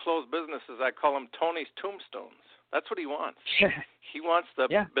 and all the closed businesses, I call them Tony's tombstones. That's what he wants. He wants the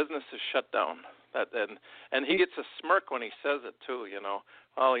businesses shut down. And he gets a smirk when he says it too. You know,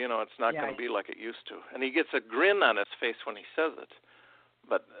 well, you know, it's not going to be like it used to, and he gets a grin on his face when he says it.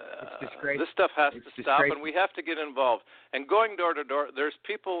 But this stuff has to stop, and we have to get involved. And going door to door, there's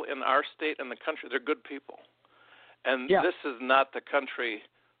people in our state and the country, they're good people. And this is not the country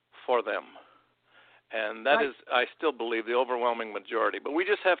for them. And that is, I still believe, the overwhelming majority. But we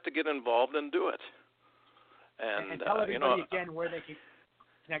just have to get involved and do it. And tell everybody again where they can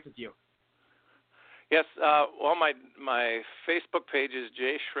connect with you. Yes, well, my Facebook page is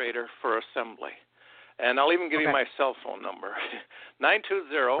Jay Schrader for Assembly. And I'll even give you my cell phone number,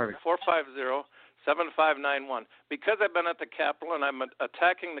 920-450-7591. Because I've been at the Capitol and I'm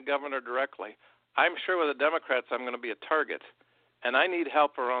attacking the governor directly, I'm sure with the Democrats I'm going to be a target. And I need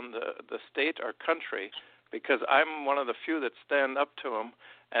help around the state or country because I'm one of the few that stand up to him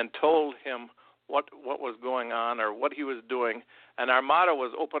and told him what was going on or what he was doing. And our motto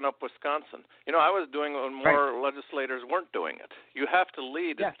was open up Wisconsin. You know, I was doing it when more legislators weren't doing it. You have to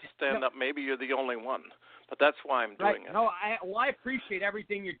lead and stand up. Maybe you're the only one. But that's why I'm doing it. No, I appreciate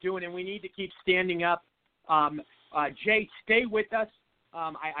everything you're doing, and we need to keep standing up. Jay, stay with us.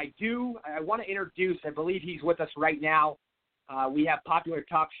 I want to introduce, I believe he's with us right now. We have popular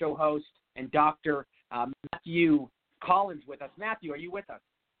talk show host and Dr. Matthew Collins with us. Matthew, are you with us?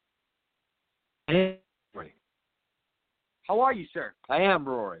 Rory. How are you, sir? I am,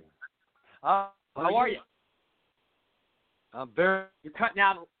 Rory. How are you? I'm very. You're cutting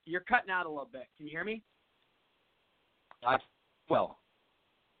out a little bit. Can you hear me? Well.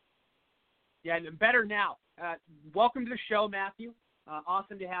 Yeah, and better now. Welcome to the show, Matthew.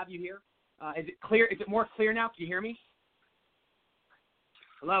 Awesome to have you here. Is it clear? Is it more clear now? Can you hear me?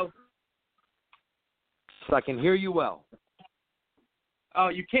 Hello? So I can hear you well. Oh,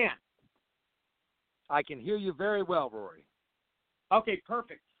 you can? I can hear you very well, Rory. Okay,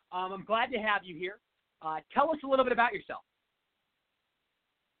 perfect. I'm glad to have you here. Tell us a little bit about yourself.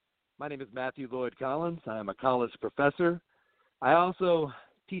 My name is Matthew Lloyd Collins. I am a college professor. I also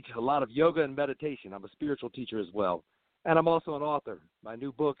teach a lot of yoga and meditation. I'm a spiritual teacher as well. And I'm also an author. My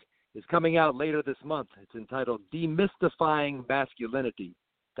new book is coming out later this month. It's entitled Demystifying Masculinity,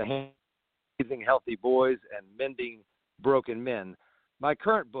 the Raising Healthy Boys and Mending Broken Men. My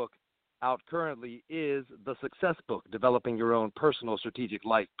current book out currently is The Success Book, Developing Your Own Personal Strategic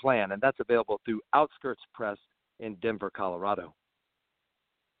Life Plan, and that's available through Outskirts Press in Denver, Colorado.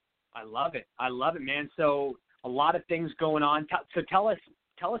 I love it, man. So a lot of things going on. So tell us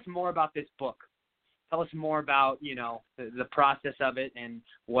more about this book. Tell us more about, the process of it and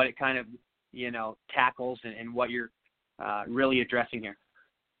what it kind of, tackles and what you're really addressing here.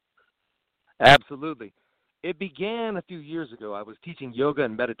 Absolutely. It began a few years ago. I was teaching yoga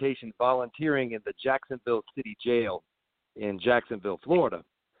and meditation, volunteering in the Jacksonville City Jail in Jacksonville, Florida.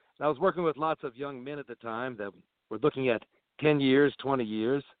 And I was working with lots of young men at the time that were looking at 10 years, 20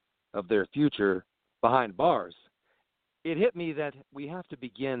 years of their future behind bars. It hit me that we have to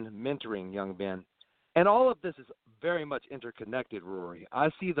begin mentoring young men. And all of this is very much interconnected, Rory. I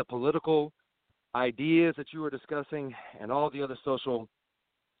see the political ideas that you were discussing and all the other social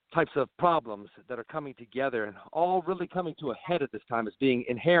types of problems that are coming together and all really coming to a head at this time as being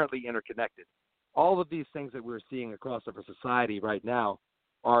inherently interconnected. All of these things that we're seeing across our society right now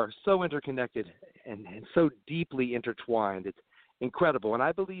are so interconnected and so deeply intertwined. It's incredible. And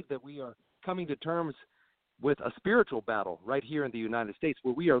I believe that we are coming to terms with a spiritual battle right here in the United States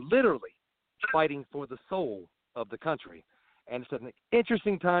where we are literally fighting for the soul of the country. And it's an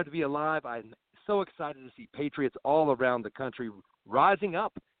interesting time to be alive. I'm so excited to see patriots all around the country rising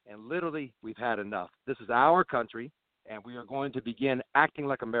up. And literally, we've had enough. This is our country, and we are going to begin acting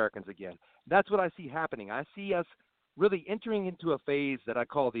like Americans again. That's what I see happening. I see us really entering into a phase that I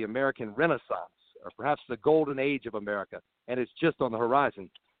call the American Renaissance, or perhaps the golden age of America, and it's just on the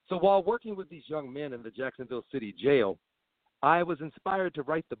horizon. So while working with these young men in the Jacksonville City Jail, I was inspired to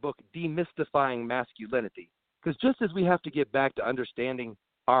write the book Demystifying Masculinity, because just as we have to get back to understanding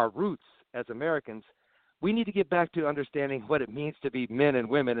our roots as Americans, we need to get back to understanding what it means to be men and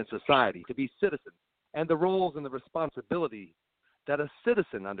women in society, to be citizens, and the roles and the responsibility that a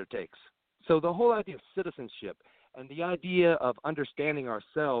citizen undertakes. So the whole idea of citizenship and the idea of understanding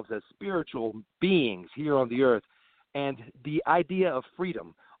ourselves as spiritual beings here on the earth and the idea of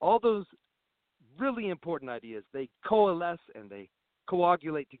freedom, all those really important ideas, they coalesce and they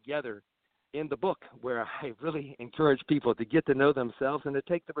coagulate together in the book, where I really encourage people to get to know themselves and to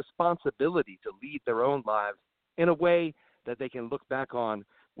take the responsibility to lead their own lives in a way that they can look back on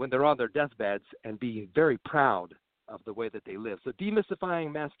when they're on their deathbeds and be very proud of the way that they live. So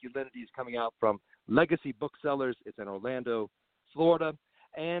Demystifying Masculinity is coming out from Legacy Booksellers. It's in Orlando, Florida.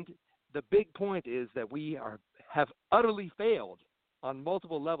 And the big point is that we have utterly failed on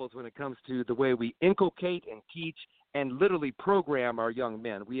multiple levels when it comes to the way we inculcate and teach and literally program our young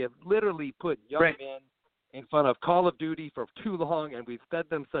men. We have literally put young men in front of Call of Duty for too long, and we've fed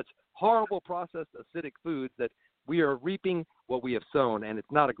them such horrible processed acidic foods that we are reaping what we have sown, and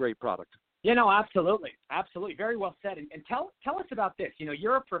it's not a great product. You know, absolutely. Absolutely. Very well said. And tell us about this. You know,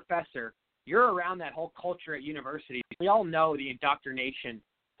 you're a professor. You're around that whole culture at university. We all know the indoctrination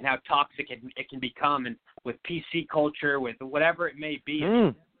and how toxic it can become, and with PC culture, with whatever it may be.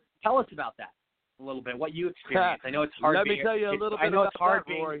 Tell us about that a little bit, what you experienced. I know it's hard. Let me tell you a little bit about that,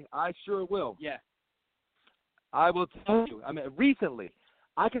 Rory. I sure will. Yeah. I will tell you. I mean, recently,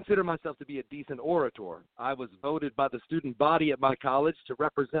 I consider myself to be a decent orator. I was voted by the student body at my college to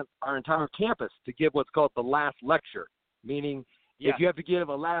represent our entire campus to give what's called the last lecture, meaning if you have to give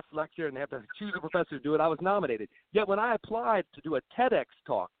a last lecture and they have to choose a professor to do it, I was nominated. Yet when I applied to do a TEDx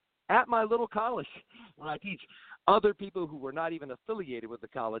talk at my little college where I teach, other people who were not even affiliated with the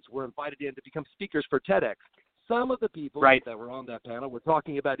college were invited in to become speakers for TEDx. Some of the people that were on that panel were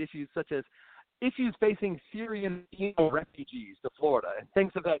talking about issues such as issues facing Syrian refugees to Florida and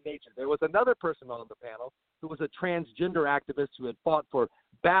things of that nature. There was another person on the panel who was a transgender activist who had fought for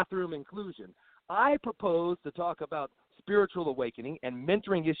bathroom inclusion. I proposed to talk about spiritual awakening and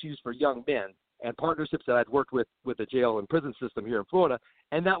mentoring issues for young men and partnerships that I'd worked with the jail and prison system here in Florida,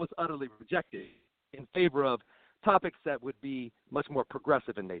 and that was utterly rejected in favor of topics that would be much more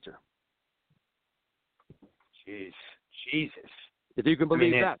progressive in nature. Jeez. Jesus. If you can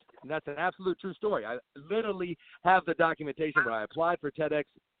believe that. And that's an absolute true story. I literally have the documentation where I applied for TEDx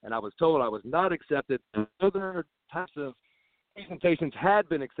and I was told I was not accepted. Other types of presentations had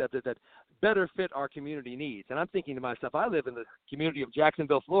been accepted that better fit our community needs. And I'm thinking to myself, I live in the community of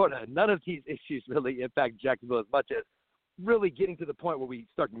Jacksonville, Florida, and none of these issues really impact Jacksonville as much as really getting to the point where we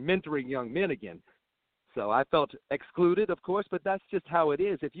start mentoring young men again. So I felt excluded, of course, but that's just how it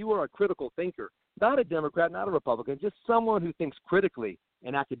is. If you are a critical thinker, not a Democrat, not a Republican, just someone who thinks critically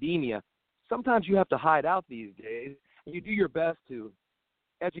in academia, sometimes you have to hide out these days. And you do your best to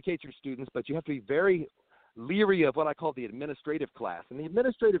educate your students, but you have to be very leery of what I call the administrative class. And the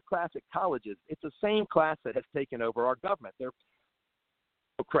administrative class at colleges, it's the same class that has taken over our government. They're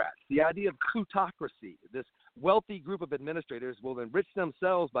plutocrats. The idea of plutocracy, this wealthy group of administrators will enrich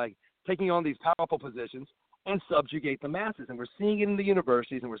themselves by taking on these powerful positions and subjugate the masses. And we're seeing it in the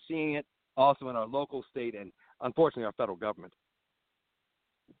universities, and we're seeing it also in our local, state, and unfortunately our federal government.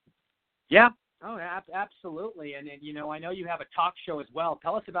 Yeah. Oh, absolutely. And you know, I know you have a talk show as well.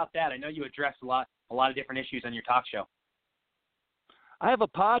 Tell us about that. I know you address a lot of different issues on your talk show. I have a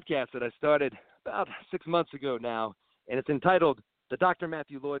podcast that I started about 6 months ago now, and it's entitled The Dr.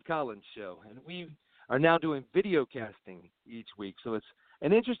 Matthew Lloyd Collins Show. And we are now doing video casting each week. So it's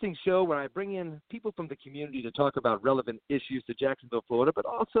an interesting show where I bring in people from the community to talk about relevant issues to Jacksonville, Florida, but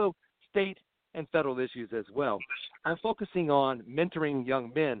also state and federal issues as well. I'm focusing on mentoring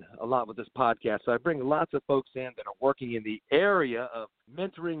young men a lot with this podcast. So I bring lots of folks in that are working in the area of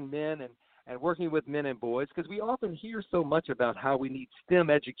mentoring men and working with men and boys, because we often hear so much about how we need STEM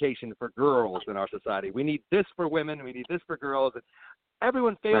education for girls in our society. We need this for women, we need this for girls. And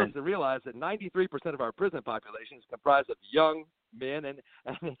everyone fails to realize that 93% of our prison population is comprised of young men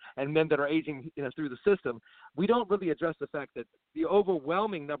and men that are aging through the system. We don't really address the fact that the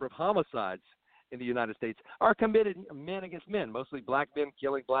overwhelming number of homicides in the United States are committed men against men, mostly black men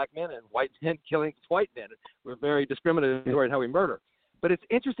killing black men and white men killing white men. We're very discriminatory in how we murder. But it's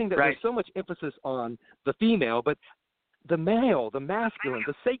interesting that there's so much emphasis on the female, but the male, the masculine,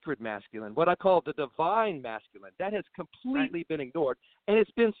 the sacred masculine, what I call the divine masculine, that has completely been ignored, and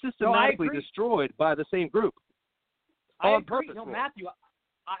it's been systematically destroyed by the same group. I agree. No,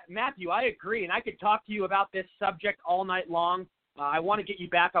 Matthew, I agree, and I could talk to you about this subject all night long. I want to get you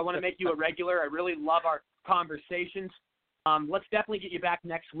back. I want to make you a regular. I really love our conversations. Let's definitely get you back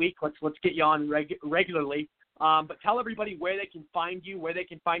next week. Let's get you on regularly. But tell everybody where they can find you, where they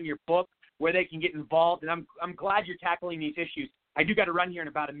can find your book, where they can get involved. And I'm glad you're tackling these issues. I do got to run here in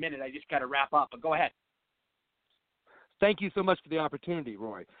about a minute. I just got to wrap up. But go ahead. Thank you so much for the opportunity,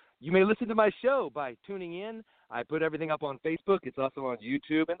 Rory. You may listen to my show by tuning in. I put everything up on Facebook. It's also on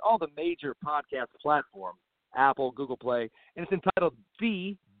YouTube and all the major podcast platforms, Apple, Google Play. And it's entitled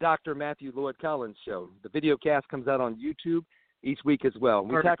The Dr. Matthew Lloyd Collins Show. The video cast comes out on YouTube each week as well.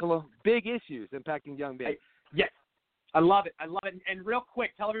 We tackle big issues impacting young men. Yes. I love it. And real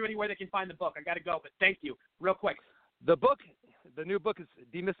quick, tell everybody where they can find the book. I got to go, but thank you. Real quick. The new book is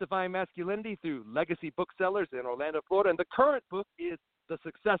Demystifying Masculinity through Legacy Booksellers in Orlando, Florida. And the current book is The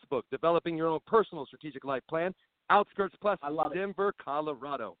Success Book, Developing Your Own Personal Strategic Life Plan, Outskirts Plus, Denver,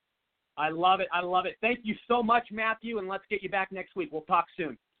 Colorado. I love it. Thank you so much, Matthew, and let's get you back next week. We'll talk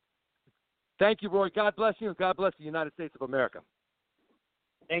soon. Thank you, Roy. God bless you, and God bless the United States of America.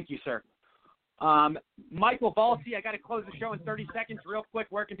 Thank you, sir. Michael Valsi, I got to close the show in 30 seconds. Real quick,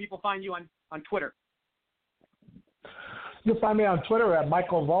 where can people find you on Twitter? You'll find me on Twitter at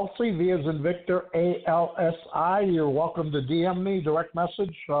Michael Valsi, V as in Victor, ALSI. You're welcome to DM me, direct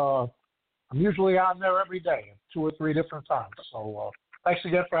message. I'm usually on there every day, 2 or 3 different times. So thanks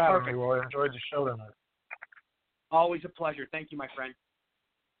again for having me, Roy. I enjoyed the show tonight. Always a pleasure. Thank you, my friend.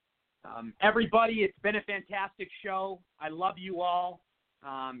 Everybody, it's been a fantastic show. I love you all.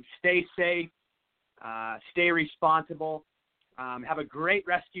 Stay safe. Stay responsible. Have a great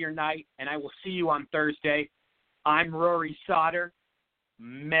rest of your night, and I will see you on Thursday. I'm Rory Sauter.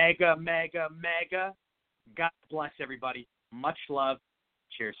 Mega, mega, mega. God bless everybody. Much love.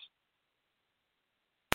 Cheers.